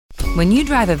When you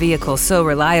drive a vehicle so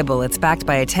reliable it's backed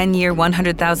by a 10-year,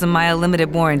 100,000-mile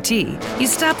limited warranty, you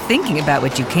stop thinking about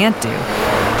what you can't do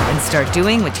and start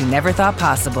doing what you never thought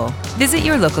possible. Visit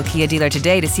your local Kia dealer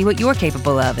today to see what you're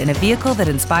capable of in a vehicle that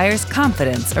inspires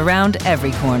confidence around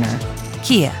every corner.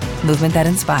 Kia, movement that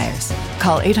inspires.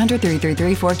 Call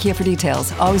 800-333-4KIA for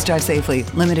details. Always drive safely.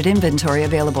 Limited inventory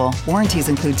available. Warranties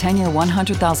include 10-year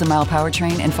 100,000-mile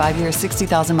powertrain and 5-year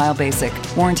 60,000-mile basic.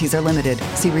 Warranties are limited.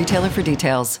 See retailer for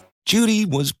details. Judy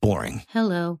was boring.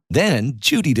 Hello. Then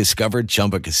Judy discovered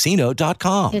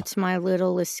ChumbaCasino.com. It's my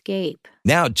little escape.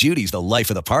 Now Judy's the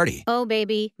life of the party. Oh,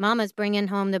 baby, mama's bringing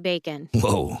home the bacon.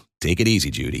 Whoa, take it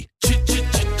easy, Judy.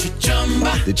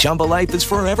 The Chumba life is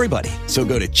for everybody. So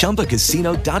go to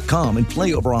ChumbaCasino.com and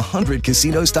play over 100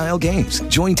 casino-style games.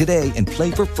 Join today and play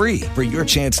for free for your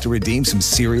chance to redeem some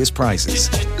serious prizes.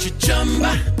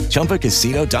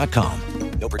 ChumbaCasino.com.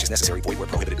 No purchase necessary. Void where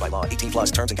prohibited by law. 18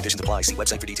 plus terms and conditions apply. See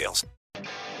website for details.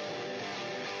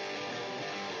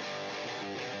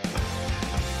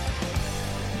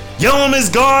 Yellum is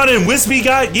gone and Wispy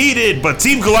got yeeted, but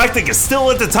Team Galactic is still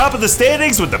at the top of the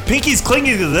standings with the Pinkies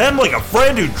clinging to them like a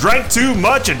friend who drank too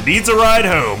much and needs a ride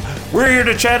home. We're here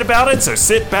to chat about it, so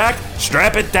sit back,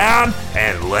 strap it down,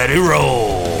 and let it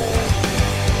roll.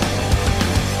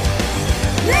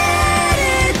 Let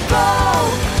it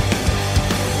go.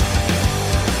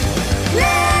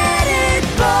 Let it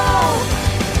go.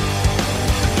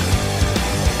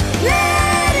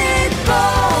 Let it go.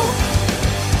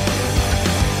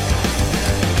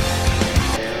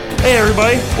 Hey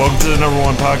everybody, welcome to the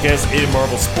 #1 podcast in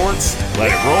Marvel Sports,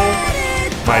 Let It Roll.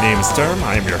 My name is Term,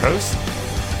 I am your host,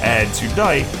 and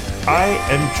tonight I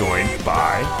am joined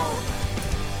by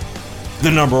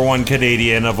the #1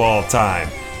 Canadian of all time,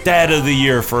 Dad of the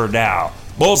Year for now,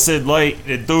 Molson Light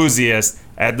enthusiast,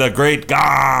 and the great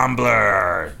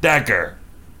gambler, Decker.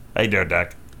 How you doing,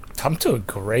 Deck? I'm doing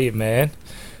great, man.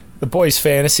 The boys'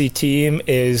 fantasy team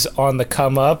is on the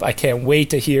come up. I can't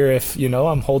wait to hear if,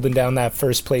 I'm holding down that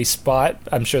first place spot.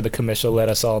 I'm sure the commission will let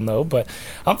us all know, but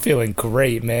I'm feeling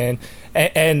great, man.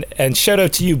 And shout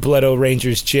out to you, Bledo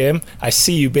Rangers Jim. I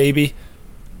see you, baby.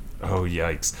 Oh,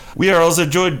 yikes. We are also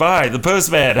joined by the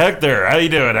postman, Hector. How you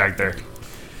doing, Hector?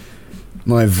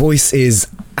 My voice is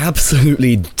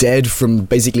absolutely dead from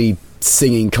basically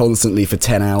singing constantly for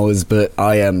 10 hours, but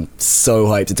I am so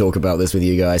hyped to talk about this with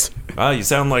you guys. Well, you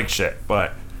sound like shit,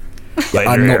 but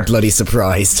I'm not bloody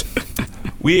surprised.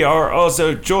 We are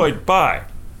also joined by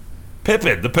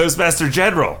Pippin, the Postmaster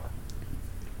General.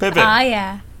 Pippin.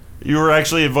 Yeah. You were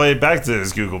actually invited back to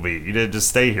this Google Meet. You didn't just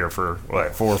stay here for,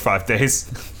 4 or 5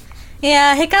 days?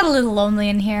 Yeah, it got a little lonely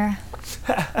in here.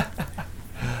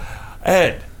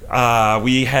 And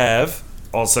we have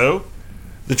also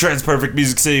the Transperfect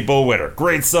Music City Bowl winner,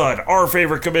 great son, our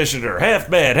favorite commissioner, half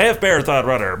man, half marathon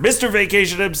runner, Mr.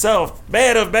 Vacation himself,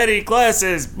 man of many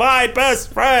classes, my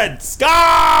best friend,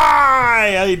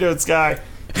 Sky! How you doing, Sky?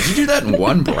 Did you do that in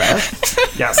one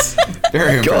breath? Yes.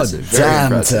 Very impressive. Very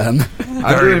damn, impressive.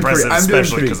 I'm very impressive,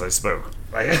 especially because I spoke.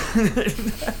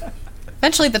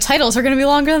 Eventually the titles are going to be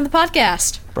longer than the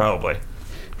podcast. Probably.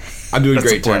 I'm doing That's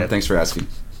great, the plan. Tim. Thanks for asking.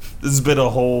 This has been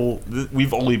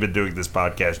we've only been doing this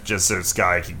podcast just so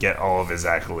Sky can get all of his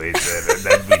accolades in, and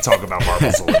then we talk about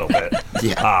Marvels a little bit.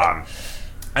 Yeah.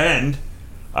 And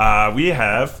we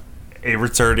have a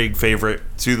returning favorite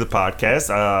to the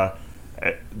podcast.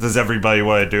 Does everybody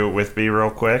want to do it with me real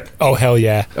quick? Oh, hell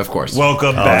yeah. Of course.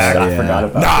 Welcome back. I forgot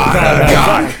about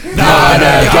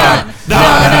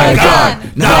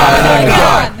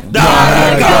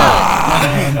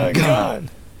Nonagon.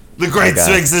 The Great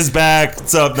Sphinx is back.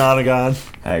 What's up, Nonagon?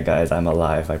 Hi guys, I'm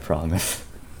alive, I promise.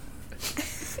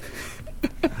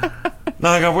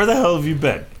 Nonagon, where the hell have you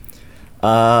been?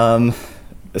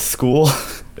 School,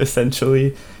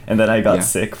 essentially. And then I got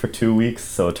sick for 2 weeks,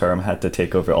 so Term had to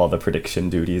take over all the prediction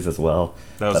duties as well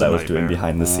that I was doing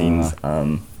behind the scenes.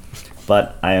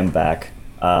 But I am back.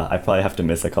 I probably have to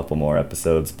miss a couple more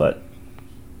episodes, but...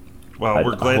 Well,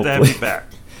 we're glad to have you back,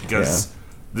 because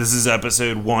this is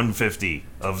episode 150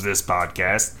 of this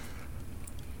podcast.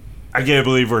 I can't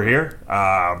believe we're here.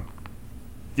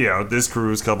 This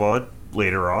crew has come on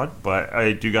later on, but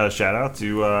I do got a shout out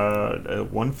to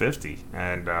 150,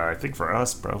 and I think for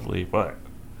us, probably,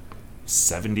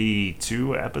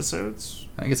 72 episodes?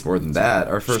 I think it's more than that.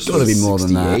 Our first It's gotta be more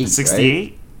than that. 68?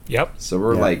 Right? Yep. So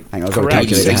we're Hang on, I've got a correct.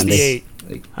 calculator handy.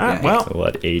 68. Well, So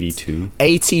what, 82?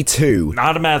 82.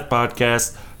 not a math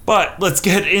podcast, but let's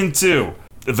get into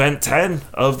Event 10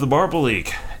 of the Marble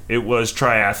League. It was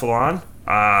triathlon.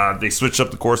 They switched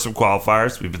up the course of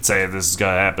qualifiers. We've been saying this is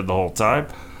going to happen the whole time.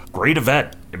 Great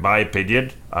event, in my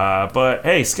opinion. But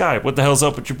hey, Sky, what the hell's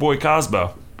up with your boy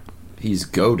Cosmo? he's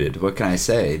goated. What can I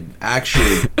say?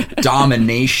 Actual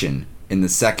domination in the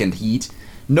second heat.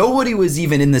 Nobody was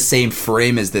even in the same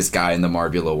frame as this guy in the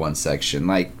Marbula 1 section.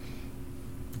 Like,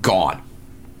 gone.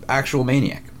 Actual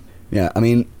maniac. Yeah, I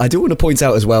mean, I do want to point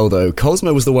out as well, though,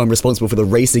 Cosmo was the one responsible for the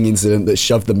racing incident that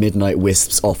shoved the Midnight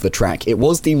Wisps off the track. It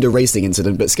was deemed a racing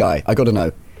incident, but Sky, I gotta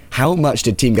know, how much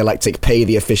did Team Galactic pay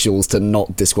the officials to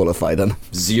not disqualify them?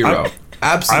 Zero.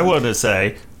 Absolutely. I want to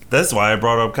say, that's why I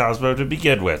brought up Cosmo to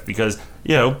begin with, because,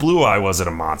 Blue Eye wasn't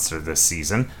a monster this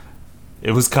season.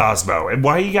 It was Cosmo. And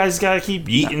why you guys gotta keep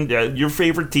eating your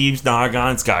favorite teams, Naga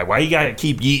and Sky? Why you gotta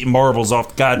keep eating marbles off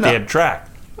the goddamn track?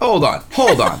 Hold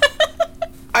on.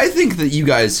 I think that you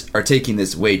guys are taking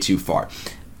this way too far.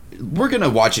 We're going to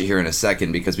watch it here in a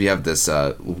second because we have this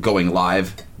going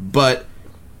live, but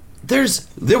there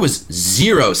was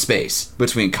zero space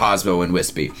between Cosmo and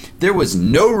Wispy. There was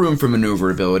no room for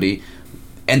maneuverability,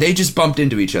 and they just bumped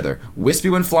into each other. Wispy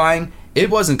went flying. It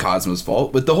wasn't Cosmo's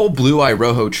fault. With the whole Blue Eye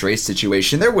Rojo Trace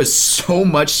situation, there was so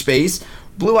much space.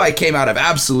 Blue Eye came out of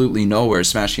absolutely nowhere,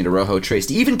 smashing into Rojo Trace.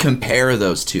 To even compare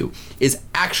those two is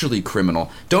actually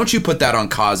criminal. Don't you put that on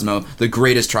Cosmo, the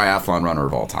greatest triathlon runner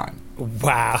of all time.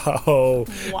 Wow.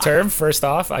 Term, first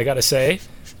off, I gotta say,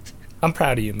 I'm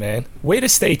proud of you, man. Way to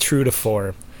stay true to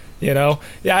form. Yeah,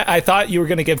 I thought you were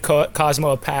going to give Cosmo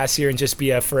a pass here and just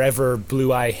be a forever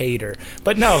Blue Eye hater.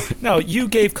 But no, you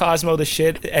gave Cosmo the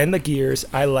shit and the gears.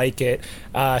 I like it.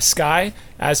 Sky,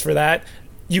 as for that,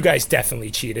 you guys definitely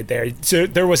cheated there. So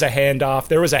there was a handoff.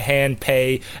 There was a hand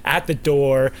pay at the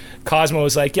door. Cosmo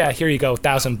was like, yeah, here you go,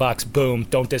 $1,000. Boom.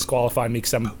 Don't disqualify me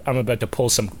because I'm about to pull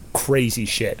some crazy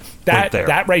shit.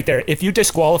 That right there. If you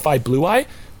disqualify Blue Eye,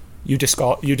 you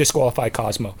disqualify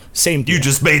Cosmo. Same deal. You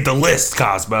just made the list,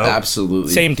 Cosmo.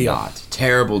 Absolutely same deal. Not.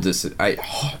 Terrible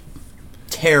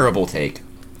take.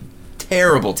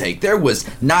 Terrible take. There was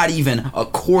not even a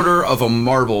quarter of a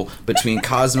marble between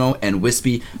Cosmo and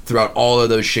Wispy throughout all of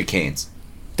those chicanes.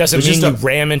 Doesn't mean you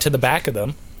ram into the back of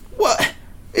them. Well,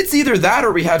 it's either that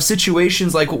or we have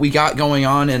situations like what we got going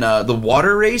on in the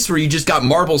water race where you just got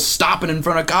marbles stopping in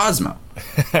front of Cosmo.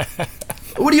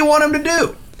 What do you want him to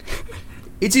do?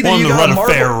 It's either you got to run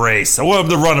a fair race. I want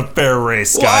him to run a fair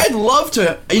race, Scott. Well, I'd love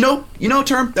to. You know,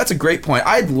 Term, that's a great point.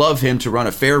 I'd love him to run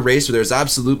a fair race where there's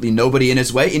absolutely nobody in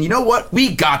his way. And you know what?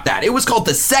 We got that. It was called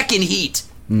the second heat.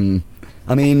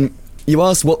 I mean, you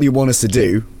asked what you want us to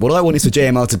do. What I want is for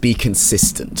JMR to be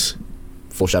consistent.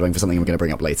 Foreshadowing for something I'm going to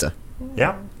bring up later.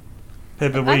 Yeah.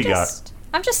 Pippin, what you got?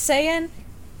 I'm just saying,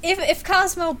 if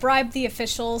Cosmo bribed the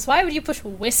officials, why would you push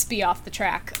Wispy off the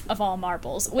track of all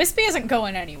marbles? Wispy isn't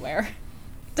going anywhere.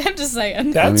 I'm just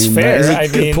saying. That's fair. That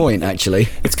is a good point, actually.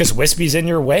 It's because Wispy's in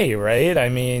your way, right? I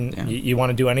mean, you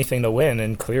want to do anything to win,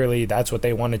 and clearly that's what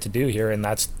they wanted to do here, and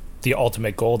that's the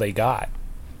ultimate goal they got.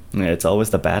 Yeah, it's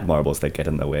always the bad marbles that get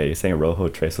in the way. You're saying Rojo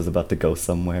Trace was about to go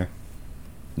somewhere?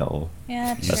 No.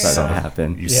 Yeah, that's not going to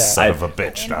happen. You son of a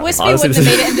bitch. Wispy wouldn't have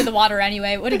made it into the water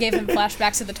anyway. It would have gave him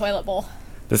flashbacks to the toilet bowl.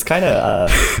 This kind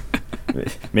of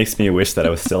makes me wish that I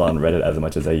was still on Reddit as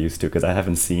much as I used to, because I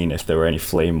haven't seen if there were any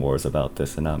flame wars about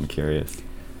this, and now I'm curious.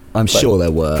 I'm sure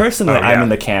there were. Personally, I'm in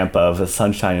the camp of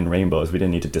sunshine and rainbows. We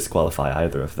didn't need to disqualify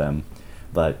either of them.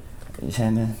 But,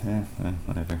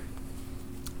 whatever.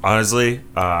 Honestly,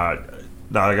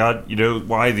 you know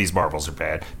why these marbles are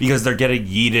bad? Because they're getting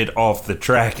yeeted off the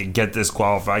track and get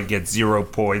disqualified, get 0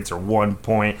 points or 1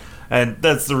 point. And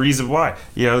that's the reason why.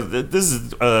 This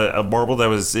is a marble that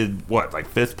was in,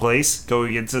 5th place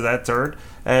going into that turn?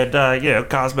 And,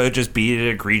 Cosmo just beat an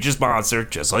egregious monster,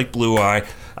 just like Blue Eye.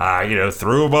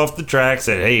 Threw him off the track,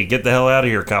 said, hey, get the hell out of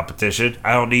here, competition.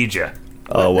 I don't need you.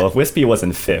 Oh, well, if Wispy was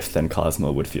in 5th, then Cosmo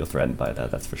would feel threatened by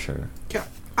that's for sure. Yeah.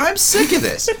 I'm sick of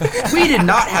this. We did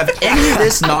not have any of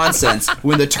this nonsense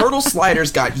when the turtle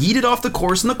sliders got yeeted off the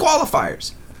course in the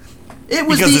qualifiers. It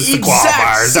was because the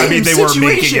exact same they weren't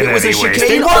making it was anyways. A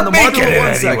chicane on the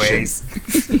Marbula 1 anyways.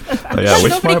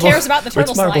 Which nobody cares about the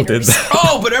turtle sliders. Did that?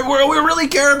 Oh, but we really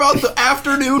care about the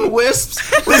afternoon wisps.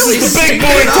 This is the big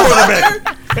boy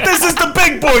tournament. This is the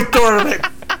big boy tournament.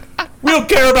 We don't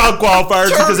care about qualifiers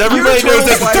because everybody knows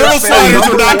that the turtle sliders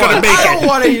are not going to make it. I don't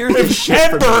want to hear this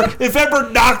shit. If Ember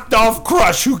knocked off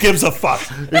Crush, who gives a fuck?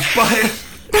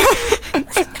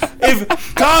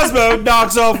 If Cosmo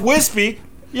knocks off Wispy,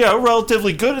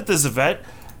 relatively good at this event,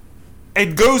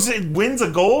 and goes and wins a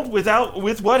gold with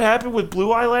what happened with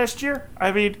Blue Eye last year.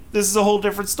 I mean, this is a whole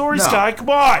different story, No. Sky. Come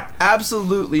on.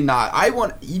 Absolutely not.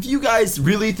 If you guys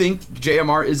really think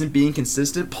JMR isn't being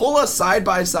consistent, pull a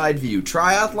side-by-side view.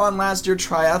 Triathlon last year,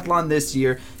 triathlon this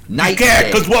year. Night You can't,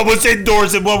 day. because one was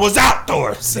indoors and one was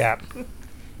outdoors. Yeah.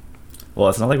 Well,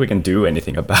 it's not like we can do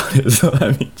anything about it, so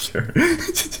I mean, sure.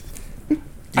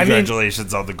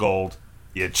 Congratulations on the gold,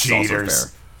 you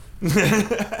cheaters.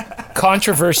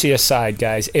 Controversy aside,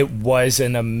 guys, it was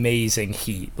an amazing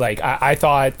heat. Like, I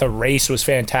thought the race was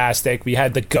fantastic. We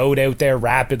had the GOAT out there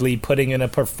rapidly putting in a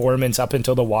performance up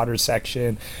until the water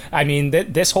section. I mean,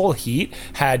 this whole heat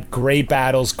had great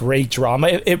battles, great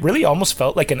drama. It really almost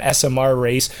felt like an SMR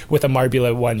race with a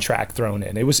Marbula 1 track thrown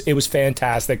in. It was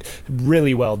fantastic.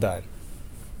 Really well done.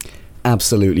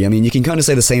 Absolutely. I mean, you can kind of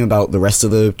say the same about the rest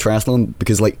of the triathlon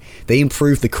because, like, they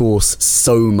improved the course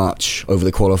so much over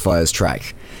the qualifiers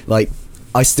track. Like,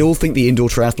 I still think the indoor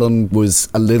triathlon was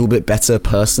a little bit better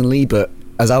personally, but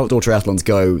as outdoor triathlons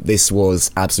go, this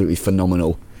was absolutely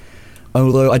phenomenal.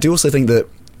 Although I do also think that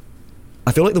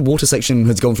I feel like the water section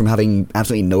has gone from having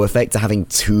absolutely no effect to having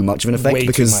too much of an effect. Way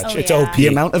because too much. It's OP. the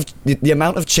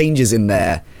amount of changes in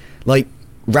there, like,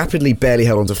 rapidly barely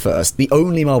held on to first. The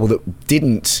only marble that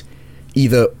didn't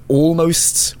either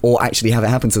almost or actually have it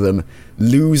happen to them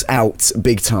lose out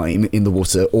big time in the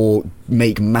water or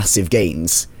make massive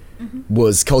gains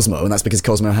was Cosmo, and that's because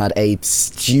Cosmo had a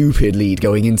stupid lead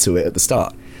going into it at the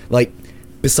start. Like,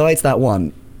 besides that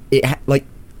one,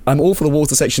 I'm all for the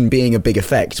water section being a big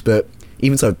effect, but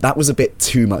even so, that was a bit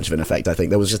too much of an effect, I think.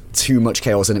 There was just too much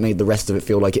chaos, and it made the rest of it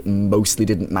feel like it mostly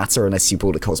didn't matter unless you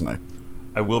pulled a Cosmo.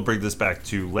 I will bring this back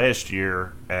to last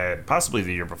year and possibly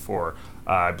the year before.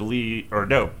 I believe, or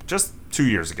no, just 2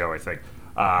 years ago, I think.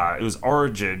 It was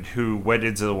Origin who went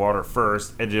into the water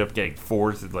first, ended up getting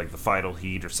fourth in like the final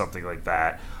heat or something like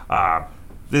that.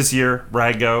 This year,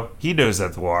 Rango, he knows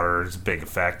that the water is a big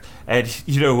effect. And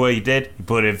you know what he did? He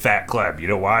put in Fat Cleb. You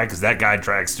know why? Because that guy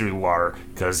drags through the water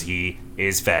because he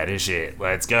is fat as shit.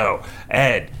 Let's go.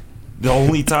 And the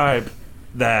only time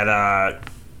that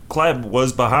Cleb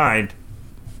was behind,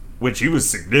 which he was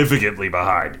significantly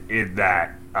behind in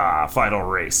that final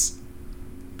race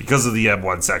because of the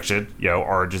M1 section. You know,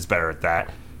 Origin's better at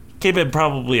that. Came in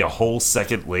probably a whole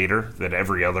second later than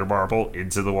every other marble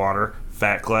into the water.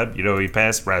 Fat Cleb, you know, he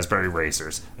passed Raspberry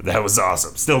Racers. That was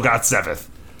awesome. Still got 7th.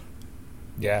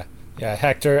 Yeah,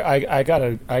 Hector, I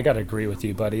gotta agree with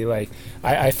you, buddy. Like,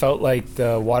 I felt like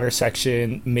the water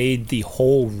section made the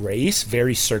whole race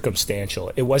very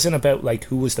circumstantial. It wasn't about like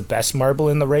who was the best marble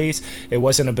in the race. It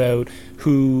wasn't about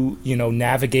who, you know,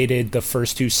 navigated the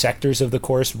first 2 sectors of the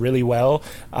course really well.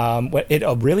 It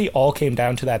really all came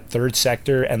down to that third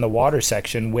sector and the water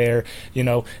section, where, you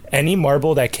know, any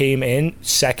marble that came in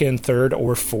second, third,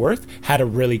 or fourth had a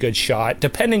really good shot.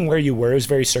 Depending where you were, it was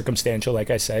very circumstantial.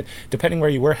 Like I said, depending where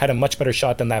you were, had a much better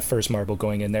shot than that first marble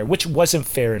going in there, which wasn't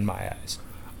fair in my eyes.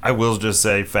 I will just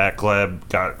say Fat Cleb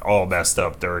got all messed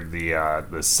up during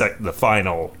the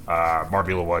final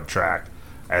Marbula 1 track,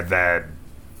 and then,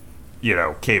 you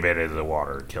know, came into the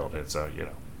water and killed it. So, you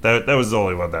know, that was the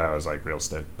only one that I was like real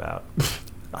stoked about.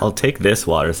 I'll take this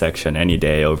water section any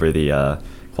day over the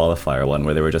qualifier one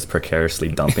where they were just precariously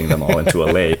dumping them all into a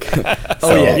lake. It's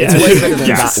way better than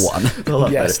that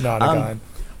one. Yes, Nonagon.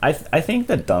 I think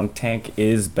the dunk tank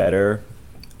is better.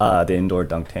 The indoor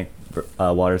dunk tank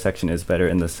water section is better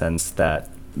in the sense that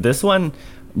this one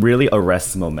really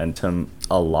arrests momentum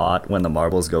a lot when the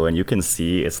marbles go in. You can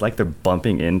see it's like they're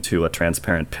bumping into a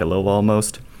transparent pillow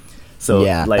almost. So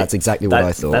yeah, like, that's exactly what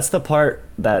I thought. That's the part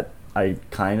that I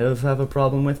kind of have a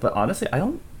problem with, but honestly, I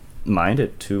don't mind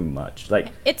it too much. Like,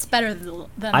 it's better than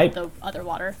the other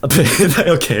water.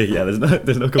 Okay, yeah, there's no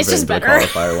comparing to the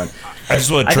qualifier one. I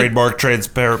just want to trademark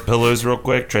transparent pillows real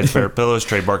quick. Transparent pillows,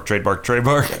 trademark.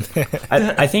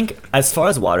 I think as far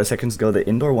as water sections go, the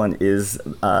indoor one is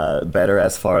better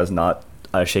as far as not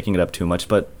shaking it up too much,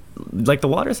 but like the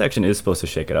water section is supposed to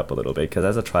shake it up a little bit, because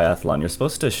as a triathlon, you're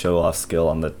supposed to show off skill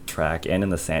on the track and in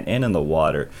the sand and in the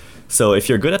water. So if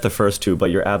you're good at the first 2,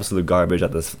 but you're absolute garbage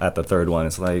at the third one,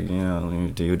 it's like, you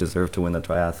know, do you deserve to win the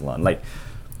triathlon? Like,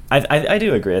 I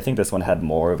do agree. I think this one had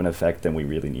more of an effect than we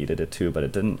really needed it to, but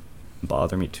it didn't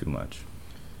bother me too much.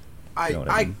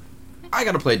 I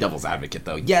gotta play devil's advocate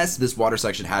though. Yes, this water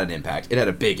section had an impact. It had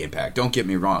a big impact. Don't get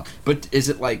me wrong. But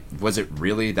was it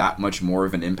really that much more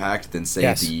of an impact than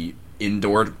say the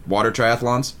indoor water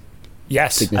triathlons?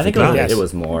 Yes, I think it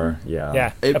was more.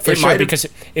 Yeah, for sure. Because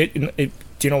it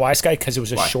do you know why, Sky? Because it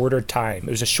was a shorter time.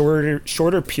 It was a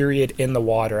shorter period in the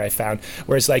water, I found.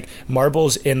 Whereas like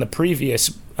marbles in the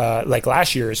previous, like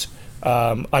last year's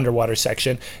underwater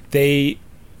section, they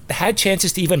had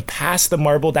chances to even pass the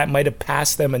marble that might have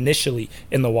passed them initially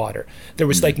in the water. There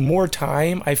was like more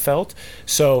time, I felt.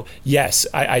 So yes,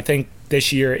 I think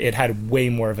this year it had way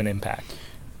more of an impact.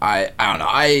 I don't know.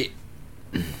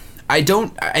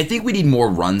 I think we need more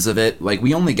runs of it. Like,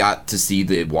 we only got to see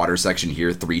the water section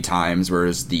here 3 times,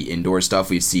 whereas the indoor stuff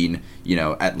we've seen, you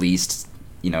know, at least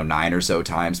 9 or so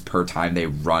times per time they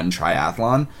run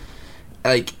triathlon.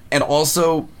 Like, and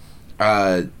also,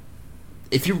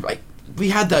 if you like, we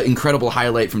had that incredible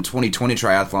highlight from 2020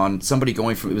 triathlon. Somebody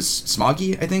going from, it was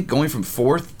Smoggy, I think, going from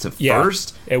 4th to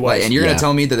 1st. It was. Like, and you're going to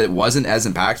tell me that it wasn't as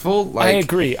impactful? Like,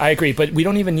 I agree. But we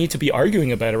don't even need to be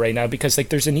arguing about it right now because like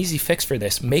there's an easy fix for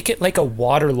this. Make it like a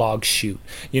water log shoot.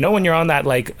 You know when you're on that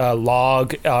like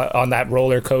log on that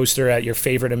roller coaster at your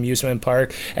favorite amusement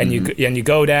park, and you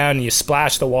go down and you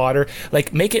splash the water.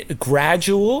 Like make it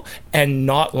gradual and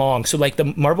not long. So like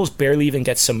the marbles barely even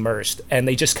get submersed and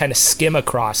they just kind of skim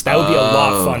across. That would be a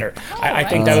lot funner. I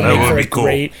think that would make for a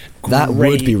great. That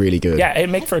would be really good. Yeah,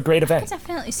 it'd make for a great event. I can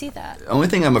definitely see that. The only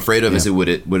thing I'm afraid of is would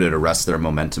it arrest their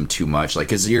momentum too much? Like,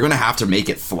 because you're going to have to make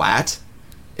it flat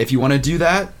if you want to do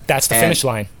that. That's the finish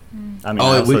line. I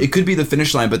mean, it could be the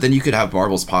finish line, but then you could have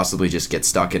marbles possibly just get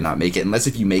stuck and not make it, unless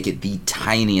if you make it the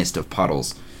tiniest of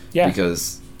puddles. Yeah.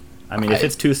 Because I mean, if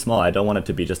it's too small, I don't want it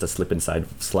to be just a slip and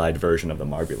slide version of the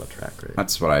Marbula track, right?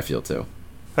 That's what I feel too.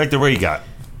 Hector, what you got?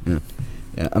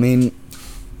 Yeah, I mean,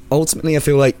 ultimately, I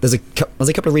feel like there's a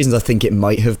couple of reasons I think it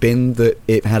might have been that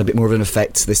it had a bit more of an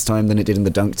effect this time than it did in the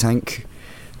dunk tank.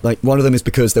 Like, one of them is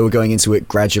because they were going into it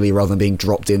gradually rather than being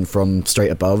dropped in from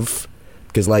straight above.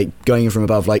 Because, like, going in from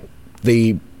above, like,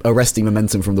 the arresting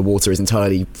momentum from the water is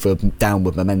entirely for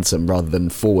downward momentum rather than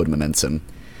forward momentum.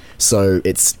 So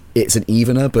it's an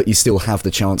evener, but you still have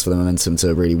the chance for the momentum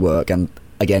to really work. And,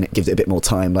 again, it gives it a bit more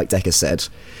time, like Decker said.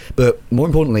 But, more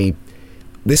importantly,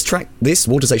 this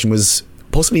water section was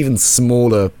possibly even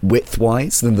smaller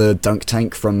width-wise than the dunk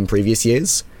tank from previous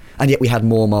years, and yet we had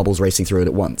more marbles racing through it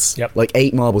at once. Yep. Like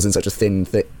 8 marbles in such a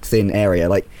thin area.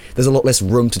 Like there's a lot less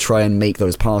room to try and make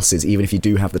those passes, even if you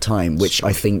do have the time, which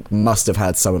I think must have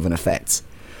had some of an effect.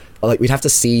 Like we'd have to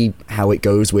see how it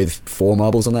goes with 4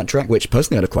 marbles on that track, which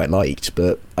personally I'd have quite liked,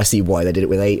 but I see why they did it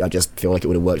with 8. I just feel like it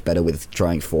would have worked better with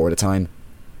trying 4 at a time.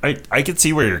 I can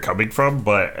see where you're coming from,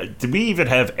 but did we even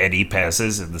have any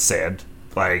passes in the sand?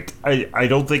 Like, I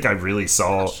don't think I really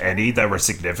saw any that were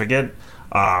significant.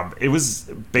 It was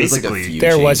basically...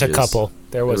 There was a couple.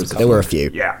 There were a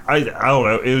few. Yeah, I don't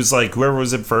know. It was like whoever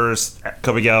was in first,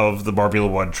 coming out of the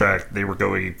Marbula 1 track, they were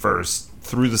going first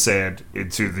through the sand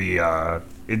into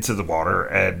the water,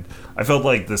 and I felt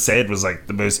like the sand was like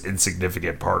the most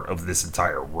insignificant part of this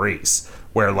entire race,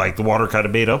 where like the water kind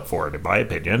of made up for it, in my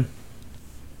opinion.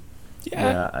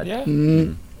 Yeah.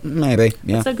 Maybe.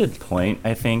 Yeah. That's a good point,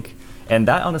 I think. And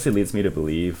that honestly leads me to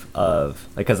believe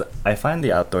because I find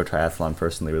the outdoor triathlon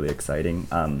personally really exciting.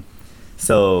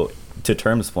 So to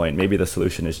Term's point, maybe the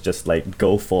solution is just like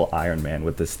go full Ironman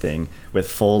with this thing, with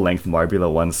full length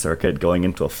Marbula 1 circuit, going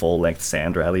into a full length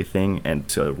sand rally thing, and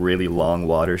to a really long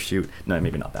water shoot. No,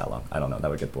 maybe not that long. I don't know.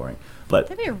 That would get boring. But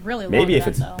that'd be a really long maybe if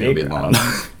event, it's though. bigger, I don't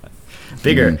know.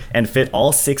 Bigger and fit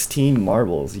all 16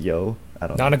 marbles, yo. I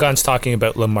don't know. Nonagon's talking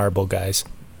about Le Marble, guys.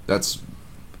 That's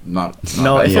not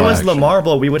no, bad. if it was Le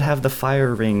Marble, we would have the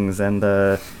fire rings and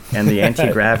the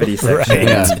anti-gravity section.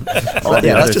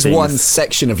 That's just one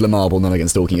section of Le Marble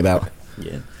Nonagon's talking about.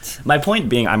 Yeah. My point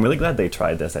being, I'm really glad they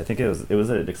tried this. I think it was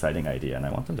an exciting idea, and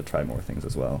I want them to try more things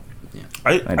as well. Yeah.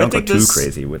 I don't go too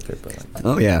crazy with it,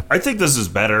 but I think this is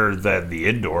better than the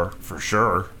indoor for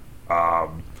sure.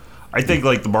 I think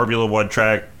like the Marbula 1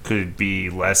 track could be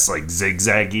less like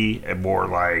zigzaggy and more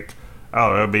like, I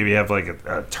don't know, maybe have like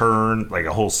a turn, like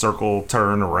a whole circle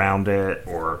turn around it,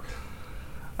 or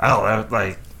I don't know,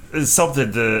 like it's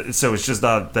something so it's just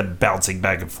not them bouncing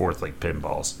back and forth like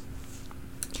pinballs.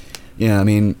 Yeah, I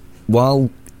mean, while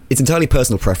it's entirely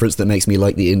personal preference that makes me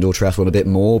like the indoor triathlon a bit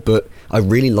more, but I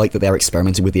really like that they're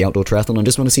experimenting with the outdoor triathlon. I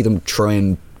just want to see them try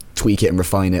and tweak it and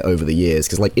refine it over the years,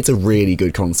 because like it's a really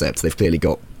good concept. They've clearly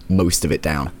got most of it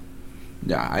down.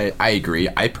 Yeah, I agree.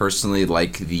 I personally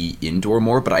like the indoor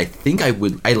more, but I think I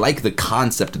like the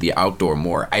concept of the outdoor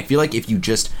more. I feel like if you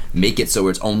just make it so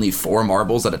it's only 4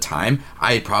 marbles at a time,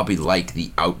 I probably like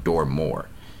the outdoor more.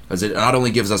 Because it not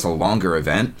only gives us a longer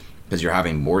event, because you're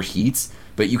having more heats,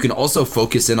 but you can also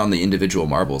focus in on the individual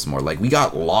marbles more. Like, we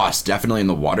got lost definitely in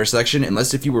the water section,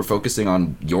 unless if you were focusing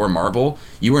on your marble,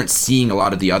 you weren't seeing a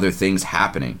lot of the other things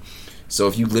happening. So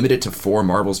if you limit it to 4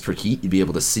 marbles per heat, you'd be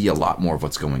able to see a lot more of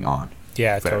what's going on.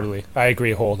 Yeah, totally. I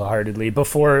agree wholeheartedly.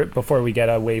 Before we get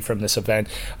away from this event,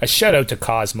 a shout out to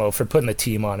Cosmo for putting the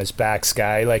team on his back,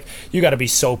 Sky. Like, you got to be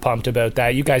so pumped about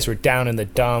that. You guys were down in the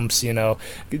dumps, you know.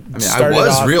 I mean, I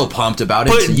was real pumped about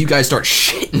it until you guys start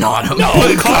shitting on him. No,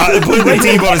 putting the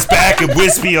team on his back and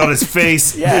Wispy on his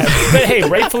face. Yeah, but hey,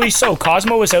 rightfully so.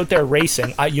 Cosmo was out there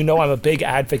racing. I'm a big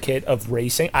advocate of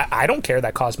racing. I don't care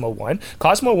that Cosmo won.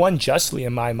 Cosmo won justly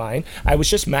in my mind. I was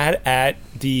just mad at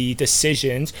the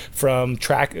decisions from from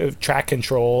track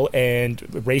control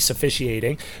and race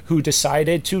officiating who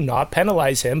decided to not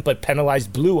penalize him, but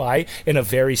penalized Blue Eye in a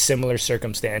very similar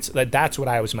circumstance. That's what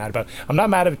I was mad about. I'm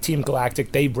not mad at Team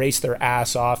Galactic. They raced their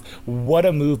ass off. What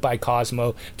a move by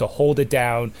Cosmo to hold it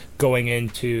down going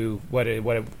into what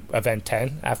event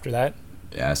 10 after that.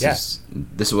 Yeah,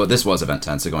 this was event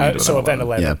 10, so going into event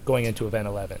 11. Going into event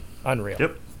 11. Unreal.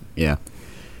 Yep. Yeah.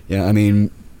 I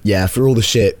mean, yeah, for all the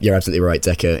shit, you're absolutely right,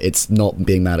 Decker. It's not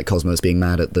being mad at Cosmo, it's being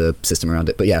mad at the system around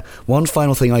it. But yeah, one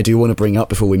final thing I do want to bring up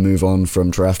before we move on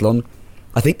from triathlon.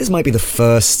 I think this might be the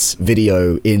first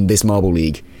video in this Marble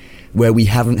League where we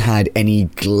haven't had any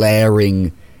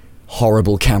glaring,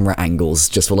 horrible camera angles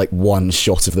just for like one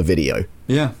shot of the video.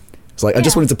 Yeah. So I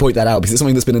just wanted to point that out because it's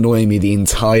something that's been annoying me the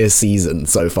entire season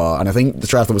so far, and I think the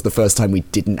triathlon was the first time we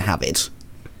didn't have it.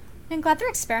 I'm glad they're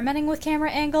experimenting with camera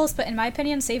angles, but in my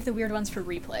opinion, save the weird ones for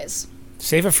replays.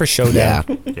 Save it for Showdown.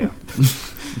 Yeah.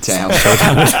 Damn.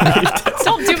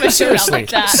 Don't do a Showdown like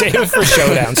that. Save it for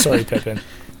Showdown. Sorry, Pippin.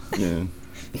 Yeah.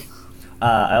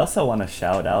 I also want to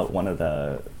shout out one of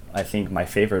I think my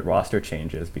favorite roster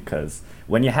changes, because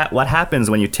when you what happens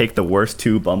when you take the worst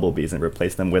 2 Bumblebees and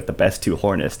replace them with the best 2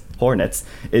 Hornets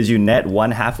is you net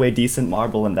one halfway decent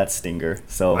marble, and that's Stinger.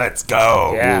 So let's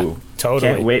go. Yeah,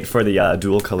 totally. Can't wait for the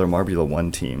dual color Marbula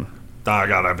 1 team. Oh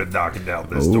God, I've been knocking down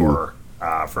this door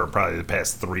for probably the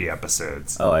past 3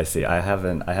 episodes. Oh, I see. I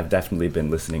have definitely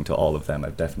been listening to all of them.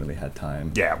 I've definitely had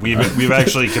time. Yeah, we've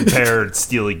actually compared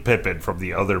stealing Pippin from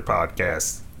the other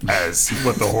podcast as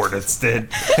what the Hornets did,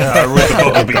 or what the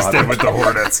Bumblebees did with the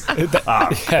Hornets.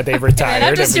 Yeah, they retired.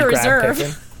 I'm just your reserve.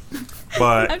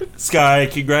 But Sky,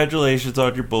 congratulations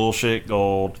on your bullshit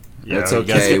gold. It's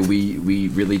okay. We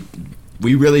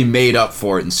really made up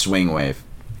for it in Swing Wave.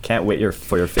 Can't wait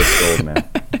for your 5th gold, man.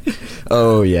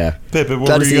 Oh yeah. Pippin,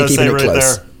 what were you gonna say right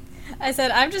there? I said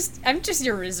I'm just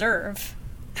your reserve.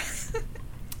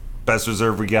 Best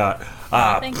reserve we got.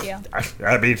 Thank you.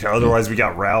 I mean, otherwise we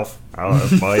got Ralph. I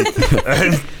don't know, Mike.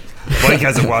 Mike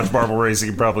hasn't watched Marble Racing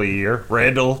in probably a year.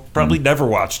 Randall probably never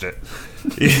watched it.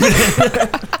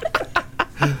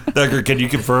 Decker, can you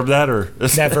confirm that, or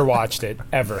never watched it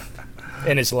ever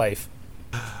in his life?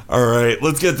 All right,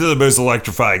 let's get to the most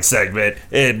electrifying segment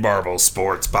in Marble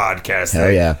Sports Podcasting.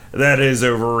 Hell yeah. That is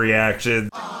Overreaction.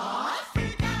 I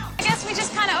guess we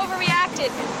just kind of overreacted.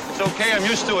 It's okay, I'm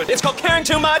used to it. It's called caring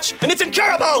too much, and it's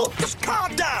incurable. Just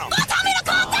calm down. Don't tell me to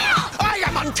calm down! I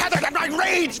am untethered and my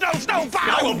rage knows no bounds.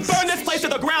 I will burn this place to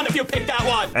the ground if you pick that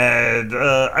one. And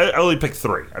I only picked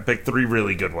 3. I picked 3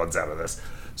 really good ones out of this.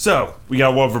 So, we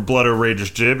got one from Blood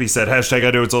Outrageous Jim. He said, hashtag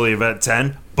I know it's only event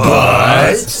 10,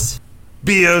 but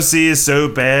BOC is so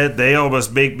bad, they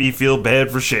almost make me feel bad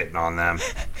for shitting on them.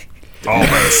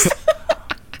 Almost.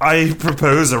 I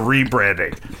propose a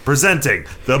rebranding, presenting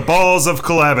the Balls of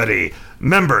Calamity.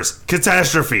 Members,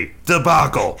 Catastrophe,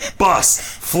 Debacle, Bust,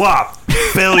 Flop,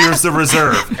 Failures to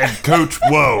Reserve, and Coach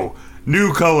Woe.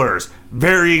 New colors,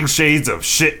 varying shades of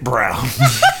shit brown.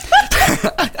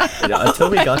 Yeah, until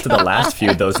we got to the last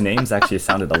few, those names actually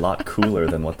sounded a lot cooler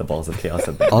than what the Balls of Chaos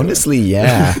have been. Honestly,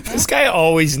 yeah. This guy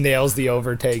always nails the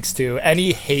overtakes too, and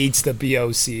he hates the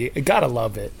BOC. You gotta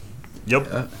love it.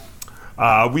 Yep.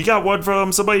 We got one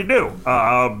from somebody new.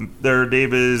 Their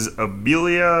name is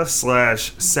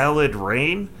Amelia/Salad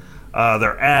Rain.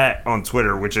 Their @ on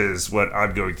Twitter, which is what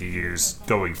I'm going to use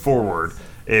going forward,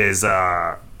 is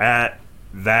 @ that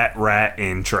rat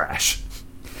in trash.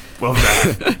 Well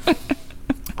done.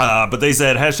 But they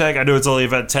said, hashtag I know it's only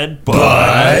event 10,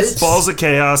 but Balls of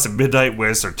Chaos and Midnight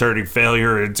Wisps are turning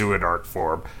failure into an art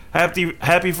form.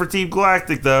 Happy for Team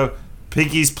Galactic, though.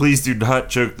 Pinkies, please do not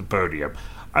choke the podium.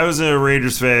 I was a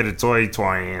Rangers fan in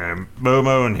 2020 and a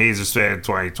Momo and Hazers fan in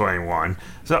 2021.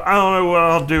 So I don't know what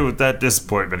I'll do with that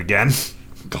disappointment again.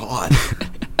 God.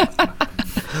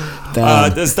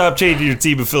 Stop changing your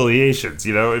team affiliations.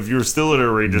 You know, if you're still a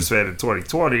Rangers fan in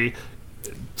 2020,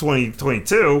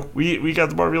 2022, we got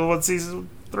the Marbula 1 season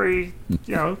 3,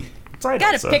 you know, title. You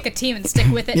gotta pick a team and stick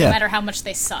with it no matter how much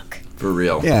they suck. For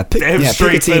real. Yeah, pick a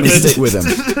team and stick with them.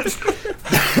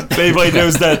 If anybody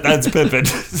knows that's Pippin.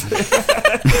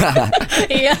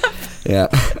 Yeah.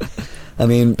 I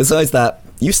mean, besides that,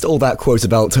 you stole that quote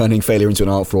about turning failure into an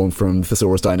art form from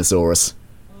Thesaurus Dinosaurus.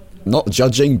 Not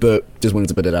judging, but just wanted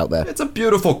to put it out there. It's a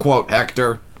beautiful quote,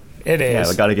 Hector. It is. Yeah,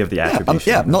 we got to give the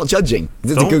attribution. Not judging.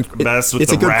 It's Don't a good, mess with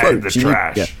it's the a good rat quote. in the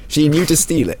trash. She knew to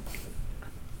steal it.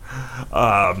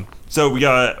 So we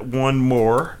got one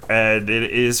more, and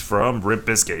it is from Rip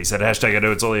Biscuit. He said, hashtag I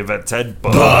know it's only event 10,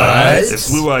 but if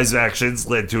Blue Eyes' actions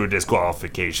led to a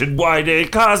disqualification, why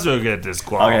did Cosmo get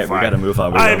disqualified? Okay, we gotta move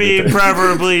on. I mean,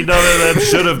 preferably none of them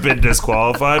should have been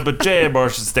disqualified, but JMR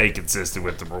should stay consistent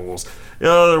with the rules. In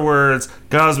other words,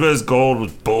 Cosmo's gold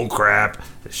was bullcrap.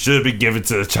 It should have been given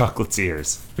to the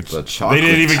Chocolatiers. The They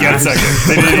didn't even get a second.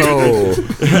 They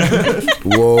didn't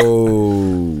even.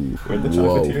 Whoa. Where'd the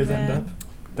Chocolatiers end up?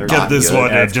 They're Get not this good. one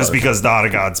Yeah, in it's just close. because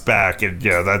Donegon's back, and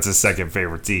that's his second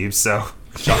favorite team. So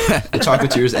The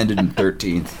Chocolatiers ended in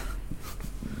 13th.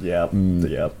 Yep.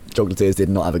 Chocolatiers did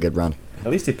not have a good run.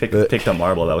 At least he picked a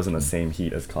marble that was in the same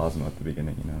heat as Cosmo at the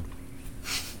beginning,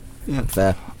 Yeah,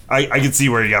 fair. I can see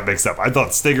where you got mixed up. I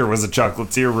thought Stinger was a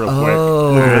Chocolatier real quick.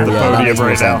 Oh, Looking at the yeah, that podium makes more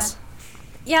right now. sense.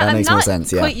 Yeah, That I'm makes more not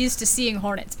sense, yeah. quite used to seeing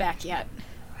Hornets back yet.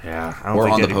 Yeah, I don't Or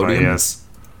think on the anybody podium? is.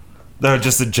 No,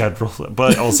 just in general,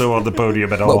 but also on the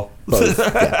podium at all. Both.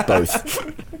 Yeah, both.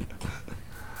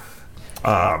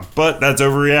 But that's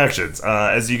overreactions.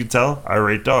 As you can tell, I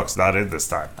rate dogs not in this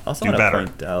time. I also Do want to better.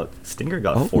 point out Stinger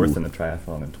got fourth in the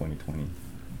triathlon in 2020.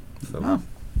 So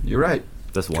you're right.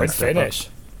 Just one Good step finish.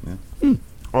 up. Yeah.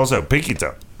 Also, Pinky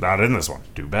Toe not in this one.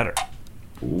 Do better.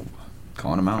 Ooh,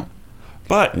 calling him out.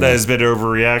 But that has been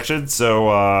overreaction.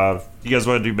 So you guys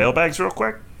want to do mailbags real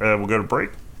quick? We'll go to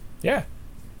break. Yeah.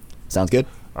 Sounds good.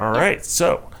 All right,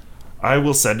 so I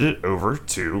will send it over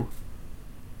to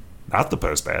not the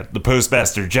postman, the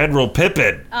Postmaster General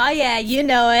Pippin Oh yeah, you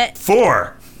know it.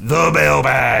 for the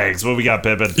mailbags. What we got,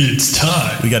 Pippin? It's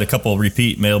time. We got a couple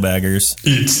repeat mailbaggers.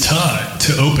 It's time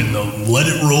to open the Let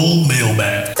It Roll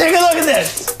mailbag. Take a look at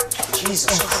this.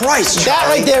 Jesus Christ. That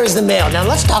right there is the mail. Now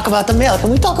let's talk about the mail. Can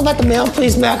we talk about the mail,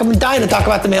 please, Mac? I'm dying to talk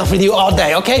about the mail with you all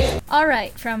day, okay? All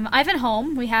right, from Ivan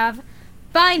Holm, we have,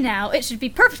 by now, it should be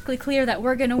perfectly clear that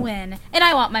we're gonna win, and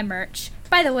I want my merch.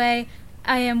 By the way,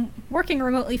 I am working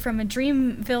remotely from a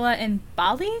dream villa in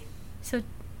Bali, so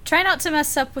try not to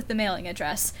mess up with the mailing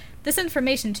address. This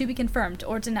information to be confirmed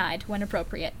or denied when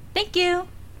appropriate. Thank you.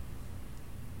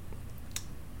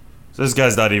 So this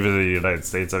guy's not even in the United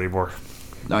States anymore.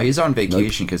 No, he's on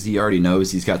vacation because he already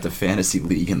knows he's got the fantasy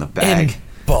league in the bag.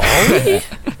 Bali?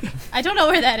 I don't know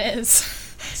where that is.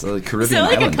 It's a Caribbean Is it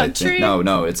like a island. I country? think.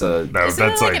 No, it's a. No, Isn't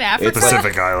that's it like in Africa?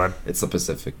 Pacific Island. It's the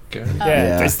Pacific.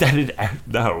 Yeah. Is that in?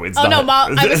 No, it's Oh not. no,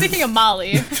 I was thinking of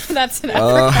Mali. That's in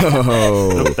Africa.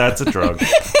 Oh. Nope, that's a drug.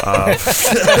 No,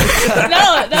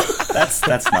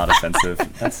 That's not offensive.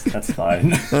 That's fine.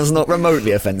 That's not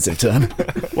remotely offensive term.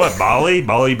 What, Molly?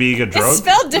 Molly being a it's drug?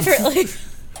 spelled differently.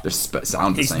 They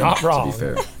sound the He's same. not wrong.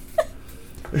 To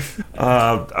be fair.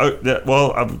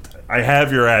 I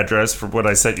have your address from when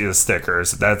I sent you the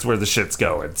stickers. That's where the shit's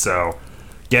going. So,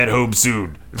 get home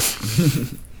soon.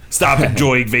 Stop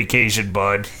enjoying vacation,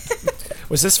 bud.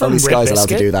 Was this from Only Red Sky's allowed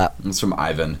to Biscuit? do that. It's from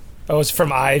Ivan. Oh, it's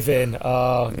from Ivan.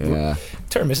 Yeah.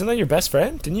 Term, isn't that your best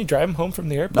friend? Didn't you drive him home from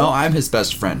the airport? No, I'm his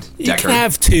best friend. You Decker. can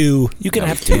have two. You can No,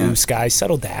 have you two, can't. Sky.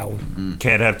 Settle down.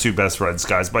 Can't have two best friends.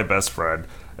 Guy's my best friend.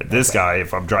 And this guy,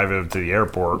 if I'm driving him to the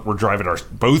airport, we're driving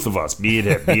both of us, me and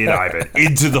him, me and Ivan,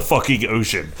 into the fucking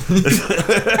ocean.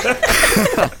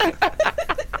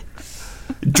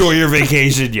 Enjoy your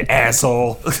vacation, you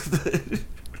asshole.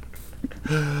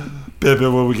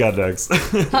 Pippin, what we got next?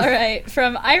 All right,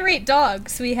 from Irate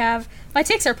Dogs, we have, my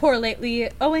takes are poor lately,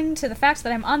 owing to the fact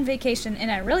that I'm on vacation and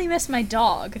I really miss my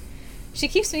dog. She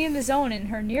keeps me in the zone in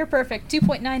her near-perfect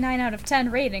 2.99 out of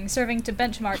 10 rating, serving to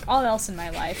benchmark all else in my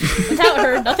life. Without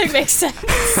her, nothing makes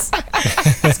sense.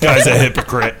 This guy's a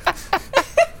hypocrite.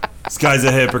 This guy's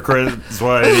a hypocrite. That's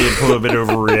why I need to put him in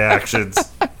overreactions.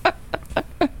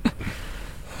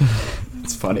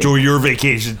 It's funny. Enjoy your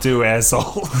vacation too,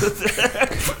 asshole.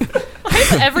 Why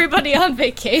is everybody on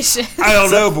vacation? I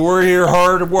don't know, but we're here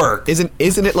hard to work. Isn't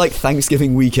it like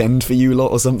Thanksgiving weekend for you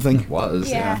lot or something? It was,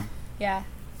 Yeah.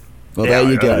 Well, Yeah,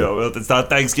 there you I go. know. It's not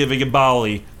Thanksgiving in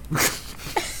Bali.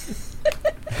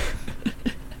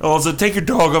 Also, take your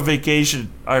dog on vacation,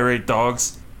 irate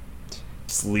dogs.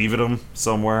 Just leaving them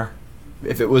somewhere.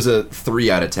 If it was a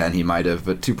 3 out of 10, he might have,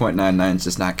 but 2.99 is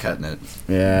just not cutting it.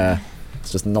 Yeah.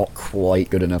 It's just not quite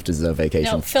good enough to deserve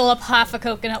vacation. No, fill up half a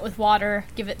coconut with water,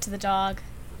 give it to the dog.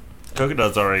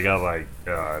 Coconut's already got like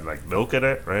milk in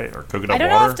it, right? Or coconut I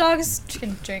don't water. know if dogs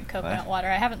can drink coconut water.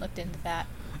 I haven't looked into that.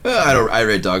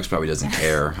 Irate Dogs probably doesn't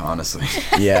care, honestly.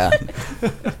 Yeah.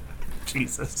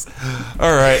 Jesus.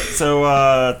 All right.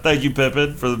 So thank you,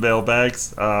 Pippin, for the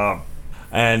mailbags.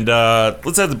 And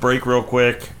let's have the break real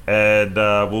quick, and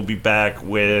we'll be back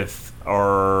with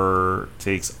our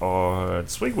takes on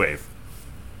Swing Wave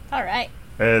All right.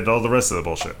 and all the rest of the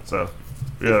bullshit. So,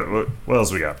 yeah, what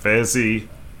else we got? Fantasy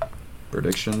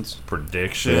Predictions.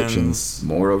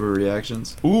 More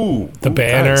overreactions. Ooh. The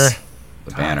banner. Nice.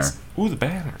 The banner. Ooh, the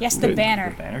banner. Yes, the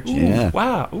banner. Ooh, Yeah.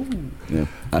 Wow. Ooh. Yeah.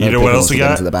 You know what else we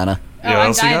got? The banner.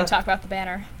 I'm dying to talk about the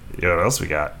banner. You know what else we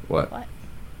got? What?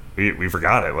 We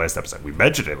forgot it last episode. We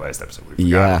mentioned it last episode.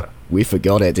 We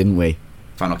forgot it, didn't we?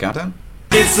 Final countdown?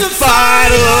 It's the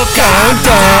final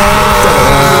countdown!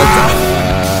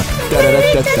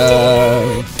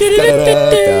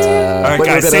 Alright,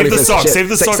 guys, save the song. Save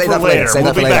the song for later.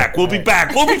 We'll be back. We'll be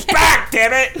back. We'll be back,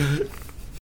 damn it!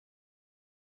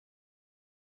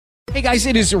 Hey guys,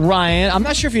 it is Ryan. I'm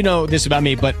not sure if you know this about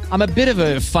me, but I'm a bit of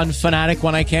a fun fanatic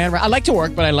when I can. I like to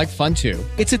work, but I like fun too.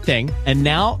 It's a thing. And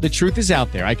now the truth is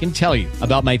out there. I can tell you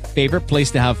about my favorite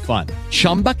place to have fun.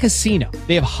 Chumba Casino.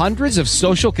 They have hundreds of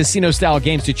social casino style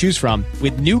games to choose from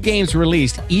with new games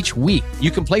released each week.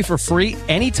 You can play for free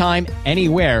anytime,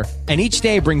 anywhere. And each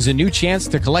day brings a new chance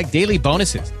to collect daily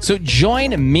bonuses. So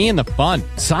join me in the fun.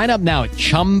 Sign up now at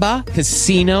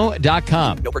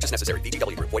ChumbaCasino.com. No purchase necessary.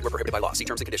 VGW. Void where prohibited by law. See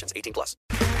terms and conditions. 18+.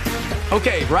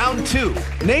 Okay, round two.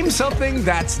 Name something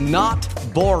that's not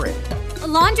boring. A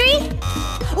laundry?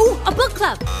 Ooh, a book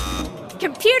club.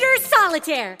 Computer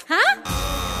solitaire, huh?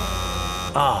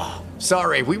 Ah,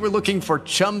 sorry. We were looking for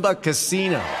Chumba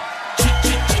Casino.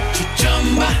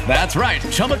 That's right.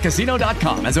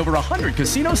 ChumbaCasino.com has over 100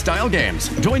 casino-style games.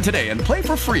 Join today and play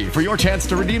for free for your chance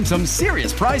to redeem some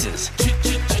serious prizes.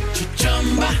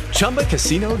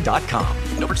 ChumbaCasino.com.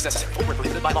 No purchase necessary. Void where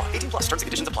prohibited by law. 18+. Terms and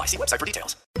conditions apply. See website for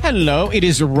details. Hello, it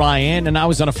is Ryan, and I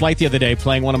was on a flight the other day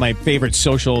playing one of my favorite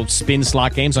social spin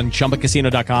slot games on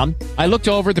ChumbaCasino.com. I looked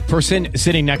over at the person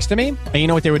sitting next to me, and you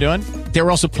know what they were doing? They were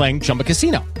also playing Chumba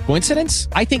Casino. Coincidence?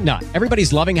 I think not.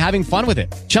 Everybody's loving having fun with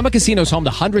it. Chumba Casino is home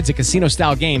to hundreds of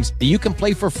casino-style games that you can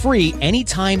play for free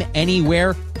anytime,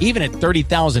 anywhere, even at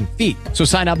 30,000 feet. So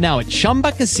sign up now at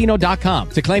ChumbaCasino.com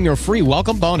to claim your free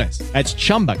welcome bonus. That's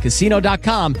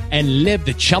ChumbaCasino.com and live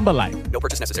the Chumba life. No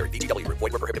purchase necessary. VGW. Void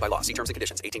where prohibited by law. See terms and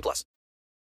conditions. 18+.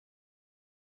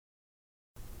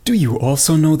 Do you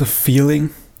also know the feeling?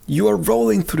 You are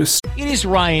rolling through the... It is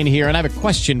Ryan here, and I have a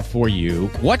question for you.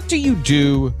 What do you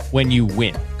do when you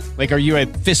win? Like, are you a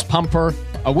fist pumper,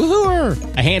 a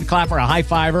woohooer, a hand clapper, a high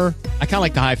fiver? I kind of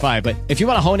like the high five, but if you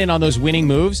want to hone in on those winning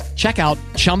moves, check out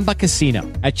Chumba Casino.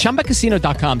 At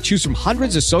ChumbaCasino.com, choose from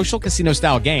hundreds of social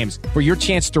casino-style games for your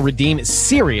chance to redeem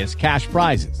serious cash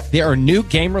prizes. There are new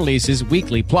game releases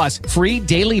weekly, plus free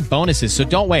daily bonuses, so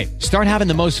don't wait. Start having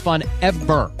the most fun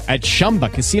ever at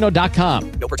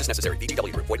ChumbaCasino.com. No purchase necessary.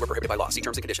 VGW. Void where prohibited by law. See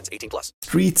terms and conditions. 18+.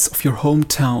 Streets of your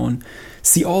hometown,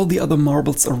 see all the other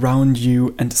marbles around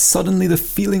you, and suddenly the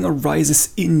feeling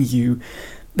arises in you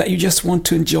that you just want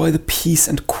to enjoy the peace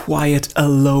and quiet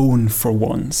alone for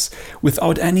once,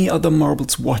 without any other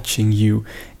marbles watching you,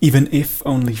 even if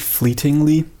only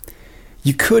fleetingly.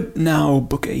 You could now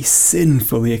book a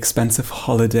sinfully expensive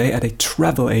holiday at a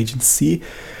travel agency,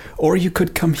 or you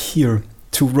could come here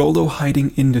to Roldo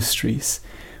Hiding Industries.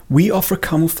 We offer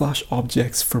camouflage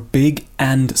objects for big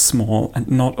and small, and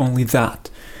not only that.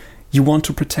 You want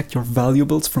to protect your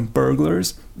valuables from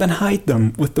burglars? Then hide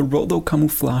them with the Roldo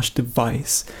Camouflage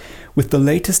device. With the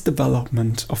latest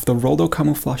development of the Roldo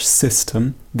Camouflage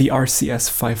system, the RCS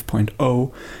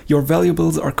 5.0, your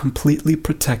valuables are completely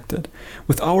protected.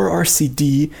 With our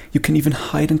RCD, you can even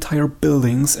hide entire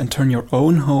buildings and turn your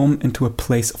own home into a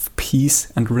place of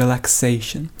peace and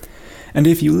relaxation. And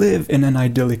if you live in an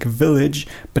idyllic village,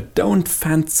 but don't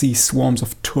fancy swarms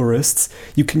of tourists,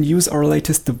 you can use our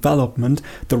latest development,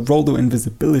 the Roldo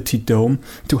Invisibility Dome,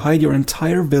 to hide your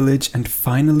entire village and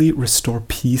finally restore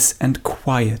peace and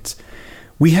quiet.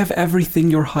 We have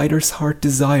everything your hider's heart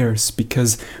desires,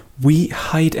 because we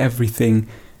hide everything,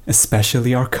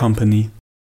 especially our company.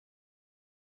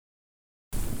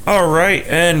 Alright,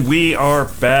 and we are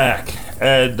back.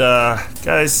 And,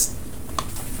 guys...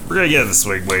 We're gonna get into the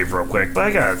swing wave real quick, but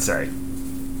I gotta say,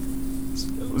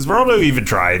 was Roldo even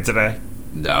trying today?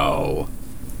 No.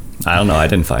 I don't know, I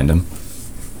didn't find him.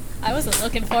 I wasn't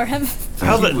looking for him.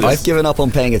 I've given up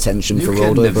on paying attention for Roldo.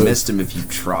 You couldn't have missed him if you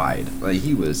tried. Like,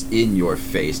 he was in your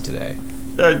face today.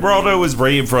 Roldo was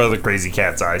right in front of the Crazy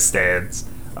Cat's Eye stands,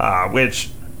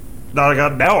 which...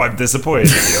 now I'm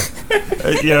disappointed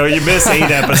in you. You miss 8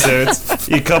 episodes,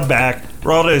 you come back,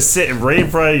 Roldo is sitting right in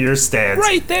front of your stands.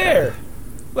 Right there!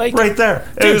 Like, right there.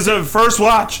 Dude. It was a first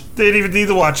watch. Didn't even need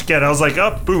to watch again. I was like,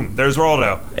 oh, boom, there's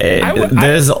Roldo.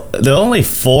 There are only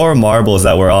 4 marbles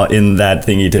that were all in that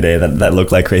thingy today that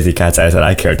looked like Crazy Cat's Eyes that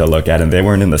I cared to look at, and they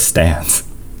weren't in the stands.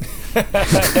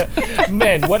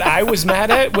 Man, what I was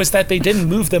mad at was that they didn't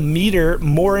move the meter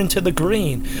more into the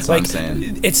green. That's what I'm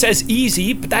saying. It says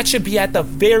easy, but that should be at the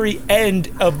very end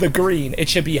of the green. It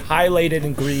should be highlighted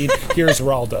in green. Here's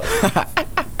Raldo.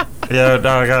 Yeah,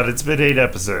 no, God, it's been 8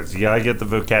 episodes. You gotta get the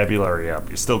vocabulary up.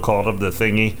 You still calling him the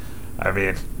thingy? I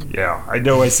mean, yeah, I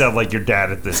know I sound like your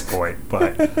dad at this point,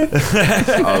 but...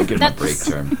 Oh, give him a break,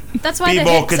 term. That's why Be the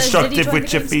more hint says, did he constructive join with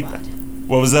the your Green feet. Squad?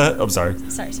 What was that? I'm sorry.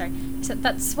 Sorry. So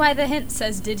that's why the hint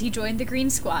says, did he join the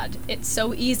Green Squad? It's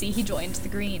so easy he joined the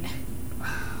Green.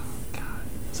 God,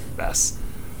 it's a mess.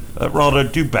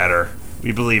 Raldo, do better.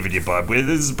 We believe in you, bud.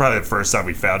 This is probably the first time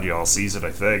we found you all season,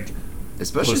 I think.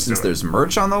 Especially since there's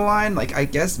merch on the line. Like, I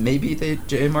guess maybe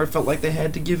JMR felt like they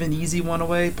had to give an easy one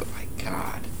away, but my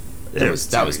God.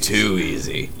 That was too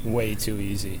easy. Way too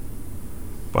easy.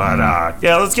 But,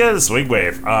 yeah, let's get into the Swing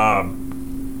Wave.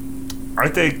 I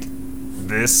think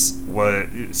this was...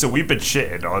 So we've been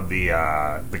shitting on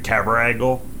the camera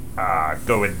angle,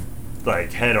 going,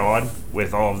 like, head-on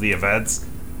with all of the events.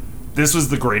 This was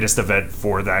the greatest event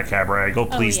for that camera angle.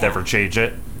 Please never change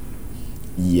it.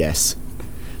 Yes.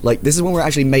 Like, this is one where it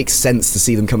actually makes sense to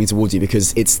see them coming towards you,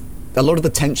 because it's... A lot of the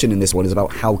tension in this one is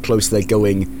about how close they're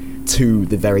going to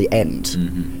the very end.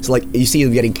 Mm-hmm. So, like, you see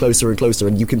them getting closer and closer,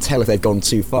 and you can tell if they've gone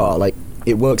too far. Like,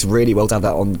 it works really well to have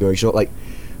that ongoing shot. Like,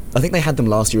 I think they had them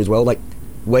last year as well. Like,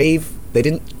 Wave, they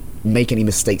didn't make any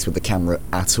mistakes with the camera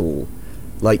at all.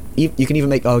 Like, you can even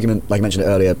make argument, like I mentioned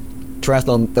earlier,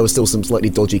 Triathlon, there was still some slightly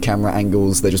dodgy camera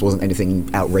angles. There just wasn't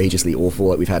anything outrageously awful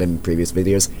like we've had in previous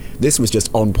videos. This was just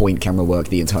on-point camera work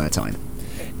the entire time.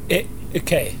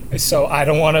 Okay, so I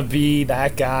don't want to be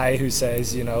that guy who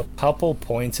says, couple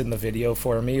points in the video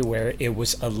for me where it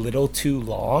was a little too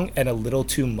long and a little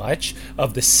too much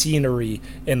of the scenery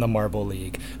in the Marble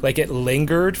League. Like, it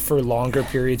lingered for longer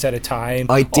periods at a time.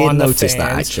 I did on notice the that,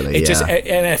 fans. actually,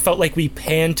 And it felt like we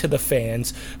panned to the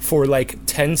fans for like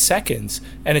 10 seconds,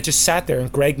 and it just sat there,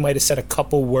 and Greg might have said a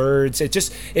couple words.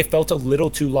 It felt a little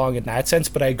too long in that sense,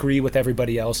 but I agree with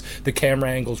everybody else. The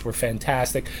camera angles were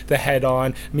fantastic. The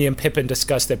head-on, me and Pippin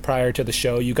discussed it prior to the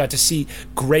show. You got to see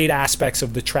great aspects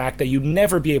of the track that you'd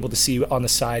never be able to see on the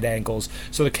side angles.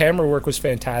 So the camera work was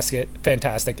fantastic.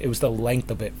 It was the length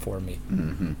of it for me.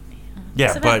 Mm-hmm.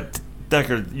 Yeah, but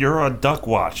Decker, you're on Duck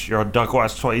Watch. You're on Duck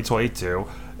Watch 2022.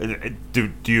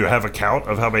 Do you have a count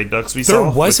of how many ducks we saw?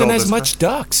 There wasn't as much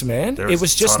ducks, man. There was It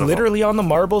was just a ton of literally on the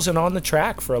marbles and on the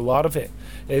track for a lot of it.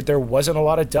 There wasn't a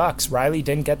lot of ducks. Riley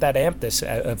didn't get that amp this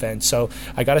event, so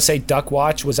I gotta say Duck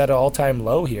Watch was at an all-time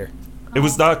low here. It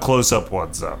was not close-up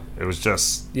ones, though. It was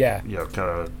just, kind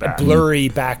of a blurry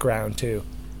background, too.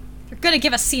 If you're gonna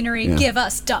give us scenery, give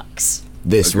us ducks.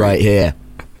 This right here.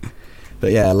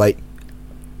 But yeah, like,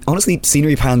 honestly,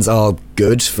 scenery pans are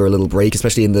good for a little break,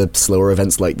 especially in the slower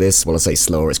events like this. Well, I say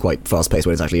slower, it's quite fast-paced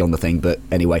when it's actually on the thing, but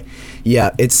anyway. Yeah,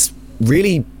 it's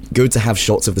really good to have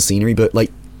shots of the scenery, but,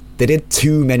 like, they did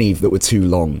too many that were too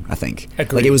long, I think.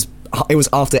 Agreed. Like, it was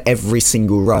after every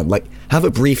single run. Like, have a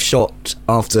brief shot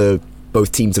after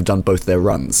both teams have done both their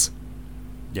runs.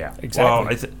 Yeah,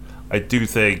 exactly. Well, I do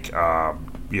think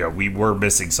we were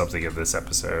missing something in this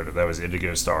episode, and that was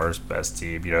Indigo Stars' best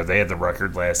team. They had the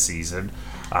record last season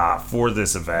for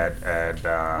this event, and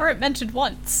Weren't mentioned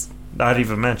once. Not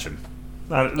even mentioned.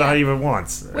 Not even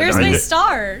once. Where's my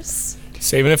stars?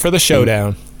 Saving it for the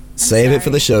showdown. Save it for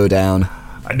the showdown.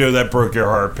 I know that broke your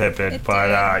heart, Pippin,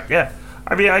 but yeah.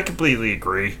 I mean, I completely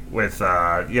agree with,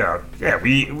 I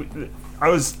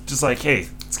was just like, hey,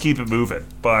 let's keep it moving.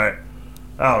 But,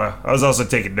 I don't know. I was also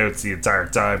taking notes the entire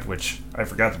time, which I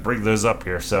forgot to bring those up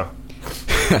here, so.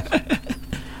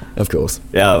 Of course.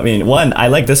 Yeah, I mean, I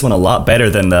like this one a lot better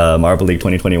than the Marble League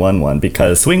 2021 one,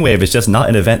 because Swing Wave is just not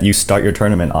an event you start your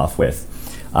tournament off with.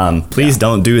 Please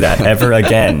don't do that ever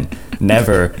again.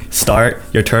 Never start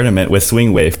your tournament with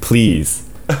Swing Wave, please.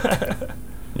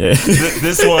 Yeah.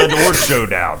 This one or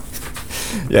Showdown.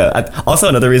 Yeah. Also,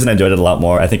 another reason I enjoyed it a lot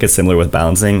more, I think it's similar with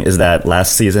bouncing, is that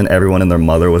last season everyone and their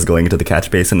mother was going into the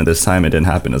catch basin, and this time it didn't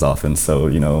happen as often. So,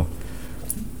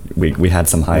 we had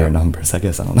some higher numbers, I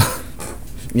guess. I don't know.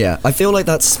 Yeah, I feel like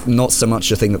that's not so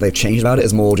much a thing that they've changed about it,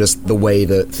 it's more just the way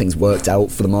that things worked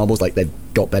out for the marbles. Like, they've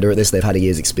got better at this, they've had a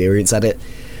year's experience at it.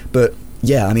 But,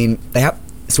 yeah, I mean,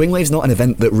 Swing Wave's not an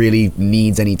event that really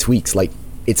needs any tweaks. Like,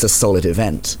 it's a solid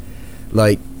event.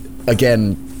 Like,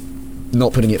 again,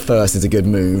 not putting it first is a good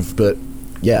move, but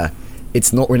yeah,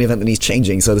 it's not really an event that needs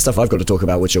changing. So the stuff I've got to talk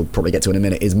about, which I'll probably get to in a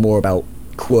minute, is more about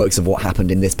quirks of what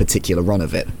happened in this particular run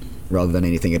of it, rather than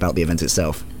anything about the event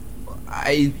itself.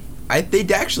 They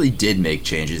actually did make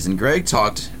changes, and Greg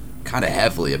talked kind of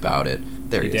heavily about it.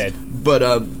 There he is. But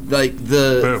like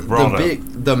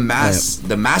the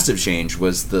massive change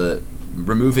was the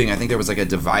removing, I think there was like a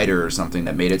divider or something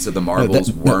that made it so the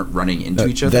marbles weren't running into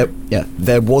each other.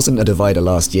 There wasn't a divider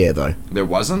last year though. There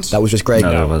wasn't? That was just Greg.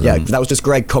 No, there wasn't. Yeah, that was just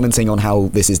Greg commenting on how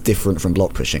this is different from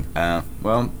block pushing.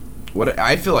 Well, what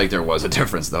I feel like there was a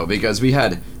difference though, because we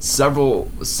had several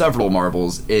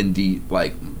marbles in the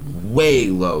like way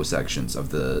low sections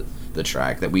of the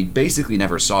track that we basically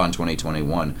never saw in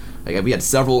 2021. Like we had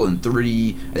several in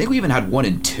 3. I think we even had one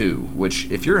in 2,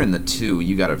 which if you're in the 2,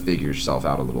 you got to figure yourself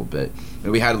out a little bit.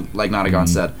 And we had, like Nonagon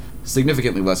said,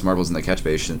 significantly less marbles in the catch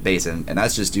basin, and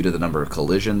that's just due to the number of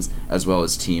collisions as well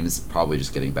as teams probably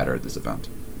just getting better at this event.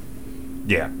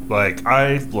 Yeah, like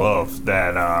I love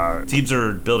that teams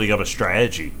are building up a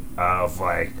strategy of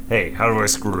like, hey, how do I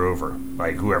screw over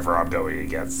like whoever I'm going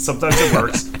against? Sometimes it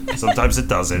works, sometimes it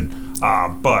doesn't.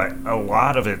 But a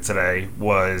lot of it today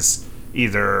was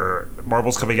either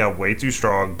marbles coming out way too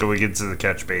strong going into the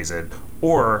catch basin,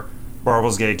 or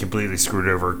marbles getting completely screwed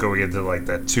over going into like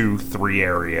that 2-3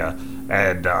 area,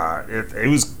 and it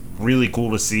was really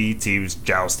cool to see teams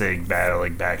jousting,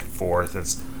 battling back and forth.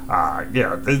 It's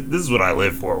this is what I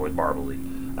live for with Marble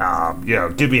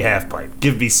League. Give me half pipe,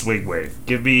 give me swing wave,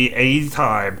 give me any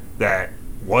time that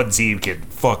one team can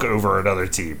fuck over another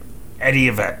team, any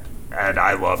event, and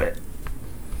I love it.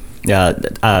 Yeah,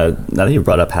 now that you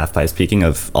brought up half pipe, speaking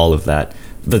of all of that,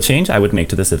 the change I would make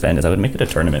to this event is I would make it a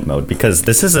tournament mode, because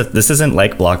this isn't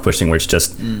like block pushing where it's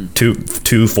just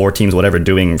two, 4 teams, whatever,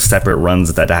 doing separate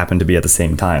runs that happen to be at the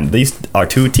same time. These are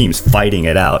 2 teams fighting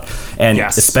it out, and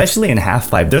especially in half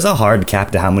pipe, there's a hard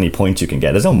cap to how many points you can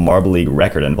get. There's no Marble League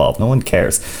record involved. No one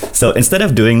cares. So instead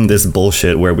of doing this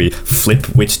bullshit where we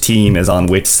flip which team is on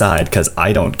which side, because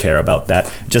I don't care about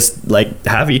that, just like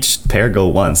have each pair go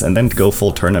once and then go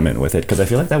full tournament with it, because I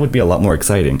feel like that would be a lot more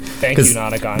exciting. Thank you,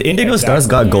 Nonagon. The Indigo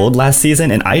Stars got gold last season,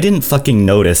 and I didn't fucking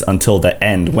notice until the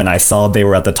end when I saw they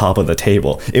were at the top of the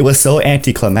table. It was so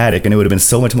anticlimactic, and it would have been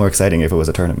so much more exciting if it was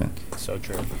a tournament. So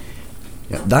true.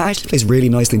 Yeah, that actually plays really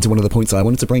nicely into one of the points I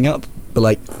wanted to bring up, but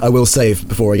like I will say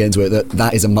before I get into it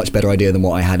that is a much better idea than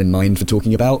what I had in mind for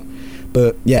talking about.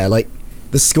 But yeah, like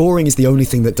the scoring is the only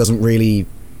thing that I don't really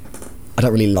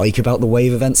like about the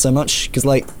wave event so much, because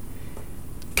like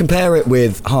compare it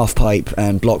with half pipe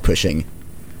and block pushing.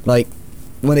 Like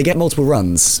when they get multiple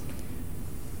runs,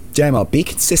 JMR, be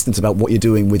consistent about what you're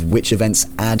doing with which events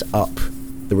add up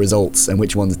the results and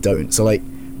which ones don't. So like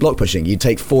block pushing, you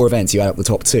take 4 events, you add up the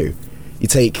top 2. You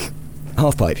take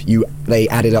half pipe, they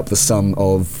added up the sum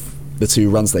of the 2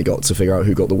 runs they got to figure out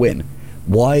who got the win.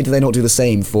 Why do they not do the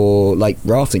same for like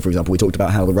rafting, for example? We talked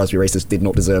about how the Raspberry Racers did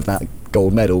not deserve that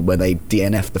gold medal when they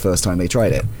DNF'd the first time they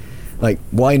tried it. Like,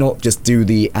 why not just do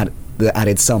the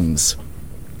added sums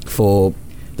for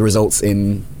the results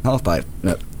in halfpipe?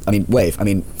 No, I mean wave. I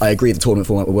mean, I agree the tournament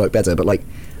format would work better, but like,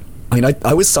 I mean,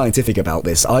 I was scientific about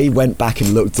this. I went back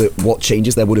and looked at what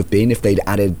changes there would have been if they'd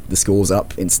added the scores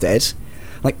up instead.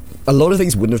 Like, a lot of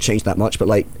things wouldn't have changed that much, but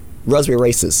like, Raspberry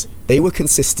Racers, they were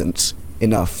consistent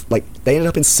enough. Like, they ended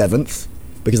up in 7th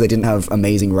because they didn't have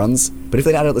amazing runs, but if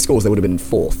they'd added up the scores, they would have been in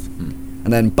 4th.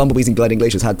 And then Bumblebees and Gliding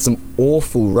Glaciers had some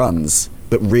awful runs,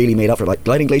 but really made up for it. Like,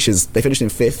 Gliding Glaciers, they finished in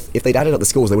 5th. If they'd added up the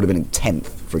scores, they would have been in 10th,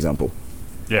 for example.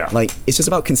 Yeah. Like, it's just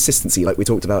about consistency, like we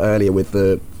talked about earlier with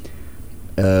the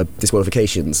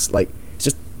disqualifications. Like, it's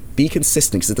just be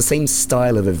consistent, because it's the same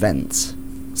style of event.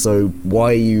 So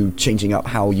why are you changing up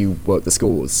how you work the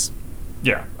scores?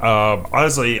 Yeah.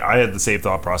 Honestly, I had the same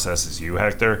thought process as you,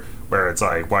 Hector, where it's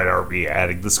like, why aren't we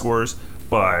adding the scores?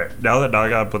 But now that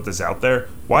Naga put this out there,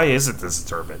 why isn't this a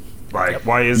tournament? Like,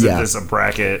 why isn't this a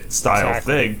bracket style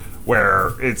thing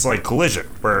where it's like collision,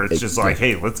 where it's just like,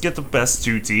 hey, let's get the best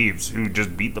 2 teams who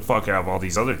just beat the fuck out of all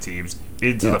these other teams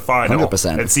into the final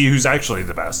 100%. and see who's actually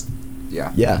the best.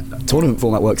 Yeah. Tournament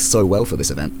format works so well for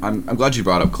this event. I'm glad you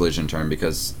brought up collision term,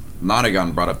 because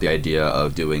Nonagon brought up the idea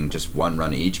of doing just 1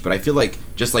 run each, but I feel like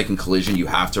just like in collision, you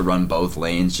have to run both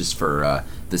lanes just for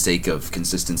the sake of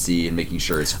consistency and making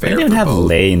sure it's fair. We didn't have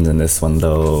lanes in this one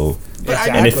though.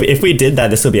 Exactly. And if we did that,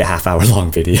 this would be a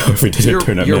half-hour-long video if we did a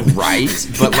tournament. You're right,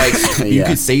 but like you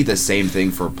could say the same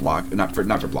thing for block, not for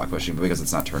block pushing, but because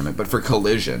it's not tournament, but for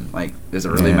collision. Like, does it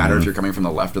really matter if you're coming from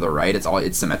the left or the right?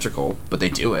 It's symmetrical, but they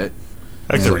do it.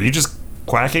 Hector, are you just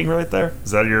quacking right there?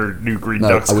 Is that your new Green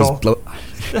Ducks call?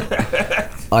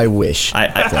 I wish.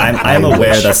 I'm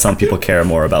aware that some people care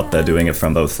more about doing it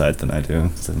from both sides than I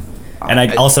do. So. And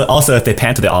I also if they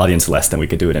pan to the audience less, then we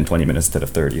could do it in 20 minutes instead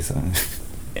of 30. So.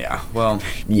 Yeah, well...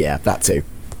 Yeah, that too.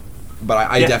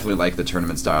 But I definitely like the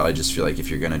tournament style. I just feel like if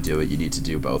you're going to do it, you need to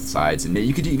do both sides. And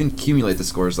you could even accumulate the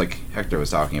scores like Hector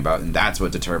was talking about, and that's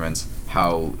what determines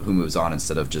who moves on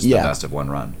instead of just the best of 1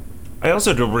 run. I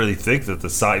also don't really think that the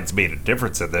signs made a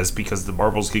difference in this because the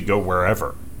marbles could go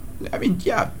wherever. I mean,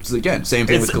 yeah. So again, same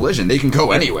thing with Collision. They can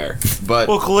go anywhere. But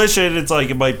well, Collision, it's like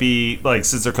it might be like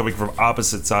since they're coming from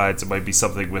opposite sides, it might be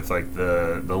something with like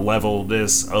the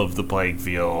levelness of the playing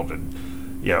field and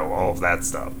all of that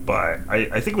stuff. But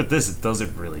I think with this, it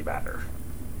doesn't really matter.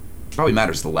 Probably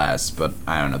matters the less, but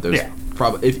I don't know. There's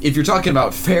probably if you're talking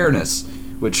about fairness,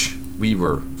 which we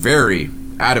were very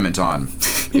adamant on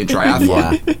in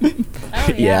triathlon,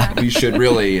 we should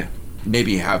really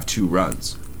maybe have 2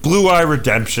 runs. Blue Eye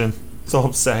Redemption. That's all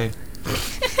I'm saying.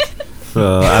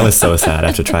 I was so sad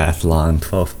after triathlon.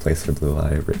 12th place for Blue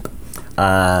Eye. Rip.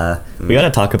 We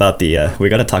gotta talk about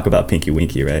Pinky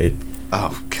Winky, right?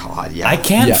 Oh God, yeah. I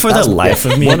can't for the life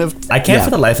of me. For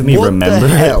the life of me remember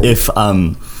if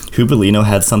Hubolino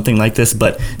had something like this.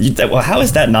 But how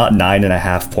is that not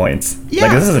 9.5 points?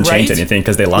 Yeah, this doesn't change anything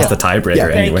because they lost the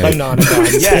tiebreaker anyway.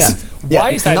 Yes.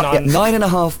 Why is that not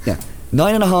 9.5? Yeah,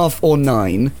 9.5 or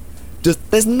 9.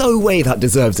 There's no way that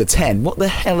deserves a 10. What the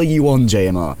hell are you on,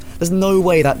 JMR? There's no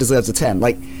way that deserves a 10.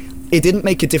 Like, it didn't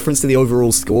make a difference to the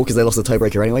overall score because they lost the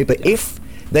tiebreaker anyway, but if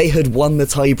they had won the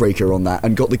tiebreaker on that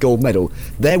and got the gold medal,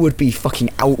 there would be fucking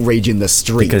outrage in the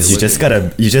streets. Because you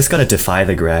just gotta defy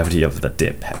the gravity of the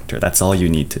dip, Hector. That's all you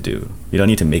need to do. You don't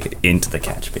need to make it into the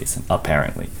catch basin,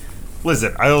 apparently.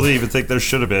 Listen, I don't even think there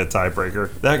should have been a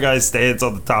tiebreaker. That guy stands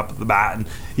on the top of the mountain.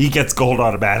 He gets gold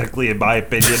automatically, in my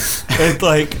opinion. It's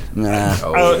like...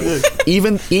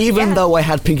 Even though I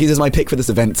had Pinkies as my pick for this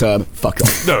event term, fuck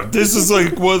off. No, this is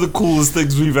like one of the coolest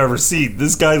things we've ever seen.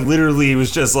 This guy literally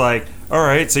was just like, all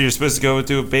right, so you're supposed to go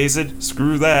into a basin?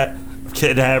 Screw that.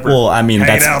 Kid Hammer. Well, I mean,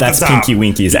 that's Pinky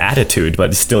Winky's attitude, but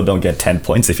you still don't get 10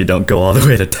 points if you don't go all the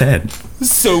way to 10.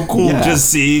 So cool just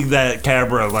seeing that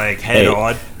camera, like, head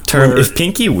on. If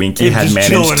Pinky Winky had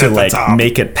managed to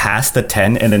make it past the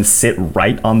 10 and then sit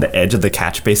right on the edge of the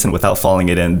catch basin without falling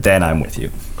it in, then I'm with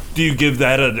you. Do you give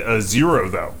that a 0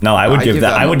 though? No, I would give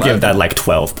that like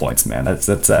 12 points, man. That's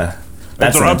an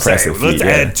impressive feat. Let's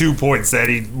add 2 points to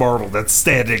any marble that's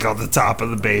standing on the top of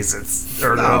the basins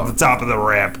or on the top of the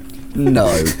ramp. No.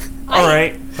 All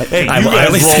right. Hey, you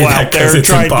guys roll out there and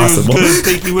try and do as good as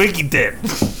Pinky Winky did.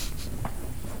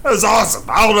 That was awesome.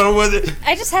 I don't know whether...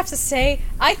 I just have to say,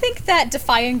 I think that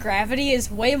defying gravity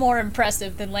is way more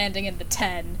impressive than landing in the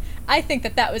 10. I think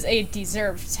that was a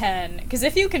deserved 10. Because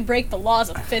if you can break the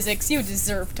laws of physics, you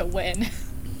deserve to win.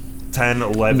 10,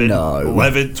 11,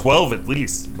 11, 12 at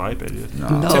least, in my opinion.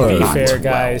 No, to be fair,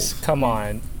 guys, come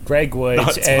on. Greg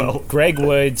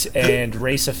Woods and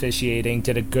race officiating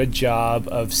did a good job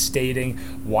of stating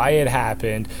why it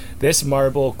happened. This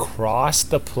marble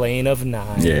crossed the plane of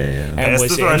 9 and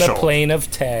was in the plane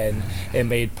of 10. It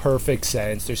made perfect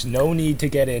sense. There's no need to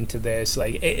get into this.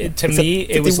 Like it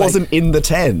wasn't in the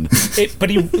 10.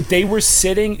 They were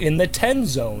sitting in the 10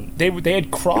 zone. They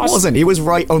had crossed. It wasn't. He was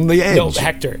right on the edge. No,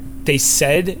 Hector. They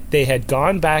said they had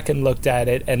gone back and looked at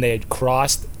it, and they had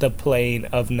crossed the plane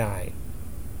of 9.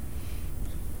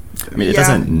 I mean, it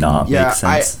doesn't make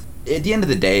sense. At the end of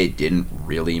the day, it didn't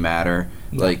really matter.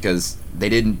 Because they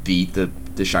didn't beat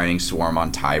the Shining Swarm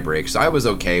on tiebreak. So I was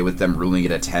okay with them ruling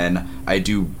it a 10. I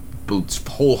do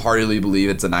wholeheartedly believe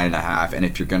it's a 9.5. And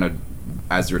if you're going to,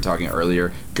 as we were talking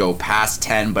earlier, go past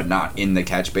 10 but not in the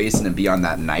catch basin and be on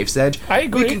that knife's edge, I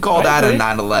agree. We can call that a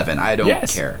 9/11. I don't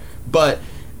care. But...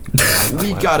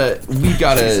 we gotta.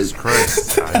 Jesus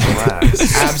Christ!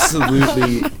 Relax.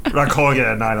 Absolutely. We're not calling it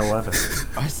a 9/11.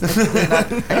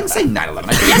 I didn't say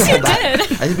 9/11. Yes, you did.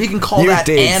 I think we can call that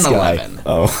an 11.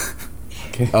 Oh.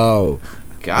 Okay. Oh.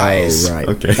 Guys. Oh, right.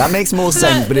 Okay. That makes more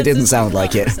sense, but it didn't sound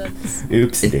like it.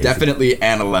 Oops. It's definitely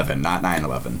an 11, not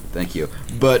 9/11. Thank you.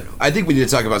 But I think we need to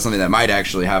talk about something that might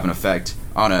actually have an effect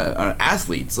on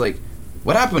athletes. Like,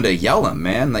 what happened to Yellum,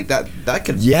 man? Like that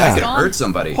could hurt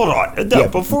somebody. Hold on. No,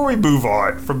 before we move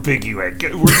on from Pinky Wink, we're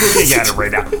looking at it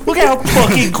right now. Look how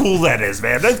fucking cool that is,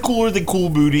 man. That's cooler than Cool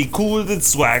Moody, cooler than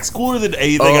Swax, cooler than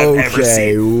anything I've ever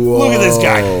seen. Whoa. Look at this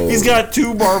guy. He's got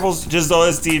 2 marbles just on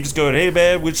his team, just going, hey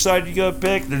man, which side you gonna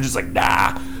pick? And they're just like,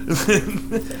 nah.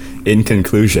 In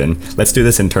conclusion, let's do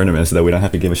this in tournaments so that we don't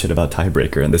have to give a shit about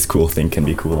tiebreaker and this cool thing can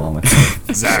be cool on its own.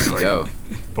 Exactly.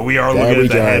 But we are looking at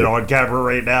the head on camera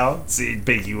right now, seeing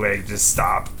Pinky Wing just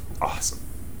stop. Awesome.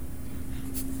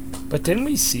 But didn't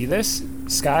we see this,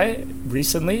 Sky,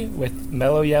 recently with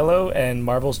Mellow Yellow and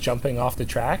marbles jumping off the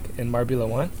track in Marbula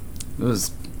 1? It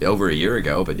was over a year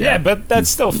ago, but yeah, but that's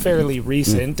still fairly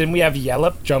recent. Didn't we have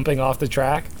Yellop jumping off the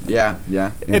track? Yeah.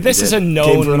 This is a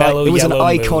known Mellow Yellow. It was an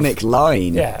iconic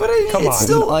line. Yeah, but it's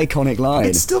still an iconic line.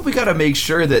 It's still, we gotta make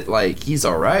sure that he's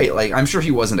all right. Like, I'm sure he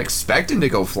wasn't expecting to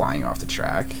go flying off the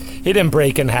track. He didn't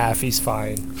break in half. He's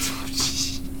fine.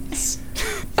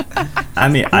 I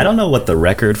mean, I don't know what the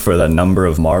record for the number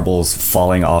of marbles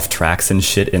falling off tracks and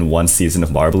shit in one season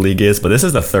of Marble League is, but this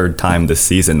is the third time this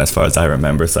season, as far as I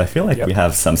remember. So I feel like we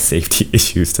have some safety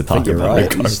issues to talk about.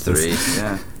 Right. These three,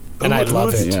 yeah. And I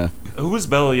love it. Yeah. Who was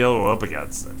Mellow Yellow up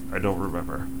against? I don't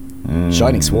remember.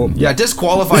 Shining Swarm. Yeah,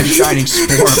 disqualify Shining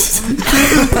Swarm.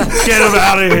 Get him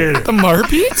out of here. The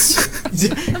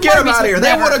Marbeats? Get him out of here.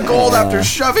 They won a gold after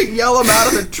shoving Yellum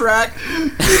out of the track.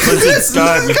 Listen,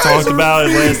 Scott, we talked about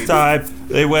it last time.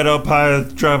 They went up high with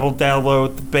the treble, down low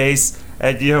with the bass.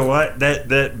 And you know what?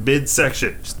 That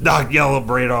mid-section just knocked Yellum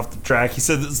right off the track. He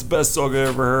said, this is the best song I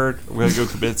ever heard. I'm going to go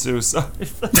commit suicide.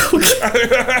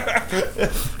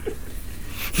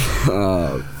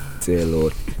 Oh, dear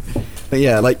Lord. But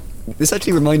yeah, like, this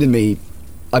actually reminded me,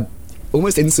 I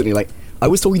almost instantly, like, I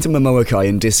was talking to Momoakai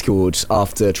in Discord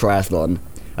after triathlon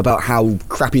about how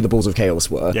crappy the Balls of Chaos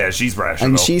were. Yeah, she's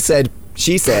rational. And she said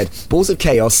Balls of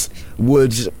Chaos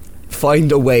would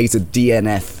find a way to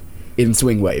DNF in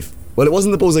Swing Wave. Well, it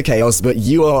wasn't the Balls of Chaos, but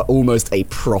you are almost a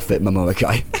prophet,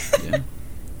 Momoakai. Yeah.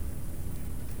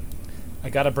 I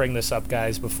gotta bring this up,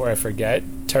 guys, before I forget.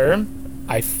 Term,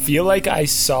 I feel like I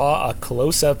saw a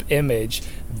close-up image,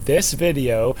 this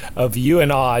video, of you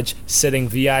and Oj sitting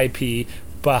VIP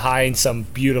behind some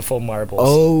beautiful marbles.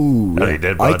 Oh, you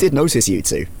did, I bud. did notice you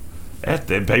two. Yeah,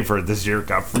 they paid for it this year.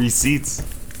 Got free seats.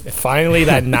 Finally,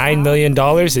 that $9 million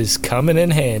is coming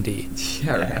in handy.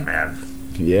 Yeah, man.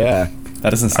 Yeah. That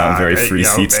doesn't sound very free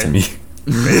seats to me.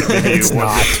 Maybe It's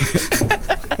not.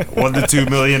 1 to 2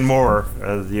 million more.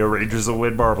 The Rangers will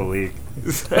win Marble League.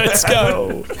 Let's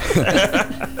go.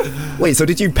 Wait, so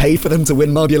did you pay for them to win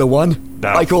Marbula 1? No.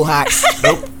 I call hacks.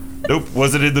 Nope.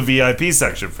 Wasn't in the VIP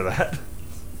section for that.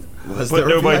 Was Put there a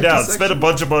nobody VIP down. section? Spent a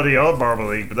bunch of money on Marble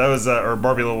League, but that was or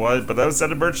Marbula 1, but that was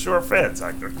sending merch to our fans.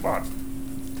 Come on.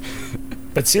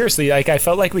 But seriously, like, I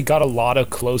felt like we got a lot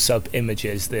of close-up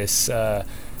images this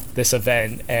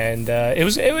event, and it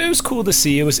was cool to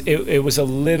see. It was a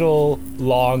little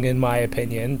long in my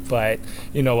opinion, but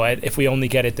you know what? If we only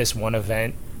get it this one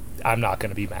event, I'm not going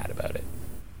to be mad about it.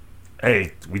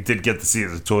 Hey, we did get to see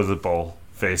the toilet bowl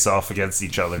face off against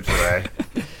each other today.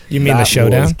 You mean the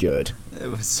showdown? Was good. It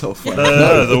was so funny.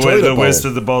 The Wisp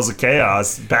of the Balls of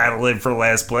Chaos battling for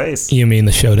last place. You mean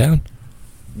the showdown?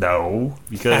 No,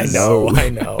 because I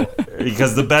know.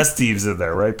 Because the best team's in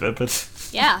there, right, Pippin?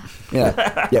 Yeah.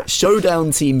 Yeah.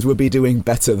 Showdown teams would be doing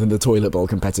better than the toilet bowl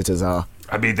competitors are.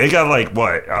 I mean, they got like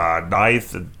what,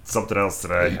 9th and something else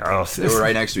today. Oh, They were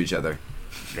right next to each other.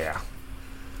 Yeah.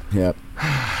 Yep.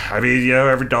 I mean,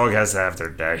 every dog has to have their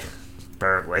day,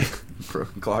 apparently.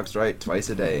 Broken clock's right twice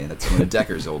a day, and that's one of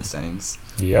Decker's old sayings.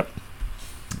 Yep.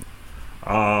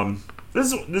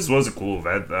 This was a cool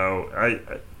event though.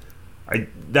 I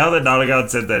now that Nonagon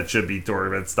said that it should be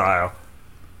tournament style.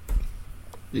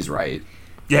 He's right.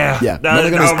 Yeah.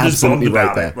 Nonagon is I'm just bummed absolutely right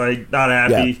about there. it. Like, not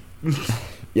happy.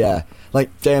 Yeah.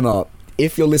 Like, JMR,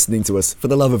 if you're listening to us, for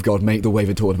the love of God, make the Wave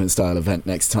a tournament style event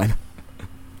next time.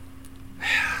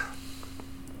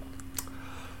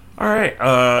 All right.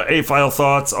 Any final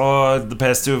thoughts on the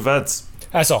past two events?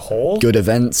 As a whole? Good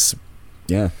events.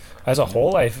 Yeah. As a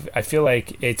whole, I feel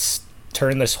like it's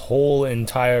turned this whole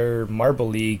entire Marble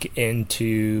League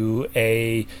into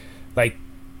a, like,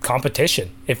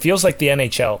 competition. It feels like the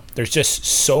NHL. There's just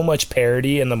so much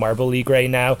parity in the Marble League right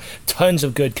now. Tons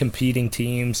of good competing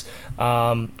teams.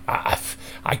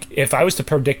 If I was to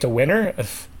predict a winner,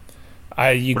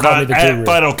 you We're call not me the at guru.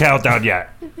 final countdown yet.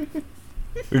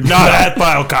 We're not at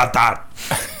final countdown.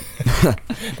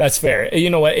 That's fair.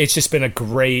 You know what? It's just been a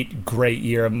great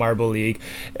year of Marble League.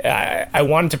 I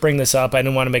wanted to bring this up. I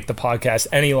didn't want to make the podcast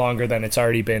any longer than it's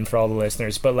already been for all the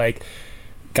listeners. But, like,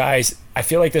 guys, I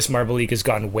feel like this Marble League has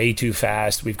gone way too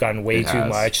fast. We've gone way too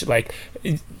much. Like,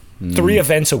 3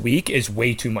 events a week is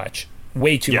way too much.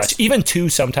 Way too much. Even 2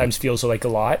 sometimes feels like a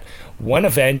lot. 1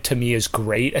 event to me is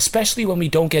great, especially when we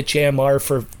don't get JMR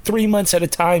for 3 months at a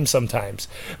time sometimes.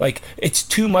 Like, it's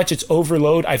too much. It's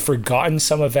overload. I've forgotten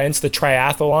some events. The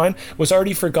triathlon was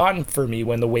already forgotten for me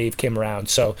when the wave came around.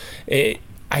 So I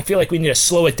feel like we need to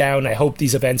slow it down. I hope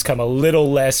these events come a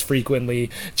little less frequently.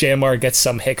 JMR gets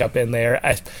some hiccup in there.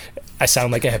 I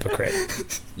sound like a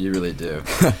hypocrite. You really do.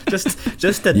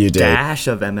 Just a dash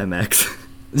of MMX.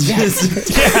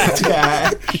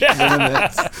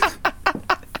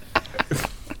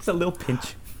 It's a little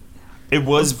pinch. It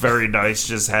was very nice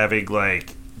just having,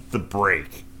 like, the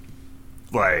break.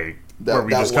 Like, That,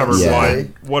 we just covered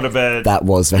one event. That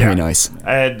was very nice.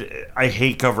 And I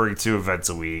hate covering 2 events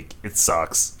a week. It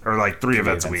sucks. Or like 3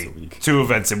 events a week. 2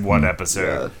 events in one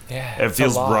episode. Yeah, it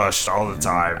feels rushed all the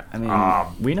time. I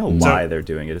mean, we know why they're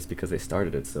doing it. It's because they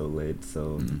started it so late.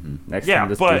 So next time,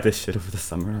 just do this shit over the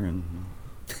summer. And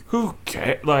who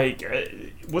cares? Like,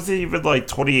 was it even like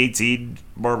 2018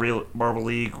 Marble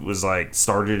League was like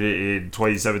started in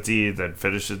 2017, then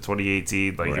finished in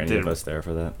 2018? Like, were any of us there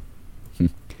for that?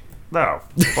 No,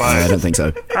 but I don't think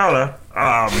so. I don't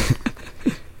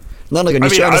know. Lonergan, you're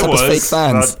showing us up as fake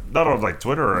fans. Not on like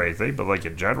Twitter or anything, but like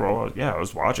in general, yeah, I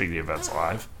was watching the events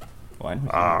live. Why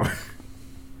not?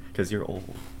 Because you're old.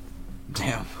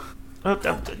 Damn.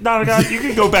 Lonergan, you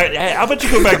can go back. Hey, how about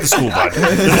you go back to school, bud?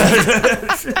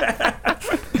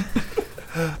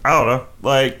 I don't know.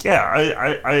 Like,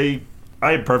 yeah, I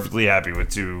am perfectly happy with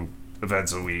 2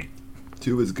 events a week.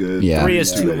 2 is good. Yeah. 3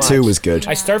 is too much. 2 was good.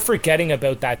 I start forgetting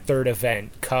about that 3rd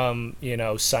event come,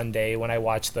 Sunday when I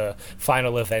watch the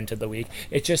final event of the week.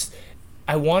 It just,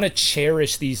 I want to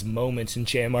cherish these moments in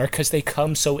JMR because they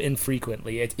come so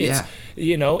infrequently.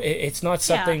 It's not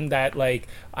something that like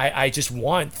I just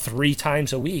want 3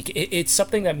 times a week. It's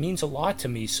something that means a lot to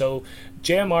me. So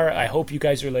JMR, I hope you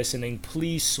guys are listening.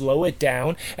 Please slow it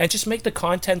down and just make the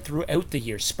content throughout the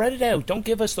year. Spread it out. Don't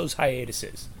give us those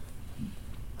hiatuses.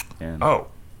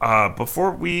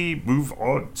 Before we move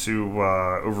on to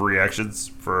overreactions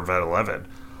for Event 11,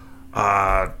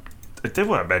 I did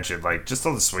want to mention, like, just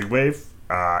on the swing wave,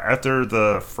 after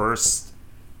the first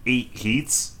 8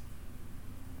 heats,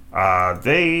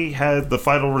 they had the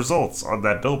final results on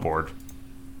that billboard.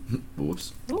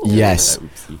 Whoops. Yes.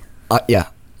 Yeah.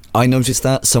 I noticed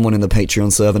that. Someone in the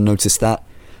Patreon server noticed that.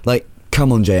 Like,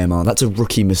 come on, JMR. That's a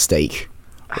rookie mistake.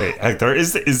 Wait, Hector,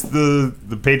 is the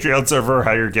Patreon server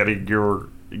how you're getting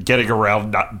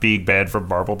around not being banned from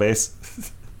Marble Base?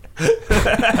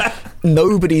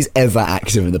 Nobody's ever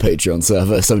active in the Patreon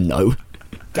server, so no.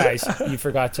 Guys, you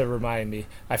forgot to remind me.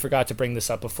 I forgot to bring this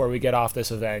up before we get off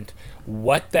this event.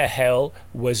 What the hell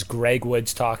was Greg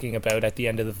Woods talking about at the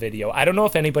end of the video? I don't know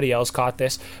if anybody else caught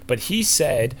this, but he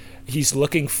said he's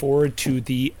looking forward to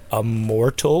the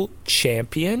Immortal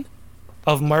Champion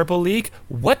of Marble League.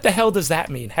 What the hell does that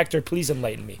mean? Hector, please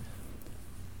enlighten me.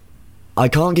 I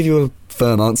can't give you a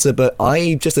firm answer, but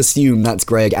I just assume that's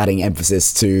Greg adding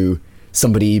emphasis to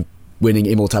somebody winning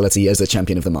immortality as a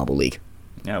champion of the Marble League.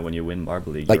 Yeah, when you win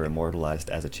Marble League, you're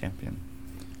immortalized as a champion.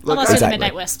 Look, unless you're the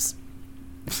Midnight Wisps.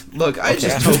 Look, I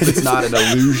just hope it's not an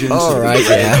illusion. Alright,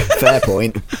 yeah, fair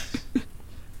point.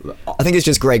 I think it's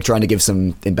just Greg trying to give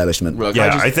some embellishment. Look,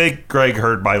 I think Greg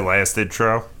heard my last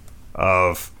intro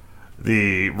of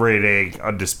the reigning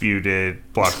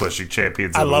undisputed block pushing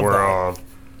champions of the world. That.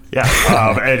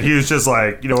 Yeah, and he was just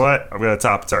like, you know what? I'm going to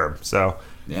top term. So,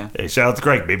 hey, shout out to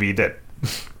Greg. Maybe he did.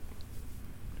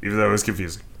 Even though it was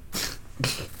confusing.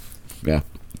 Yeah.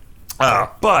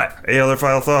 But, any other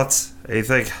final thoughts?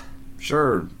 Anything?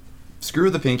 Sure. Screw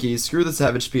the Pinkies. Screw the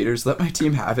Savage Speeders. Let my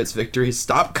team have its victories.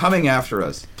 Stop coming after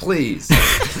us. Please.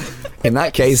 In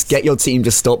that case, get your team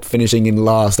to stop finishing in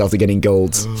last after getting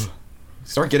golds.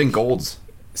 Start getting golds.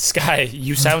 Sky,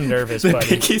 you sound nervous, the buddy.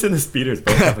 The Pinkies and the Speeders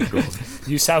both have a gold.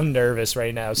 You sound nervous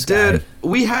right now, Sky. Dude,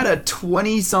 we had a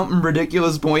 20-something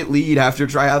ridiculous point lead after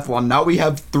triathlon. Now we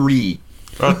have 3.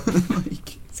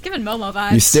 It's giving Momo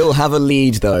vibes. You still have a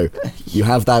lead, though. You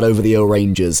have that over the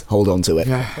Rangers. Hold on to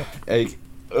it.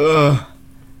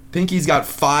 Pinky's got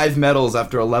 5 medals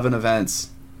after 11 events.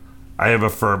 I am a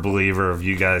firm believer of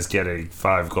you guys getting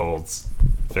 5 golds.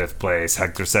 5th place.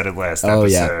 Hector said it last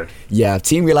episode. Yeah,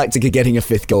 Team Galactica getting a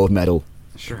 5th gold medal.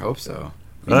 I sure hope so.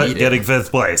 Getting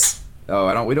 5th place.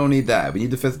 Oh, we don't need that. We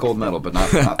need the 5th gold medal, but not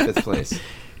 5th place.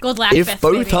 Gold lap if 5th,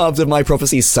 both baby. halves of my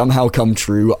prophecies somehow come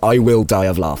true, I will die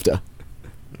of laughter.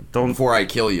 Before I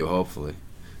kill you, hopefully.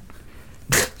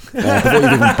 Before you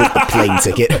even book the plane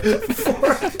ticket.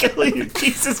 Before I kill you,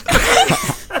 Jesus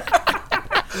Christ.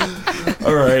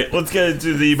 All right, let's get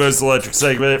into the most electric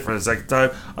segment for the second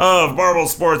time of Marble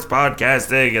Sports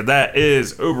Podcasting, and that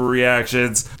is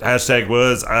Overreactions. Hashtag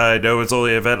was, I know it's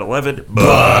only event 11, but...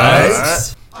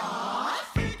 I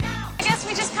guess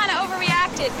we just kind of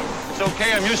overreacted. It's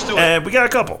okay, I'm used to it. And we got a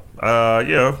couple.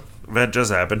 Event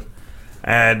just happened.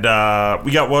 And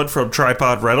we got one from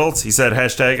Tripod Reynolds. He said,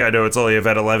 hashtag, I know it's only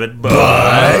event 11,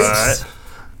 but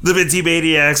the Minty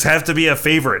Maniacs have to be a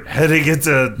favorite heading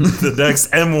into the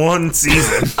next M1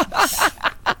 season.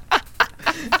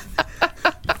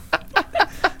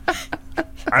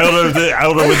 I don't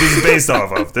know what this is based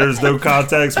off of. There's no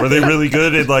context. Were they really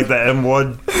good in like the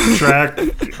M1 track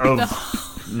of...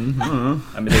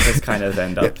 I mean, they just kind of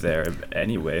end up there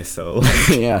anyway, so...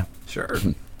 Yeah. Sure.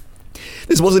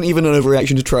 This wasn't even an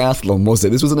overreaction to triathlon, was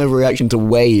it? This was an overreaction to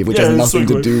wave, which has nothing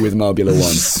to do with Marbula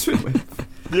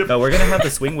 1. No, we're gonna have the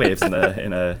swing waves in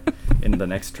the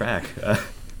next track.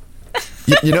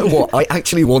 You know what? I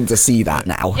actually want to see that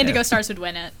now. Indigo Stars would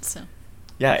win it, so.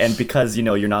 Yeah, and because,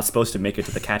 you're not supposed to make it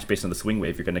to the catch based on the swing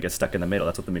wave, you're going to get stuck in the middle.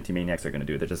 That's what the Minty Maniacs are going to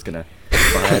do. They're just going to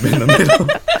vibe in the middle.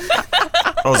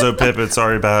 Also, Pippin,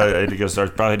 sorry about Indigo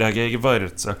Stars probably not getting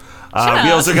invited. So,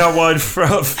 we also got one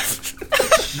from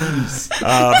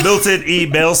Milton E.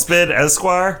 Mailspin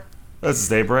Esquire. That's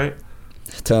his name, right?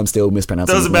 Term still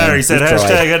mispronounced. Doesn't matter. He said,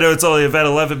 hashtag, I know it's only event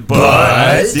 11,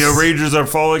 but the Rangers are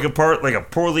falling apart like a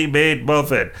poorly made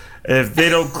muffin. If they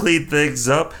don't clean things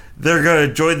up, they're going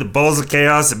to join the Balls of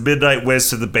Chaos and Midnight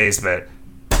Wisps in the basement.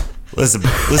 Listen,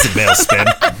 Mailspin.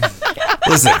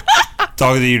 Listen,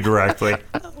 talking to you directly.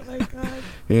 Oh my God.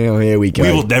 Yeah, here we go.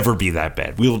 We will never be that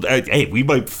bad. We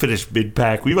might finish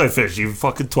mid-pack. We might finish even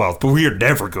fucking 12th, but we are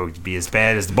never going to be as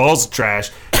bad as the Balls of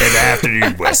Trash and the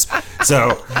Afternoon Wisp.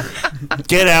 So,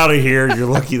 get out of here. You're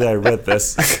lucky that I read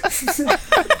this.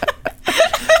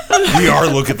 We are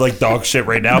looking like dog shit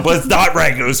right now, but it's not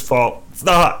Rango's fault. It's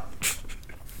not.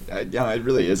 Yeah, it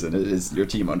really isn't. It is your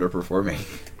team underperforming.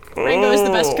 Rango is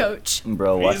the best coach.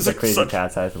 Bro, watching the Crazy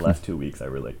Cats eyes the last 2 weeks, I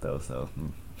really like those, so.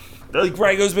 Like,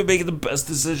 Rango's been making the best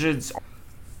decisions.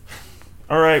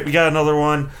 Alright, we got another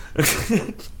one.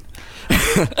 It's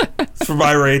from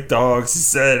Irate Dogs. He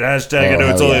said, hashtag, I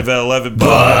know it's only about 11,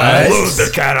 but load the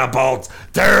catapults,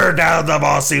 tear down the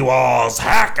mossy walls,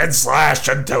 hack and slash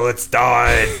until it's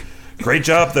done. Great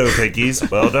job, though,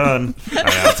 Pinkies. Well done. 9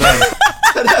 out of 10.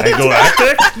 And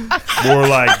galactic? More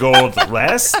like gold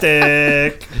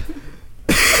elastic.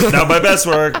 Not my best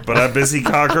work, but I'm busy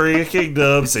conquering a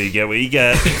kingdom, so you get what you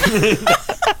get.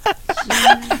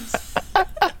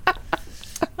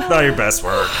 Not your best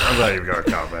work. I'm not even going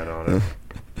to comment on it.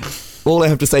 All I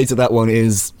have to say to that one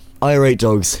is, Irate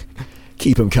Dogs,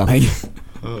 keep them coming.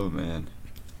 Oh, man.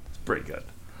 It's pretty good.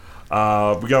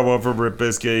 We got one from Rip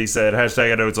Biscuit. He said,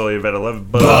 hashtag, I know it's only event 11,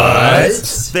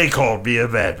 but they called me a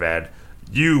madman.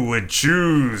 You would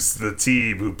choose the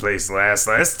team who placed last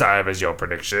time as your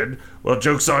prediction. Well,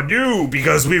 joke's on you,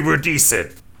 because we were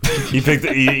decent. He picked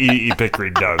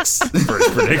Green Ducks for his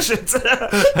predictions.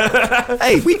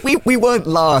 Hey, we weren't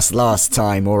last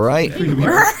time, all right? You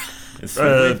were.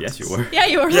 Yes, you were. Yeah,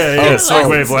 you were. Yeah, Swing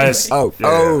Wave last.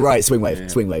 Right, Swing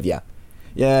Wave. Swing Wave, yeah.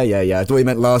 Yeah. I thought you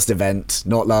meant last event,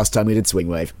 not last time we did Swing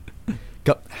Wave.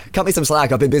 Cut me some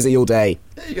slack, I've been busy all day.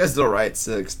 Yeah, you guys did alright,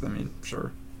 6th. I mean,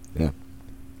 sure. Yeah.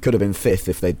 Could have been 5th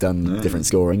if they'd done different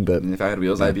scoring, but... If I had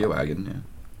wheels, I'd be a wagon,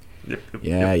 Yep.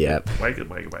 Wagon.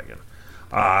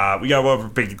 We got one from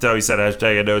Pinky Toe. He said,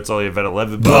 hashtag, I know it's only event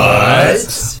 11,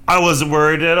 but I wasn't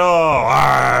worried at all.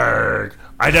 Arrgh.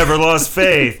 I never lost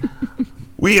faith.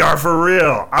 We are for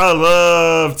real. I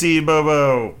love Team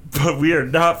Bobo, but we are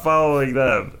not following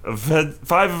them.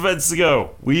 5 events to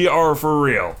go. We are for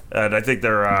real. And I think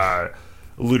they're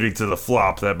alluding to the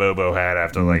flop that Bobo had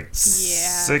after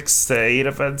 6 to 8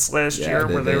 events last year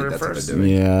where they were first.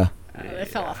 Yeah. They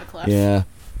fell off a cliff. Yeah.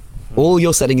 All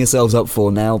you're setting yourselves up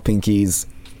for now, Pinkies,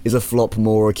 is a flop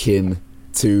more akin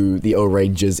to the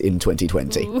O-Rangers in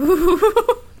 2020.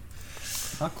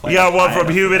 We got one from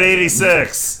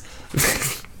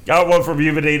Human86. Got one from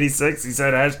Human86. He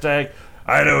said, hashtag,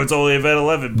 I know it's only event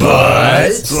 11,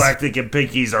 but Galactic and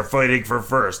Pinkies are fighting for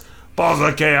first. Balls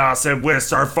of Chaos and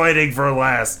Wisps are fighting for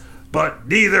last. But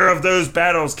neither of those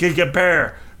battles can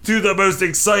compare to the most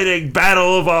exciting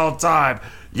battle of all time.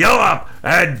 Yellup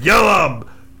and Yellum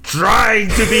trying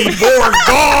to be more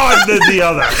gone than the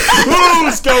other.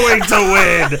 Who's going to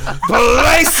win?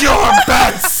 Place your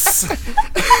bets!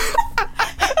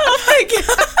 Oh my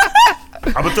God.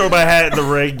 I'm gonna throw my hat in the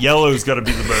ring. Yellow's gonna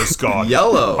be the most gone.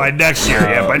 Yellow? By next year,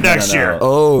 by next year.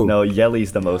 Oh. No,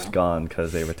 Yelly's the most gone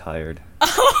because they retired.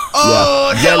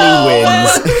 Oh, yeah. Yelly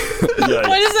wins.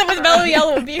 What is it with Mellow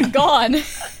Yellow being gone?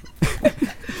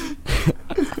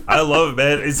 I love it,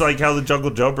 man. It's like how the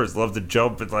Jungle Jumpers love to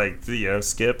jump and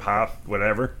skip, hop,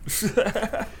 whatever.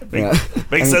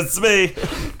 Makes sense to me.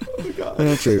 Oh,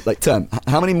 God. True. Tim,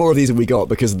 how many more of these have we got?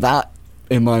 Because that,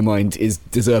 in my mind, is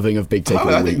deserving of Big Take of the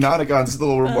Week. I think Nonagon's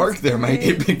little remark there might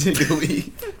get Big Take of the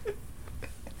Week.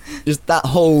 Just that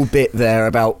whole bit there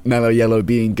about Mellow Yellow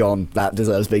being gone, that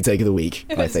deserves Big Take of the Week,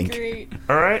 I think. Great.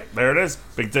 All right, there it is.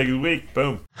 Big Take of the Week.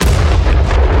 Boom.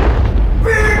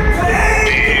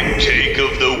 Big Take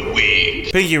of the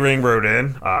Week. Pinky Ring wrote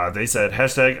in. They said,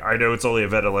 hashtag, I know it's only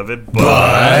event 11,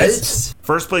 but...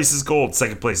 First place is gold,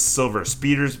 second place is silver.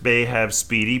 Speeders may have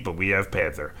Speedy, but we have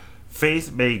Panther.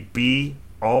 Faith may be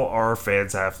all our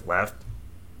fans have left.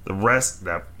 The rest,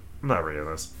 no, I'm not reading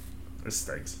this. This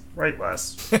stinks. Right,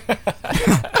 Les. All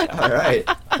right.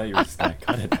 I thought you were just gonna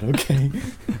cut it, but okay.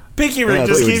 Pinky Ring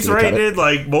just keeps writing in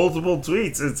like multiple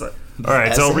tweets. It's like, all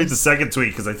right, so I'll read the second tweet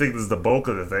because I think this is the bulk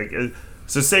of the thing.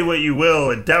 So say what you will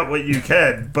and doubt what you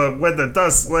can, but when the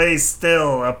dust lays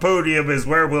still, a podium is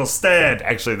where we'll stand.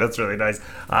 Actually, that's really nice.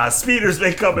 Speeders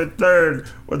may come in third.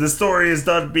 When the story is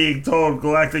done being told,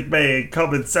 Galactic may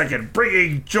come in second,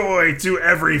 bringing joy to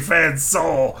every fan's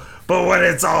soul. But when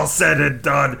it's all said and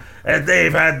done, and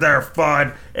they've had their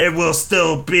fun, it will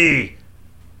still be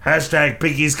hashtag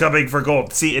Pinky's coming for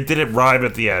gold. See, it didn't rhyme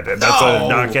at the end, and that's why I'm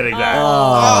not getting that.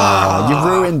 Oh, you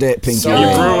ruined it, Pinky Ring. You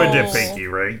ruined it, Pinky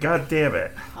Ring. God damn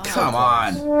it. Come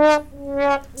on.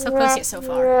 So close yet so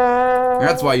far.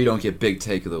 That's why you don't get big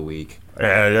take of the week.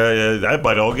 Yeah, that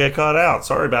might all get caught out.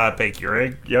 Sorry about it, Pinky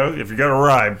Ring. You know, if you're gonna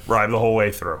rhyme the whole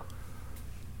way through.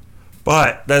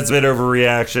 But that's been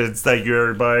overreactions. Thank you,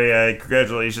 everybody.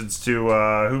 Congratulations to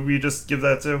who we just give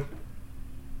that to?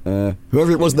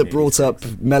 Whoever it was that brought up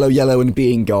Mellow Yellow and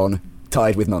Being Gone,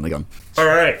 tied with Nonagon. All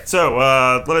right, so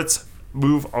let's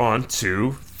move on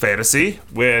to fantasy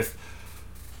with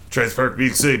Transparent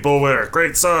Beak City Bullwinner,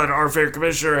 Great Sun, our favorite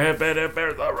commissioner, Headband,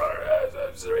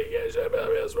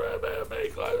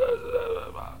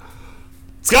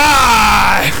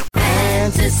 Sky!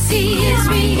 Fantasy is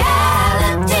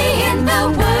reality in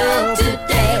the world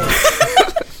today.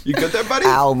 You good there, buddy?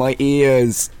 Ow, my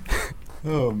ears.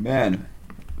 Oh, man.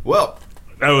 Well,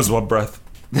 that was one breath.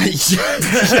 We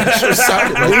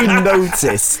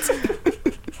noticed.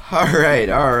 All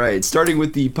right. Starting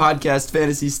with the podcast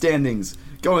fantasy standings.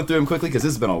 Going through them quickly because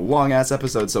this has been a long-ass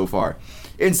episode so far.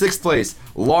 In 6th place,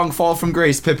 long fall from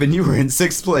grace, Pippin. You were in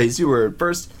 6th place. You were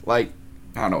first,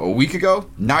 a week ago?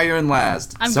 Now you're in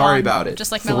last. I'm Sorry gone, about it.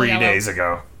 Just like Mellow 3 Yellow. days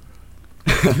ago.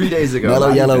 3 days ago. Mellow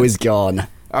Yellow is gone.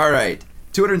 All right.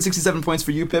 267 points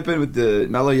for you, Pippin, with the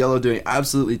Mellow Yellow doing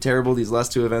absolutely terrible these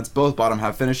last two events. Both bottom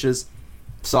half finishes.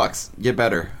 Sucks. Get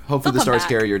better. Hopefully the stars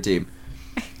carry your team.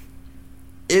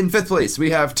 In 5th place,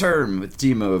 we have Term with the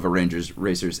team of Rangers,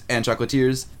 Racers, and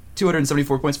Chocolatiers.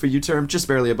 274 points for you, Term, just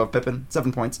barely above Pippin.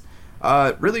 7 points.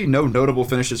 Really no notable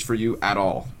finishes for you at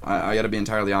all. I gotta be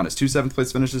entirely honest. 2 7th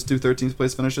place finishes, 2 13th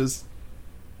place finishes.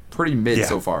 Pretty mid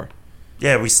so far.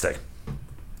 Yeah, we stay.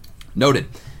 Noted.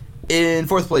 In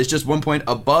 4th place, just 1 point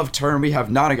above Term, we have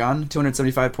Nonagon,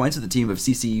 275 points with the team of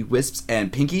CC Wisps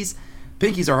and Pinkies.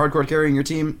 Pinkies are hardcore carrying your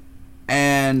team,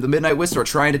 and the Midnight Wisps are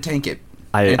trying to tank it.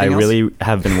 I really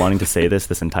have been wanting to say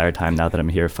this entire time. Now that I'm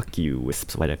here, fuck you,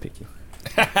 Wisps. Why'd I pick you?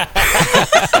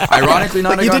 Ironically,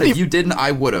 Nonagon, if you didn't,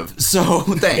 I would have. So,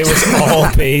 thanks. It was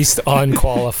all based on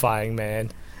qualifying, man.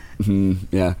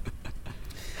 Yeah.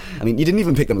 I mean, you didn't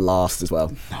even pick them last as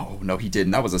well. No, he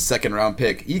didn't. That was a 2nd round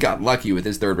pick. He got lucky with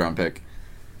his 3rd round pick.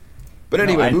 But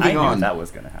anyway, moving on. I knew that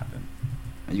was going to happen.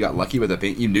 You got lucky with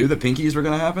you knew the Pinkies were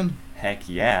going to happen? Heck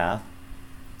yeah.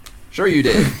 Sure you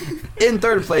did. In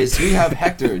 3rd place, we have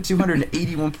Hector,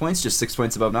 281 points, just 6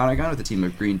 points above Nonagon with the team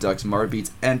of Green Ducks,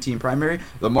 Marbeats, and Team Primary.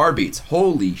 The Marbeats,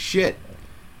 holy shit.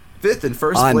 5th and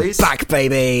 1st place. I'm back,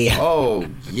 baby. Oh,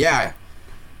 yeah.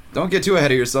 Don't get too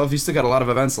ahead of yourself. You still got a lot of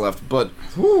events left, but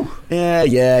whew.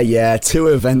 Yeah.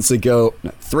 3 events ago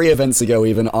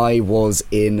even, I was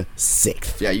in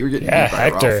 6th. Yeah, you were getting beat by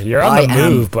Hector, Ralph. You're on the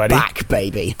move, buddy. Back,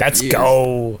 baby. Let's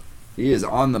go. He is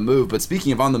on the move. But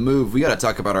speaking of on the move, we got to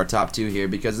talk about our top 2 here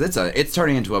because it's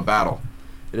turning into a battle.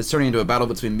 It is turning into a battle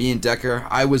between me and Decker.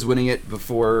 I was winning it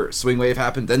before Swing Wave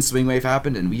happened, then Swing Wave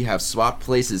happened, and we have swapped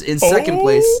places. In 2nd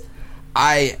place,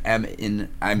 I'm in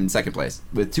 2nd place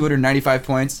with 295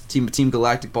 points. Team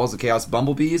Galactic Balls of Chaos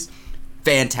Bumblebees,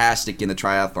 fantastic in the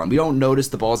triathlon. We don't notice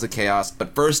the Balls of Chaos,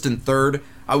 but 1st and 3rd,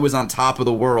 I was on top of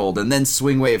the world, and then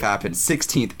Swing Wave happened.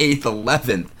 16th, 8th,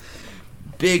 11th,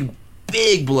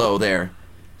 big blow there.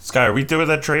 Sky, are we doing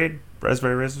that trade?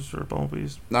 Raspberry Racers for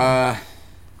Bumblebees?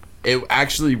 It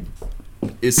actually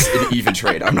is an even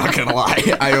trade. I'm not gonna lie.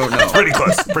 I don't know. It's pretty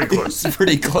close. It's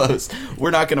pretty close. We're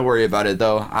not gonna worry about it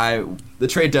though. The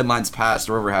trade deadline's passed.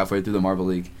 We're over halfway through the Marble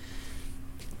League.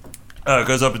 It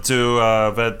goes up into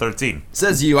event 13.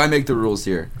 Says you. I make the rules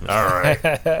here. All right.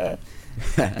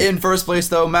 In 1st place,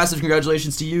 though, massive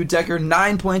congratulations to you, Decker.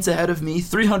 9 points ahead of me,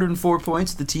 304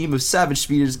 points. The team of Savage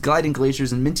Speeders, Gliding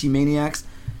Glaciers, and Minty Maniacs.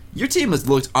 Your team has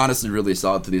looked honestly really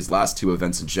solid through these last 2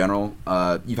 events in general.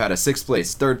 You've had a 6th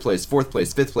place, 3rd place, 4th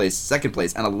place, 5th place, 2nd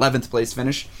place, and 11th place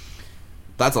finish.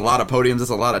 That's a lot of podiums. That's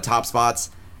a lot of top spots.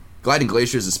 Gliding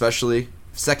Glaciers especially.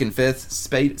 2nd,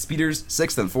 5th. Speeders,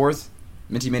 6th and 4th.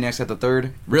 Minty Maniacs got the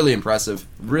 3rd. Really impressive.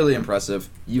 Really impressive.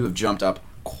 You have jumped up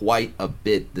quite a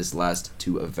bit this last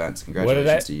 2 events.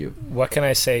 Congratulations to you. What can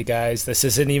I say, guys? This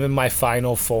isn't even my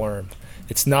final form.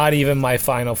 It's not even my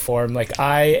final form. Like,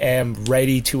 I am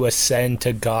ready to ascend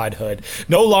to godhood.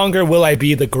 No longer will I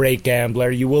be the great gambler.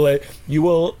 You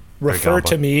will refer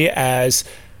to me as...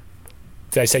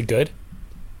 Did I say good?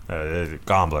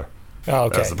 Gambler. Oh,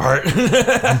 okay. That's the part.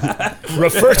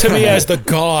 Refer to me as the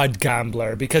God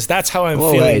Gambler, because that's how I'm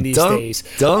feeling these days.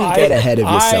 Don't get ahead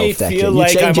of yourself, I Declan. feel You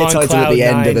like change I'm your on title cloud at the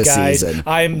end nine, of the guys. season.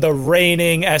 I'm the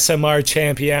reigning SMR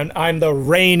champion. I'm the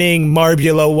reigning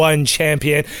Marbula 1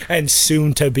 champion, and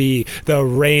soon to be the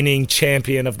reigning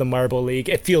champion of the Marble League.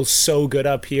 It feels so good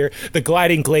up here. The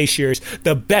Gliding Glaciers,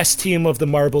 the best team of the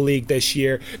Marble League this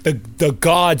year. The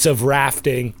gods of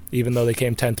rafting, even though they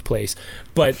came 10th place.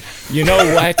 But you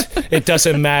know what? It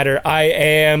doesn't matter. I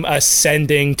am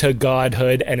ascending to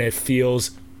godhood, and it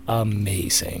feels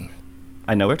amazing.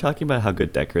 I know we're talking about how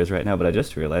good Decker is right now, but I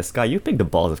just realized, Sky, you picked the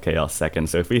Balls of Chaos second,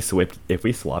 so if we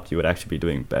swapped, you would actually be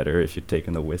doing better if you'd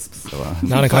taken the Wisps. So,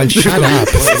 shut up.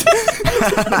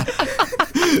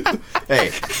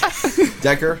 Hey,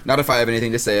 Decker, not if I have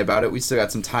anything to say about it. We still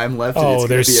got some time left. And Oh, it's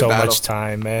there's be a so battle. much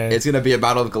time, man. It's going to be a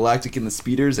battle of Galactic and the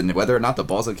Speeders, and whether or not the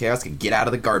Balls of Chaos can get out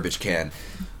of the garbage can.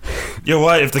 You know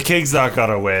what? If the King's not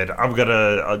gonna win, I'm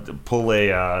gonna pull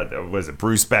a was it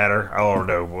Bruce Banner? I don't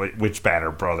know which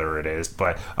Banner brother it is,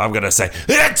 but I'm gonna say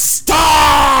it's time.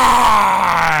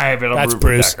 And I'm That's rooting for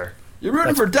Bruce. Decker. You're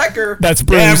rooting for Decker. That's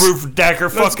Bruce. Yeah, I'm rooting for Decker.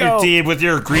 Let's Fuck your go. team with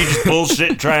your egregious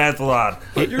bullshit triathlon.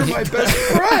 But you're my best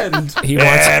friend.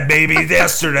 Maybe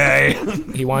yesterday.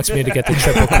 He wants me to get the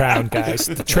Triple Crown, guys.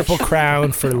 The Triple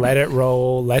Crown for Let It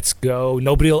Roll. Let's go.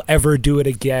 Nobody will ever do it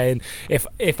again.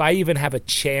 If I even have a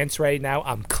chance right now,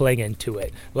 I'm clinging to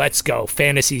it. Let's go.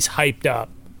 Fantasy's hyped up.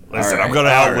 Listen, I'm going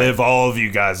to outlive all of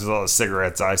you guys with all the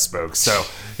cigarettes I smoke. So,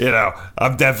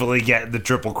 I'm definitely getting the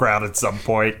Triple Crown at some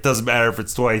point. Doesn't matter if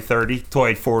it's 2030,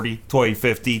 2040,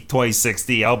 2050,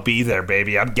 2060. I'll be there,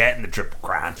 baby. I'm getting the Triple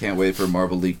Crown. Can't wait for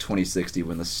Marble League 2060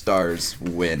 when the Stars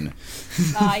win.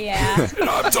 Oh, yeah. And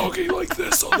I'm talking like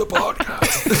this on the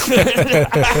podcast.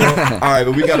 All right,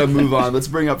 but we got to move on. Let's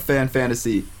bring up Fan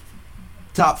Fantasy.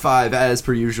 Top 5, as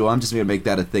per usual. I'm just going to make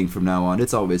that a thing from now on.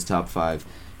 It's always top 5.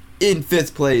 In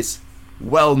 5th place,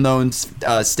 well-known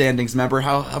standings member,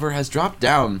 however, has dropped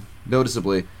down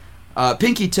noticeably.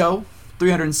 Pinky Toe,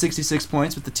 366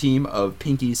 points with the team of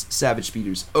Pinky's Savage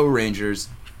Speeders O-Rangers.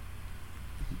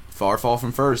 Far fall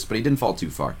from first, but he didn't fall too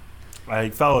far.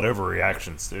 I followed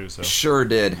overreactions, too. So Sure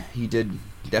did. He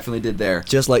definitely did there.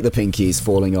 Just like the Pinkies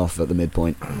falling off at the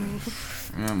midpoint.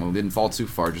 Yeah, well, didn't fall too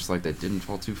far, just like they didn't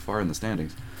fall too far in the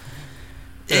standings.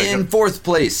 In 4th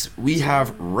place, we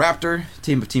have Raptor,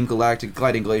 team of Team Galactic,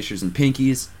 Gliding Glaciers, and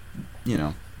Pinkies.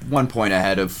 1 point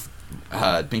ahead of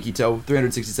Pinky Toe,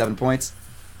 367 points.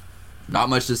 Not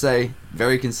much to say.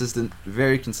 Very consistent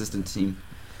team.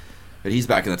 But he's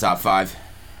back in the top 5.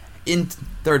 In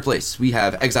 3rd place, we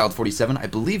have Exiled 47. I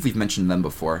believe we've mentioned them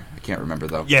before. I can't remember,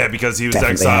 though. Yeah, because he was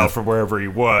Definitely exiled have. from wherever he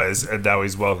was, and now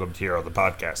he's welcomed here on the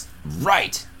podcast.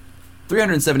 Right.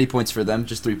 370 points for them,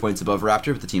 just 3 points above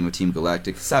Raptor with the team of Team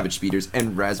Galactic, Savage Speeders,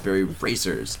 and Raspberry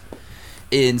Racers.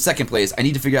 In 2nd place, I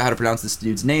need to figure out how to pronounce this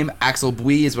dude's name. Axel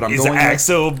Bui is what I'm going with.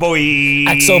 Axel Boy.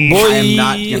 Axel Boy.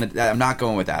 I'm not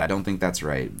going with that. I don't think that's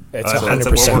right. It's That's 100%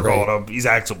 what we're right. calling him. He's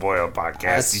Axel Boy on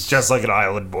podcast. He's just like an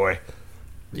island boy.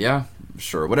 Yeah,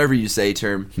 sure. Whatever you say,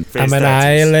 term. I'm an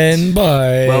island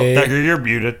boy. Well, Decker, you're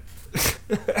muted.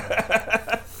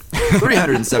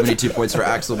 372 points for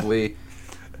Axel Bui.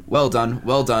 Well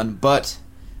done. But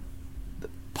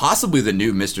possibly the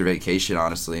new Mr. Vacation,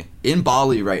 honestly. In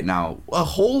Bali right now, a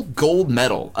whole gold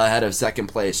medal ahead of 2nd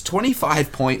place.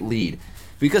 25-point lead.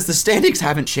 Because the standings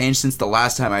haven't changed since the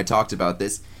last time I talked about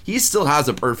this. He still has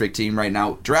a perfect team right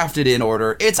now. Drafted in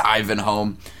order. It's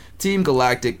Ivanhoe. Team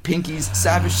Galactic, Pinkies,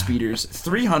 Savage Speeders,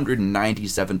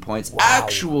 397 points. Wow.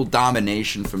 Actual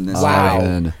domination from this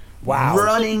guy. Wow.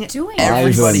 Running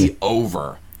everybody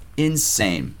over.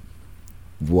 Insane.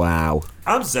 Wow.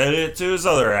 I'm sending it to his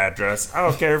other address. I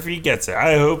don't care if he gets it.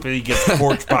 I hope he gets the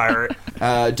Porch Pirate.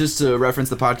 Just to reference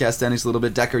the podcast standings a little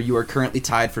bit, Decker, you are currently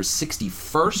tied for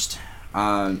 61st.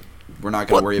 We're not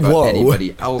going to worry about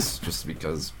anybody else just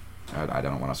because I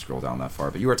don't want to scroll down that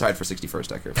far. But you are tied for 61st,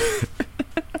 Decker.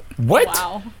 What?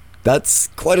 Wow. That's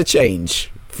quite a change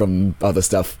from other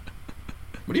stuff.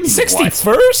 What do you mean?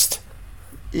 61st?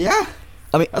 Yeah.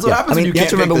 I mean, that's what happens when you can't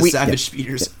pick the Savage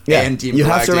Speeders and Team you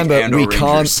have to Galactic remember and we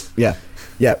Rangers. can't.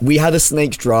 Yeah. We had a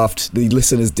snake draft. The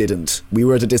listeners didn't. We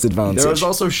were at a disadvantage. There was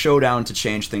also Showdown to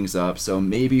change things up, so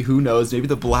maybe, who knows, maybe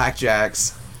the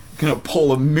Blackjacks gonna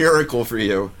pull a miracle for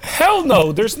you. Hell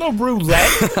no, there's no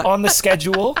roulette on the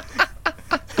schedule.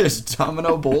 There's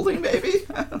domino bowling, maybe?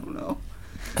 I don't know.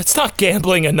 That's not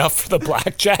gambling enough for the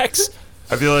Blackjacks.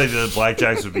 I feel like the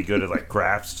blackjacks would be good at like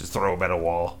craps. Just throw them at a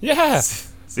wall. Yeah.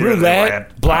 See where they Roulette, land.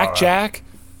 blackjack.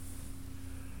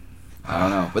 I don't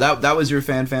know. But that was your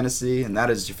fan fantasy, and that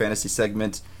is your fantasy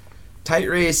segment. Tight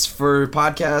race for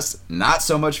podcast, not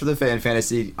so much for the fan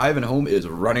fantasy. Ivan Holm is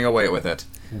running away with it.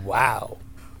 Wow.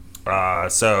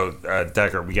 So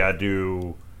Decker, we gotta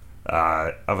do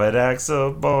of an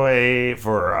Axel boy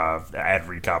for ad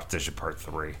read competition part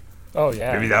 3. Oh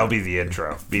yeah. Maybe that'll be the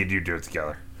intro. Me and you do it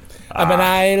together. I'm an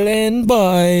island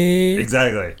boy.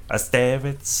 Exactly. I stab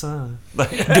at the sun.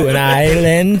 Doing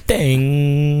island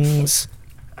things.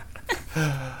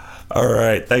 All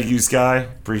right. Thank you, Sky.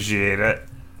 Appreciate it.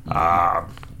 I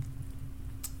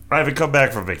haven't come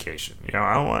back from vacation. You know,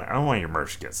 I don't want your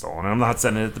merch to get stolen. I'm not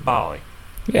sending it to Bali.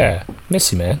 Yeah.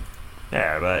 Miss you, man.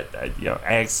 Yeah, but,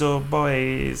 Axel Boy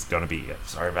is going to be good.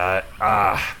 Sorry about it.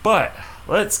 But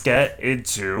let's get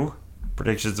into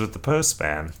predictions with the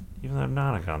postman. Even though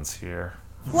Nonagon's here.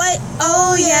 What?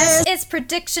 Oh, yes. It's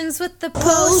predictions with the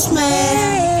Postman.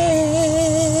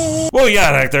 What you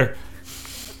got, Hector?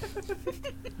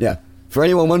 Yeah. For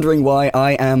anyone wondering why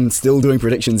I am still doing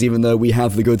predictions, even though we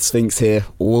have the good Sphinx here,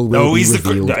 all will No, be he's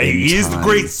revealed in the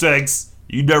great Sphinx.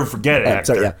 You never forget it,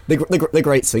 Hector. Sorry, yeah. The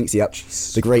great Sphinx, yep.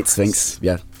 The great Sphinx,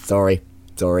 yeah. Sorry.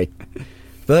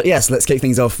 But yes, let's kick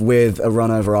things off with a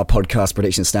run over our podcast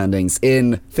prediction standings.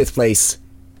 In 5th place,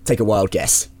 take a wild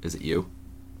guess. Is it you?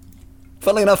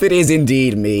 Funnily enough, it is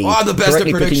indeed me. Oh, the best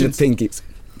correctly at predictions. Picking the Pinkies.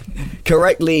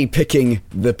 Correctly picking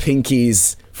the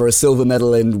Pinkies for a silver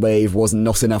medal in Wave was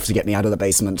not enough to get me out of the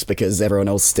basement because everyone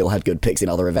else still had good picks in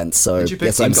other events. So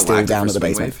yes, I'm still down at the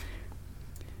basement.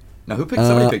 Now, who picked?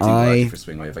 Somebody picked Team Galactic for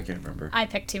Swing Wave. I can't remember. I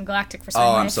picked Team Galactic for Swing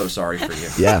Wave. Oh, I'm so sorry for you.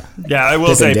 Yeah. Yeah, I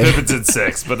will say Pippin's in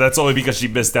 6, but that's only because she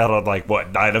missed out on 9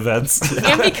 events.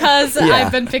 And because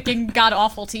I've been picking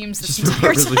god-awful teams this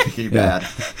entire time. Picking bad.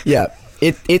 Yeah.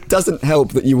 It doesn't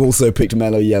help that you also picked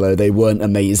Mellow Yellow. They weren't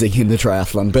amazing in the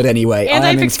triathlon. But anyway, and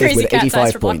I'm I in picked 5th Crazy with Cat's 85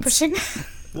 eyes for block points. pushing.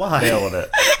 Why? Nailing it.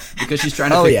 Because she's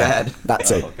trying to pick bad. That's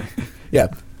it. Yeah.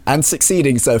 And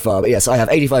succeeding so far. But yes, I have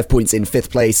 85 points in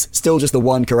 5th place. Still just the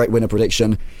one correct winner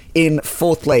prediction. In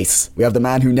 4th place, we have the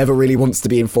man who never really wants to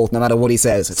be in 4th, no matter what he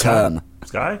says. Term.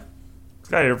 Sky,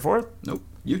 you're 4th? Nope.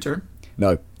 You turn.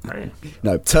 No.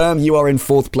 No. Term, you are in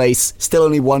 4th place. Still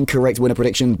only one correct winner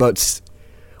prediction, but...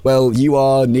 Well, you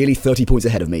are nearly 30 points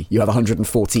ahead of me. You have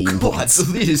 114 points. What?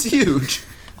 The lead is huge.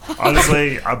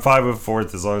 Honestly, I'm fine with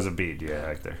 4th as long as I beat you,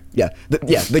 Hector. Yeah.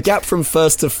 The gap from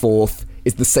 1st to 4th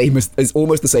is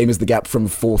almost the same as the gap from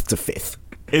 4th to 5th.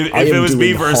 If it was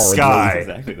me versus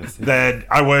Sky, then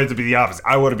I want it to be the opposite.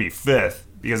 I want to be 5th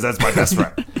because that's my best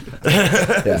friend.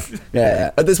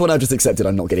 Yeah. At this one, I've just accepted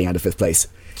I'm not getting out of 5th place.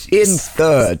 In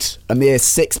 3rd, a mere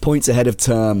 6 points ahead of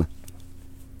Term.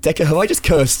 Decker, have I just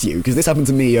cursed you? Because this happened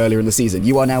to me earlier in the season.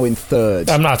 You are now in 3rd.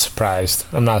 I'm not surprised.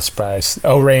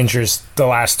 Oh, Rangers, the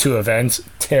last 2 events,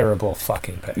 terrible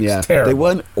fucking picks. Yeah, terrible. They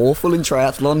weren't awful in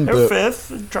triathlon, They're but 5th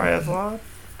in triathlon.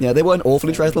 Yeah, they weren't awful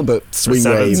in triathlon, but Swing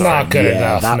Wave, not good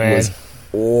enough, that man. was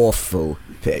awful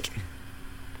pick.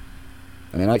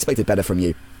 I mean, I expected better from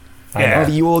you. Yeah,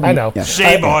 I know. Yeah.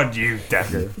 Shame on you,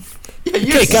 Decker.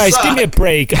 Hey guys, give me a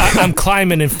break. I'm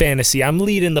climbing in fantasy. I'm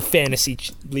leading the fantasy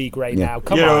league right now.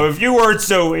 Come on. If you weren't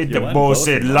so into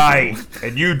Molson Light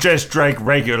and you just drank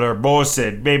regular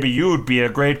Molson, maybe you would be a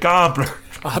great gobbler.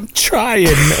 I'm trying,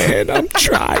 man. I'm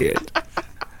trying.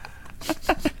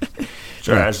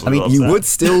 I mean, you would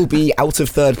still be out of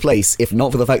 3rd place if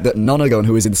not for the fact that Nonagon,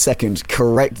 who is in 2nd,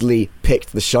 correctly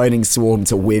picked the Shining Swarm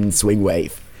to win Swing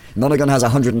Wave. Nonagon has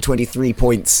 123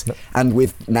 points, and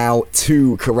with now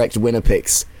 2 correct winner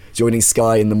picks, joining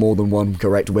Sky in the more than one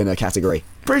correct winner category.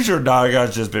 Pretty sure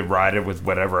Nonagon's just been riding with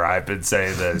whatever I've been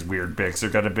saying that his weird picks are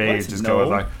going to be. Just going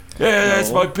like,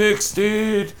 that's my picks,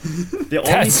 dude. The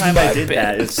only time I did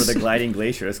that is for the gliding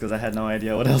glaciers because I had no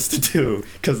idea what else to do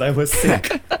because I was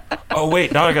sick. Oh,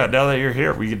 wait, Nonagon, now that you're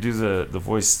here, we could do the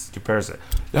voice comparison.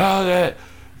 Now that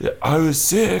I was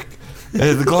sick,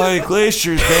 and the gliding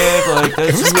glaciers, man,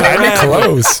 that's kind of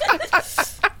close.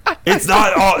 It's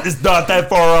not that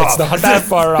far off. It's not that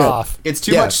far off. It's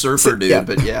too much surfer, dude.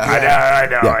 But I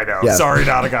know. Yeah. Sorry,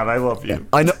 Nonagon, I love you.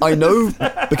 I know,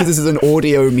 because this is an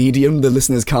audio medium, the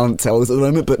listeners can't tell this at the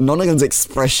moment, but Nonagon's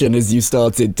expression as you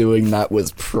started doing that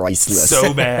was priceless.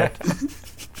 So mad.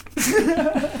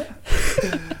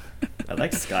 I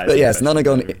like Sky's But yes,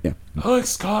 Nonagon... Yeah. I like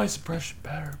Sky's impression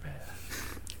better, man.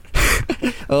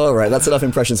 Alright, that's enough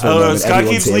impressions for the moment. Sky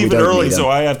Everyone's keeps here, we leaving don't early, need so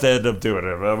them. I have to end up doing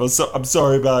it. I'm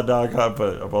sorry about Nonagon,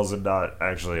 but I'm also not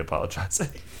actually apologizing.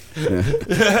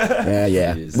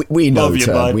 Yeah. We know, Love you,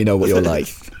 Term. bud. We know what you're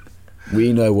like.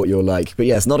 We know what you're like. But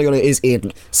yes, Nonagon is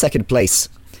in 2nd place.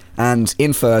 And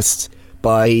in first,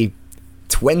 by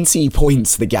 20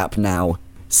 points the gap now,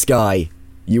 Sky,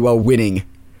 you are winning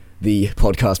the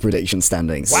podcast prediction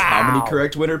standings. Wow. How many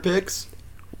correct winner picks?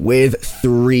 With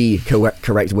 3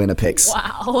 correct winner picks.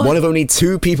 Wow. One of only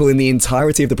 2 people in the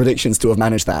entirety of the predictions to have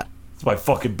managed that. It's my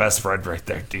fucking best friend right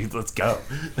there, dude. Let's go.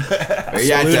 Where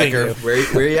you at, Decker?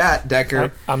 Where you at,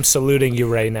 Decker? I'm saluting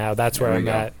you right now. That's where I'm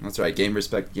at. That's right. Game,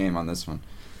 respect, game on this one.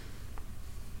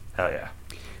 Hell yeah.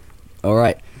 All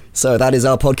right. So that is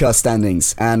our podcast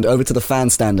standings. And over to the fan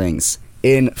standings.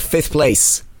 In 5th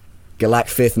place,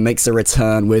 Galact5th makes a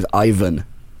return with Ivan.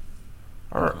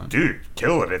 Oh, dude,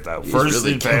 killing it though. First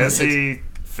really in fantasy,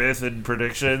 5th in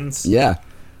predictions. Yeah.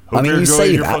 Hope you're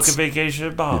enjoying your fucking vacation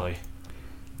in Bali.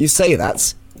 You say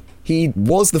that. He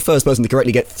was the first person to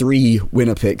correctly get 3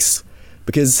 winner picks,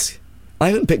 because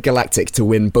Ivan picked Galactic to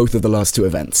win both of the last 2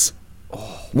 events.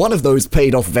 One of those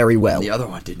paid off very well. The other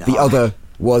one did not. The other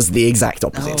was the exact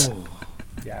opposite. No.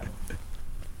 Yeah.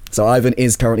 So Ivan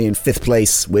is currently in 5th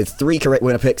place with 3 correct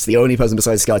winner picks, the only person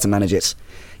besides Sky to manage it.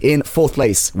 In 4th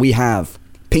place, we have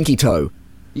Pinky Toe.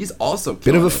 He's also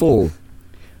bit of a fall.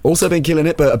 Also been killing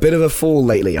it, but a bit of a fall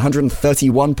lately.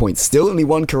 131 points. Still only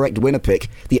 1 correct winner pick.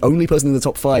 The only person in the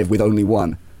top 5 with only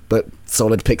 1. But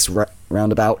solid picks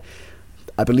roundabout.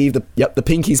 I believe the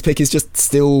Pinky's pick is just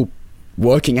still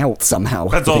working out somehow.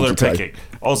 That's all they're picking.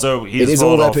 Also, he's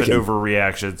fallen off in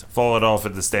overreactions, fallen off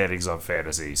in the standings on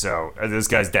fantasy. So this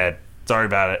guy's dead. Sorry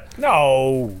about it.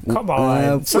 No, come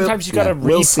on. Sometimes you got to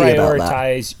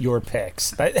reprioritize your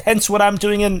picks. Hence what I'm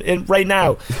doing in right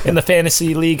now in the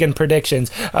fantasy league and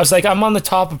predictions. I was like, I'm on the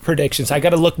top of predictions. I got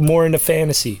to look more into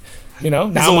fantasy. You know,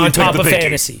 now I'm on top of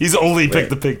fantasy. He's only picked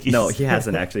the Pinkies. No, he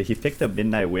hasn't actually. He picked the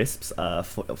Midnight Wisps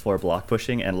for block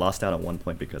pushing and lost out on 1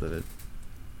 point because of it.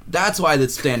 That's why the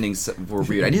standings were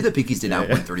weird. I knew the Pinkies did not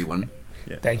 131.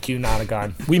 Yeah. Thank you,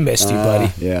 Nonagon. We missed you,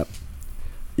 buddy.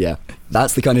 Yeah,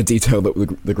 that's the kind of detail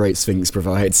that the Great Sphinx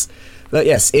provides. But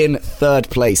yes, in 3rd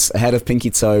place, ahead of Pinky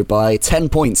Toe by 10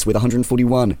 points with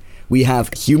 141, we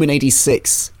have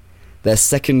Human86, their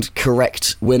 2nd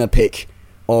correct winner pick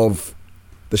of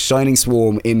the Shining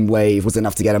Swarm in Wave was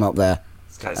enough to get him up there.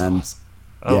 This guy's awesome.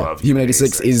 I love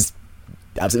Human86 is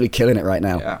absolutely killing it right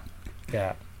now.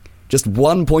 Yeah. Just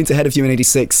 1 point ahead of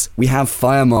Human86, we have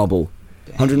Fire Marble.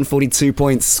 142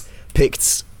 points,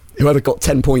 picked whoever got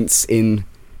 10 points in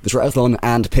the triathlon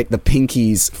and picked the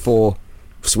Pinkies for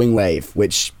Swing Wave,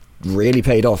 which really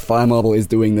paid off. Fire Marble is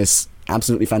doing this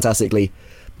absolutely fantastically.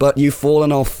 But you've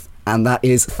fallen off, and that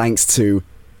is thanks to,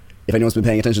 if anyone's been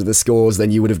paying attention to the scores,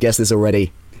 then you would have guessed this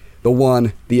already. The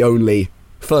one, the only,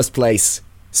 1st place,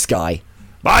 Sky.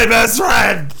 My best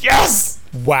friend! Yes!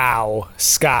 Wow,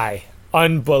 Sky.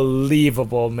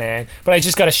 Unbelievable, man. But I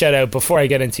just got to shout out, before I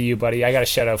get into you, buddy, I got to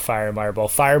shout out Fire Marble.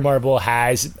 Fire Marble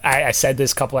has, I said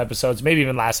this a couple episodes, maybe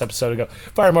even last episode ago,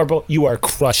 Fire Marble, you are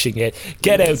crushing it.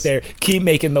 Get out there, keep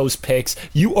making those picks.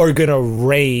 You are going to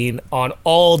rain on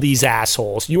all these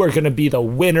assholes. You are going to be the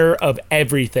winner of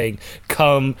everything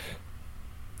come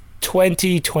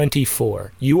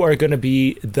 2024. You are going to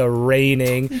be the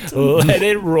reigning Let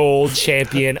It Roll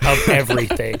champion of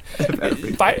everything.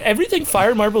 Everything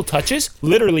Fire Marble touches,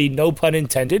 literally, no pun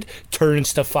intended,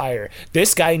 turns to fire.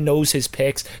 This guy knows his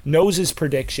picks, knows his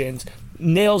predictions,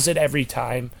 nails it every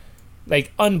time.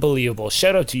 Like, unbelievable.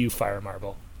 Shout out to you, Fire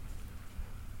Marble.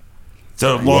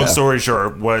 So, long story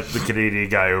short, what the Canadian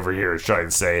guy over here is trying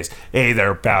to say is, hey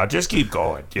there, pal, just keep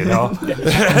going, you know?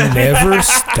 Never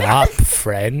stop,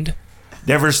 friend.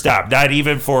 Never stop. Not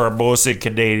even for a Molson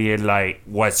Canadian Light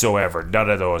whatsoever.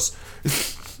 None of those.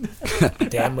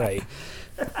 Damn right.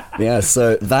 Yeah,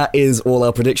 so that is all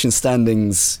our prediction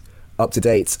standings up to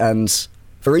date. And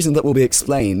for reasons that will be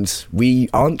explained, we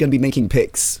aren't going to be making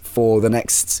picks for the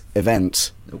next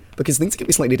event. Because things are going to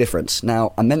be slightly different.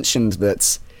 Now, I mentioned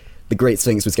that the Great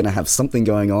Sphinx was going to have something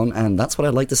going on, and that's what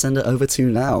I'd like to send it over to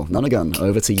now. Nonagon,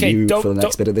 over to you for the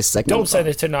next bit of this segment. Don't send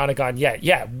it to Nonagon yet.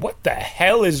 Yeah, what the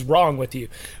hell is wrong with you?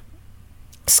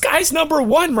 Sky's number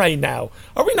 1 right now.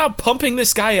 Are we not pumping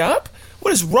this guy up?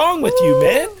 What is wrong with you,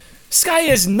 man? Sky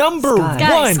is number 1.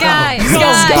 Sky.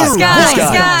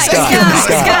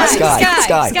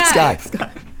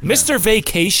 Mr.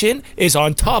 Vacation is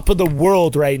on top of the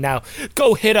world right now.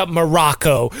 Go hit up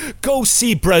Morocco. Go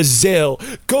see Brazil.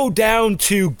 Go down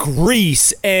to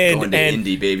Greece and going to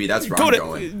Indy, baby. That's where I'm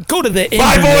going. Go to the Indy.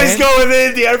 My boys going to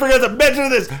Indy. I forgot to mention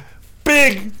this.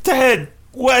 Big Ten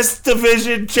West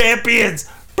Division champions.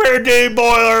 Purdue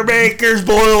Boilermakers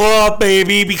boil up,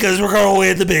 baby, because we're going to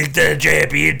win the Big Ten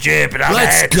championship. And I'm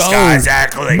Let's go.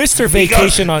 Exactly. Mr.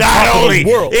 Vacation on top of the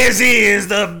world. Not only is he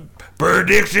the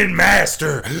prediction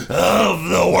master of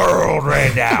the world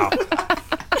right now.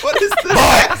 What is this?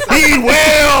 But he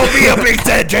will be a Big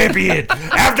Ten champion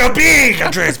after being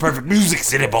a Trans-Perfect Music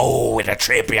City Bowl and a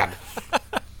champion.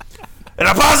 And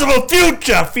a possible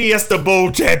future Fiesta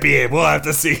Bowl champion. We'll have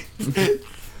to see.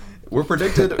 We're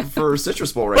predicted for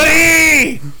Citrus Bowl right But now.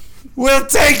 he will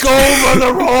take over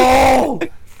the role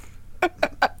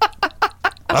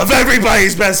of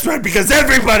everybody's best friend because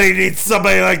everybody needs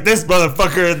somebody like this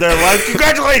motherfucker in their life.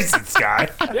 Congratulations, Sky.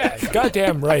 Yeah,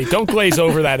 goddamn right. Don't glaze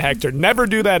over that, Hector. Never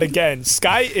do that again.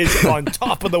 Sky is on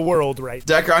top of the world right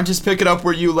now. Decker, I'm just picking up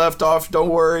where you left off. Don't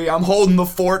worry. I'm holding the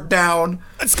fort down.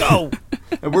 Let's go.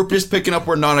 And we're just picking up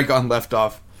where Nonagon left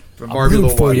off. From I'm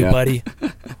rooting for you, buddy.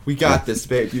 We got this,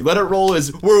 baby. Let it roll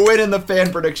as we're winning the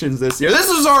fan predictions this year. This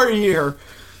is our year.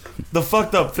 The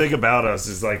fucked up thing about us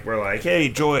is like we're like, hey,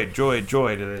 join,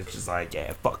 and it's just like,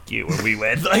 yeah, fuck you, and we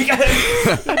win. Like,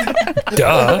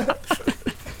 duh.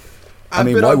 I've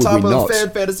mean, been why on would top we of not? fan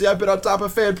fantasy. I've been on top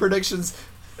of fan predictions.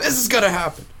 This is gonna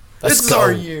happen. Let's This is go.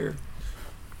 our year.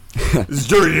 This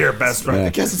is your year, best friend. I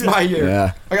guess it's my year.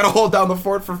 Yeah. I gotta hold down the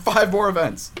fort for 5 more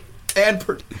events.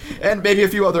 And maybe a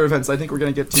few other events I think we're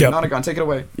gonna get to. Yep. Nonagon, take it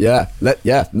away. Yeah,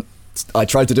 I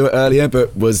tried to do it earlier,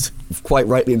 but was quite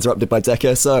rightly interrupted by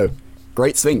Decker. So,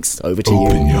 Great Sphinx, over to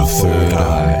Open you. your third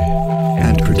eye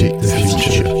and predict the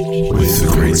future with the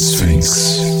Great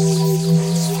Sphinx.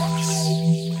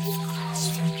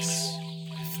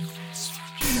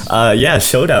 Yeah,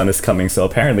 Showdown is coming, so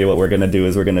apparently what we're going to do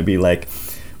is we're going to be like,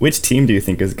 which team do you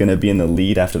think is going to be in the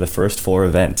lead after the first 4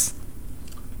 events?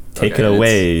 Take Okay, it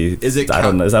away. is it I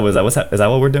don't know. Is that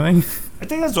what we're doing? I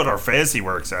think that's what our fantasy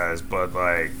works as, but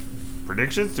like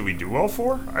predictions, do we do all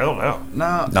 4? I don't know. No,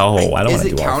 I don't Is wanna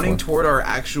it do all counting 4. toward our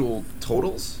actual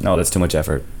totals? No, that's too much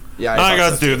effort. Yeah, I thought got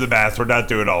to so, do too. the math. We're not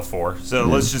doing all 4, so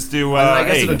let's just do. I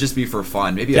guess hey. it'll just be for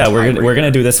fun. Maybe. Yeah, a we're tiebreaker.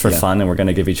 gonna do this for fun, and we're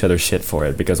gonna give each other shit for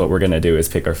it because what we're gonna do is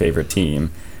pick our favorite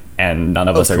team, and none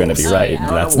of us are gonna be course. right.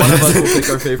 No, That's one of us will pick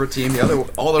our favorite team.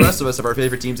 All the rest of us have our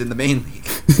favorite teams in the main league.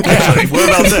 Actually, what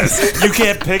about this? You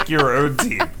can't pick your own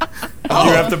team. You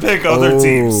have to pick other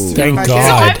teams. Thank So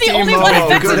God. I'm the only one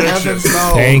affected. Good heavens,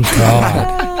 no. Thank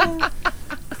God.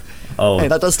 Oh, Hey,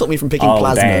 that does stop me from picking Oh,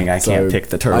 Plasma. dang, I so can't pick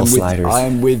the turtle I'm with, sliders. I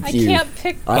am with I you. can't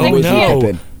pick. I'm I with can't. you,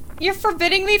 Pippin. You're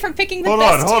forbidding me from picking the Hold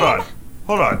best on. team?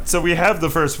 Hold on. So we have the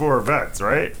first 4 events,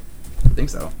 right? I think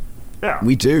so. Yeah.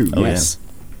 We do, Oh, yes.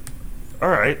 All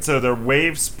right. So they're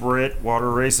wave, sprint,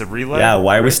 water race, and relay. yeah.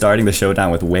 Why are we right? starting the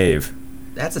Showdown with Wave?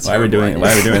 That's a Why are we terrible doing?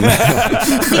 Why are we doing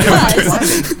that?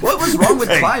 Because What was wrong with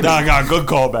Hey, climbing? Nonagon, good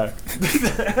callback.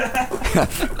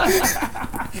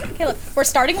 okay, look, we're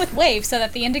starting with Wave so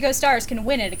that the Indigo Stars can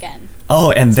win it again.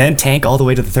 Oh, and then tank all the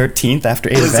way to the 13th after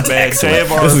 8 Listen, events. man,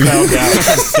 Excellent.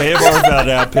 JMR found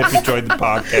out Pippi joined the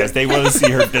podcast. They want to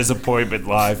see her disappointment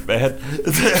live, man.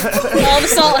 All the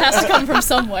salt has to come from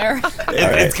somewhere.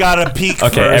 It's got to peak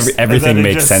Okay, first. and everything then it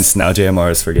makes just- sense now.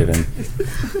 JMR is forgiven.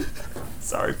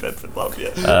 Sorry, Pippin, love you.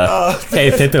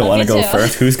 Hey, Pippin, Love want to you go too.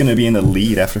 first? Who's going to be in the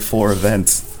lead after 4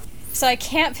 events? So I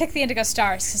can't pick the Indigo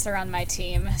Stars because they're on my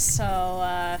team. So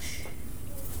I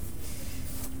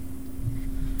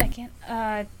can't.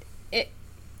 I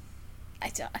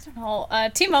don't know.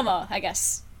 Team Momo, I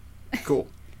guess. Cool.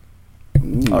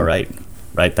 All right,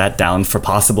 write that down for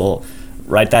possible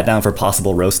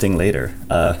roasting later.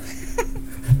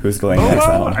 Who's going next?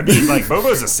 I don't know. I mean, like,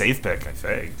 Momo's a safe pick, I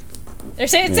think. They're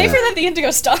saying it's safer than the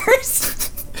Indigo Stars.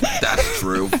 That's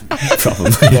true.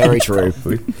 Probably. Very true.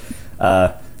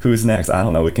 Who's next? I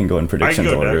don't know. We can go in predictions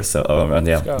go order. next. So,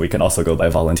 go. we can also go by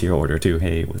volunteer order too.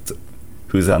 Hey,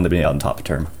 who's on top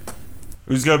term?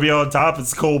 Who's going to be on top?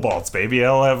 It's Cobalts, baby.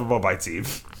 I'll have them on my team.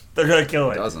 They're going to kill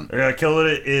it. Doesn't. They're going to kill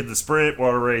it in the sprint,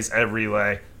 water race, and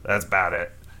relay. That's about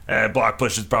it. And block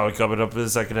push is probably coming up in the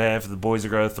second half. The boys are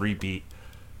going to 3-peat.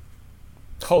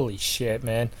 Holy shit,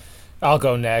 man. I'll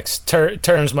go next.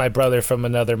 Term's my brother from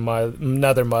another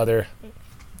mother.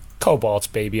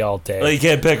 Cobalts, baby, all day. Well, you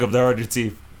can't pick them. They're on your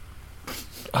team.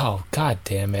 Oh, god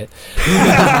damn it.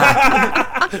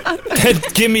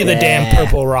 Give me the damn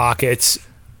Purple Rockets.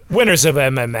 Winners of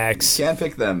MMX. Can't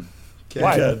pick them.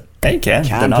 Why? Hey, Ken.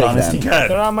 Can They're not pick on his them. team.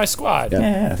 They're on my squad.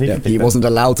 Yeah, He wasn't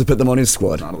allowed to put them on his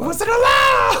squad. Wasn't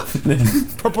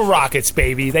allowed! Purple Rockets,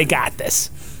 baby. They got this.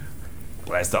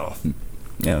 Blast off.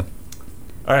 Yeah.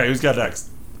 All right, who's got next?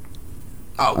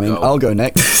 Oh, I mean, I'll go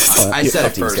next. I said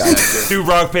it first. Hector. Do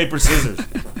rock, paper, scissors.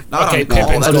 Not Okay, on call.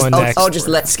 Pippin's That's- going next. I'll just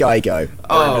let Sky go.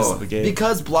 Oh, the game.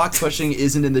 because block pushing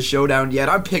isn't in the showdown yet,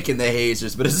 I'm picking the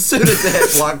Hazers, but as soon as they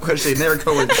hit block pushing, they're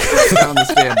going straight down the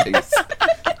standings.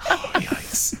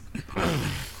 Yikes.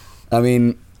 I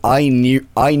mean, I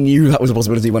knew that was a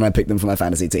possibility when I picked them for my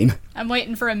fantasy team. I'm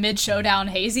waiting for a mid-showdown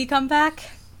hazy comeback.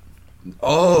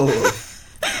 Oh.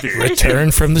 Dude,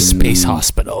 Return from the space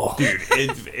hospital. Dude,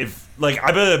 if like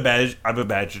I'm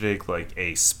imagining like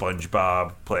a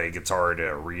SpongeBob playing guitar in an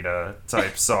arena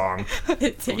type song.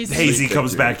 Hazy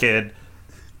comes back in.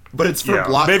 But it's for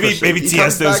block maybe pushing.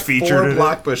 Tiesto's featured in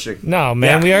block it. pushing. No,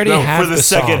 man, we already have for the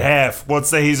second half. Once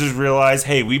the Hazers realize,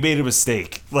 hey, we made a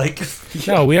mistake. Like,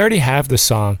 no, we already have the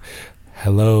song.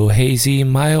 Hello, Hazy,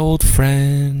 my old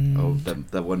friend. Oh,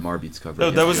 that one Marbeats cover. No,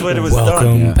 that was when it was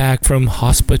Welcome done. back from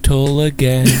hospital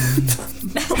again.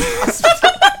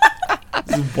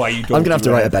 Why you don't I'm gonna have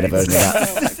to write a better version of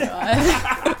that.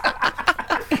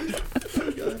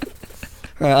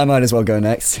 Right, I might as well go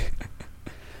next.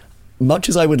 Much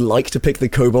as I would like to pick the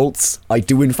Cobalts, I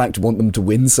do in fact want them to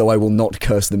win, so I will not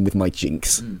curse them with my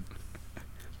jinx.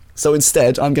 So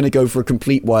instead, I'm going to go for a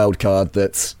complete wild card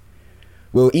that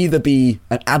will either be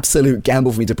an absolute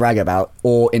gamble for me to brag about,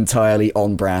 or entirely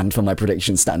on brand for my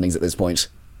prediction standings at this point.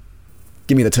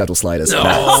 Give me the Turtle Sliders. No.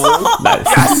 Nice.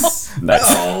 Yes.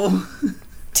 Nice. No.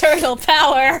 Turtle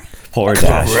power. Poor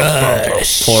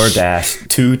Dash. Poor Dash.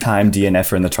 2-time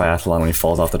DNFer in the triathlon when he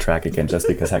falls off the track again just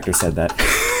because Hector said that.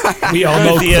 We all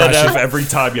know DNF every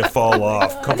time you fall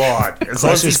off. Come on. As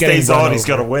long as he stays on, he's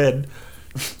going to win.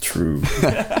 True.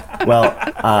 Well,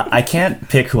 I can't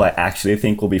pick who I actually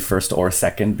think will be first or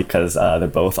second because they're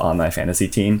both on my fantasy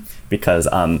team. Because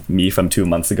me from 2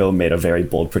 months ago made a very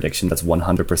bold prediction that's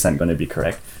 100% going to be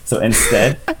correct. So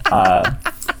instead,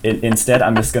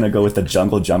 I'm just going to go with the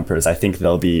Jungle Jumpers. I think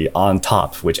they'll be on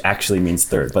top, which actually means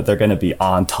third, but they're going to be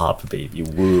on top, baby.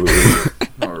 Woo.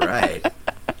 All right.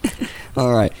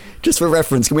 All right. Just for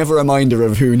reference, can we have a reminder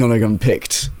of who Nonagon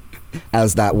picked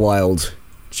as that wild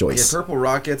choice? Yeah, Purple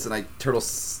Rockets and Turtle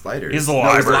Sliders. It's the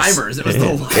Limers. It was the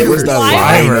Limers. It was the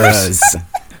Limers.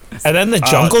 And then the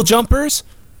Jungle Jumpers?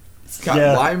 It's got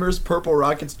Limers, Purple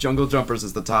Rockets, Jungle Jumpers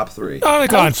as the top three. Oh my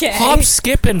god. Hop,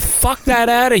 skip, and fuck that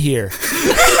out of here.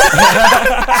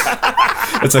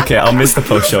 It's okay. I'll miss the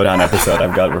post-showdown episode.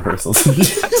 I've got rehearsals.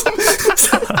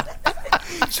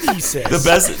 Jesus.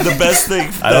 The best thing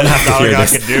I don't have to hear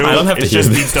this. can do I don't have to is hear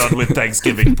just this. be done with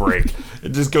Thanksgiving break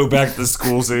and just go back to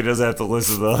school so he doesn't have to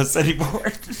listen to us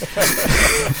anymore.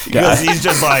 Because he's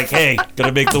just like, hey,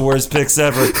 gonna make the worst picks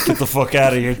ever. Get the fuck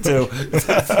out of here too.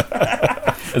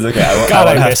 It's okay.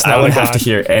 I won't have to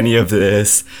hear any of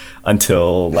this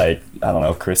until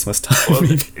Christmas time. Well,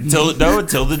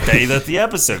 until the day that the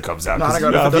episode comes out. Because you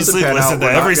If it obviously doesn't pan listen out, to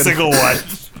we're not every gonna- single one.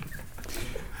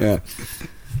 Yeah.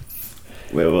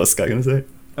 Wait, what was Scott gonna say?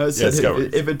 I said,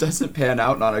 if it doesn't pan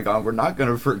out, Nonagon, we're not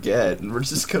gonna forget, and we're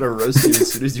just gonna roast you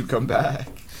as soon as you come back.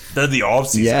 Then the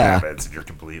off-season happens, and you're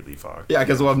completely fucked. Yeah,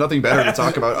 because we'll have nothing better to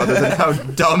talk about other than how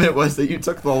dumb it was that you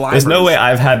took the Limers. There's no way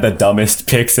I've had the dumbest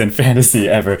picks in fantasy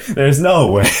ever. There's no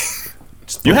way.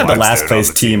 You have the last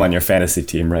place team on your fantasy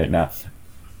team right now.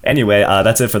 Anyway,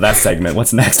 that's it for that segment.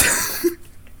 What's next?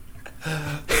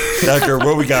 Tucker,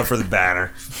 what we got for the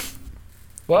banner?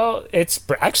 Well, it's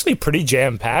actually pretty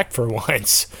jam-packed for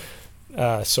once.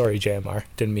 Sorry, JMR.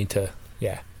 Didn't mean to,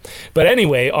 But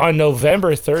anyway, on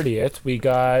November 30th, we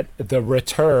got the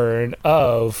return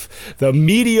of the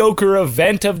mediocre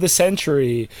event of the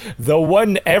century. The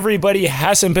one everybody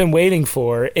hasn't been waiting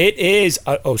for. It is,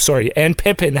 and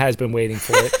Pippin has been waiting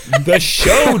for it. The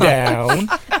Showdown.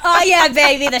 Oh, yeah,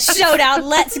 baby, the Showdown.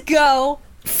 Let's go.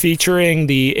 Featuring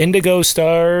the Indigo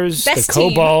Stars, Best the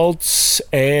team. Cobalts,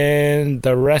 and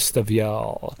the rest of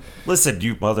y'all. Listen,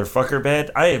 you motherfucker,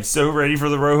 man. I am so ready for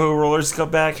the Rojo Rollers to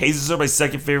come back. Hazers are my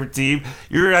second favorite team.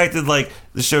 You're acting like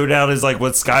the Showdown is like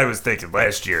what Sky was thinking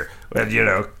last year. When, King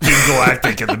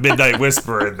Galactic and the Midnight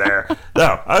Whisperer in there.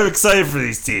 No, I'm excited for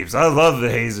these teams. I love the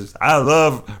Hazers. I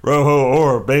love Rojo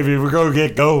Orb. Baby, we're going to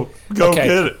go Okay,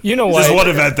 get it. you know Just what? one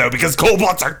event, though, because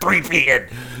Cobalts are 3-peating.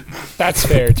 That's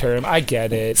fair term. I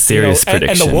get it. Serious and the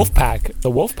prediction.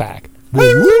 Wolfpack.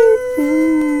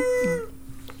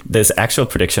 This actual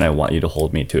prediction I want you to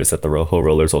hold me to is that the Rojo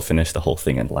Rollers will finish the whole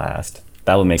thing in last.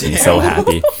 That will make me so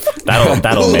happy.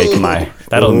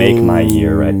 That'll make my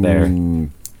year right there.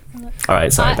 All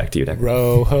right, sorry, back to you, Deck.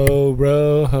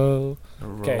 Rojo.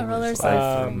 Okay.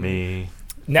 For me.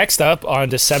 Next up, on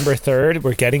December 3rd,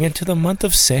 we're getting into the month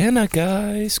of Santa,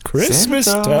 guys. Christmas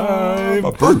time.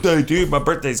 My birthday, dude. My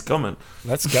birthday's coming.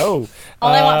 Let's go.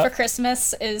 All I want for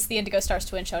Christmas is the Indigo Stars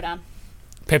to win Showdown.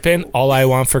 Pippin, all I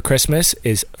want for Christmas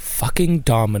is fucking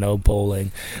domino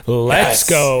bowling. Let's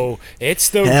go. It's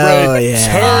the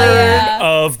return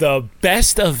of the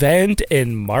best event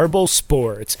in marble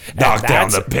sports. Knock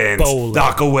down the pins. Bowling.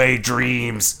 Knock away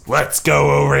dreams. Let's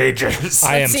go, Rangers.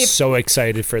 I am so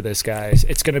excited for this, guys.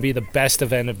 It's going to be the best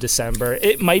event of December.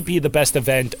 It might be the best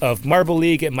event of Marble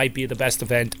League. It might be the best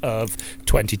event of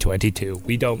 2022.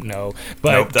 We don't know.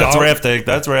 But nope, that's rafting.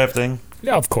 That's rafting.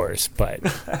 Yeah, of course, but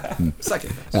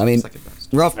second best. I mean,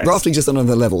 rafting's just on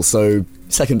another level, so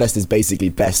second best is basically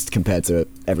best compared to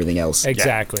everything else.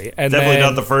 Exactly. Yeah. And definitely then,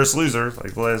 not the first loser,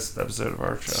 like the last episode of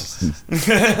our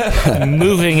show.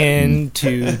 Moving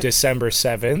into December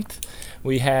 7th,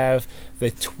 we have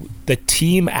the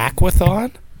Team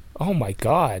Aquathon. Oh my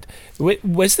God.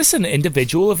 Was this an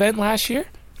individual event last year?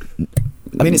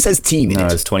 I mean, it says team. No,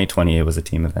 it was 2020. It was a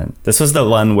team event. This was the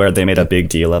one where they made a big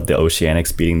deal of the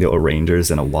Oceanics beating the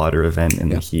O'Rangers in a water event in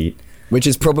the heat. Which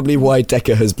is probably why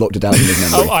Decker has blocked it out in his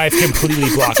memory. Oh, I've completely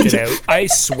blocked it out. I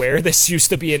swear this used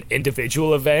to be an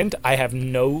individual event. I have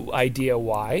no idea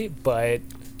why, but...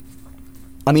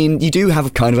 I mean, you do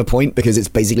have kind of a point, because it's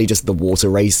basically just the water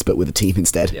race, but with a team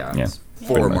instead. Yeah.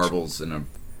 4 marbles in a...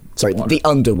 Sorry, the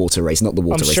underwater race, not the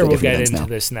water race. I'm sure we'll get into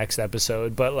this next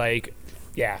episode, but like...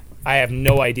 Yeah, I have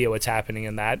no idea what's happening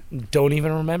in that. Don't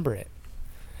even remember it.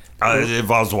 It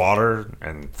involves water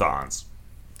and thons.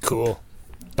 Cool.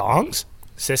 Thongs?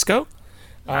 Cisco?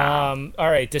 All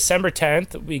right, December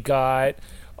 10th, we got,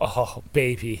 oh,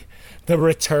 baby, the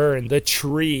return, the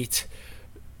treat.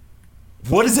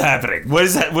 What is happening? What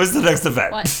is that? What's the next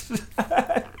event? What?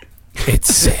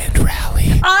 It's Sand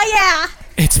Rally. Oh, yeah.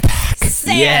 It's back.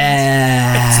 Sand.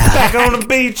 Yeah. It's back on the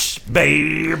beach,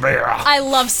 baby. I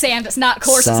love sand. It's not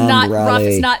coarse. It's not rough.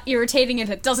 It's not irritating. And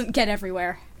it doesn't get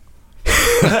everywhere.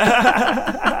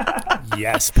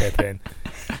 Yes, Pippin.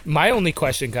 My only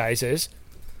question, guys, is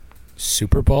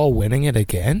Super Bowl winning it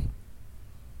again?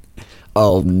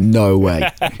 Oh, no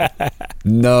way.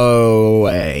 No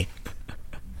way.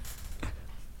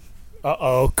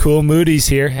 Uh-oh, Cool Moody's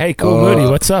here. Hey, Cool Moody,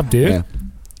 what's up, dude? Yeah.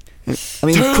 I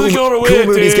mean, totally Cool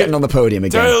Moody's getting on the podium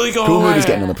again. Cool Moody's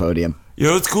getting on the podium.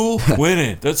 Yo, it's cool.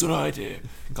 Winning. That's what I did.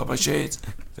 Got my shades.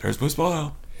 There's my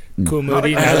smile. Cool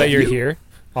Moody, now that you're here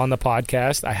on the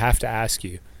podcast, I have to ask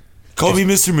you. Call me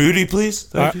Mr. Moody, please.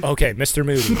 Okay, Mr.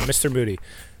 Moody. Mr. Moody.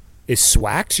 Is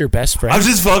Swax your best friend? I'm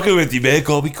just fucking with you, man.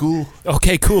 Call me Cool.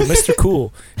 Okay, cool. Mr.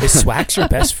 Cool. Is Swax your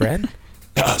best friend?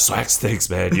 Swax thinks,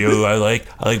 man. Yo, I like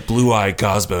Blue Eye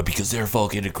Cosmo because they're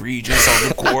fucking egregious on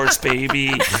the course, baby.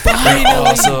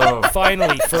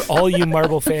 Finally, for all you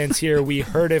Marble fans here, we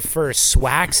heard it first.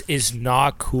 Swax is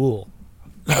not cool.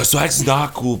 No, Swax is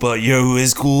not cool, but yo, who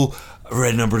is cool?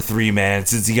 Red number 3, man.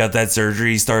 Since he got that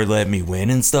surgery, he started letting me win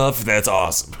and stuff. That's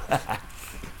awesome.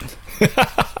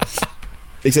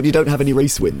 Except you don't have any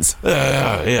race wins.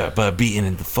 Yeah, but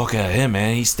beating the fuck out of him,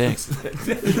 man, he stinks.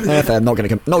 Fair, I'm not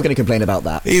gonna complain about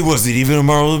that. He wasn't even a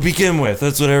marble to begin with.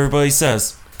 That's what everybody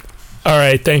says. All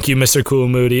right, thank you, Mr. Cool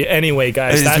Moody. Anyway,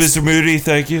 guys, that's Mr. Moody.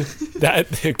 Thank you.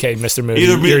 Okay, Mr. Moody.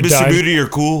 Either you're Mr. done. Moody or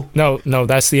Cool. No,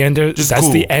 that's the end of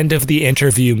the end of the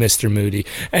interview, Mr. Moody.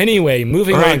 Anyway,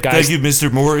 moving on, guys. Thank you,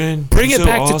 Mr. Morton. Bring it so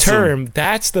back awesome. to term.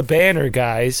 That's the banner,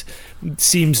 guys.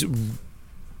 Seems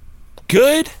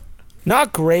good.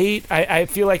 Not great. I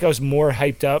feel like I was more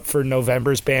hyped up for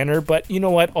November's banner, but you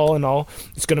know what? All in all,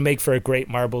 it's going to make for a great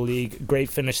Marble League, great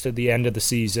finish to the end of the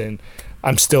season.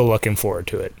 I'm still looking forward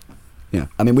to it. Yeah,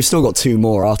 I mean, we've still got 2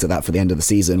 more after that for the end of the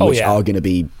season, which are going to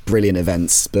be brilliant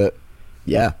events, but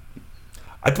yeah.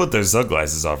 I put those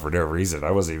sunglasses on for no reason. I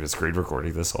wasn't even screen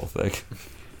recording this whole thing.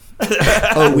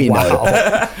 Oh, we know.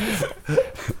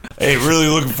 Hey, really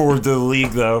looking forward to the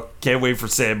league, though. Can't wait for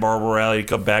Sand Marble Rally to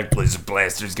come back. Blizzard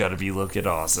Blaster's got to be looking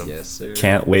awesome. Yes, sir.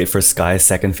 Can't wait for Sky's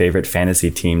second favorite fantasy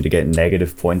team to get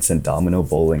negative points in domino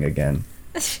bowling again.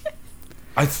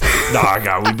 We've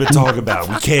been talking about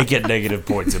we can't get negative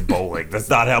points in bowling. That's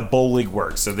not how bowling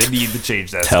works, so they need to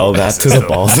change that. Tell that to the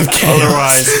balls of chaos.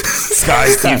 Otherwise,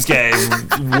 Sky's team's getting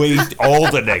way all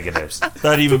the negatives.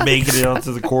 Not even making it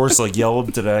onto the course like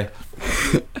Yellum today.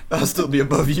 I'll still be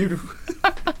above you.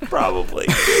 Probably.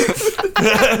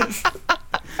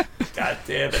 God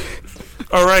damn it.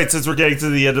 All right, since we're getting to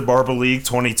the end of Marble League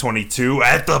 2022,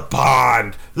 at the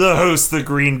pond, the host, the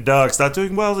Green Ducks, not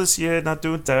doing well this year, not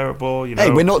doing terrible. You know,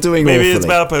 hey, we're not doing maybe awfully. It's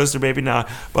about a poster, maybe not.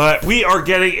 But we are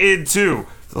getting into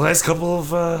the last couple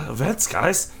of events,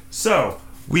 guys. So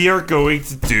we are going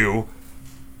to do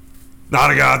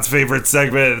not a God's favorite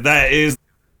segment, and that is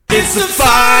it's the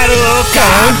final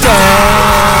countdown.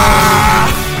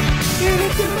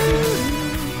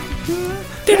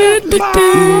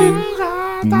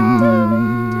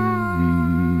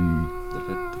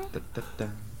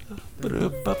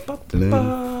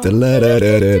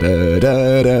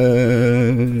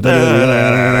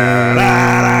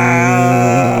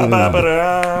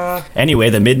 Anyway,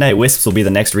 the Midnight Wisps will be the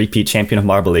next repeat champion of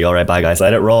Marble League. All right, bye guys.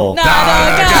 Let it roll.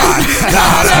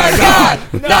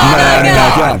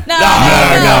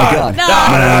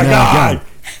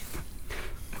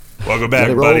 Welcome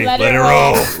back, buddy. Let it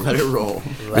roll. Let it roll.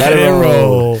 Let it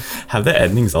roll. Have the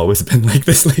endings always been like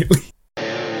this lately?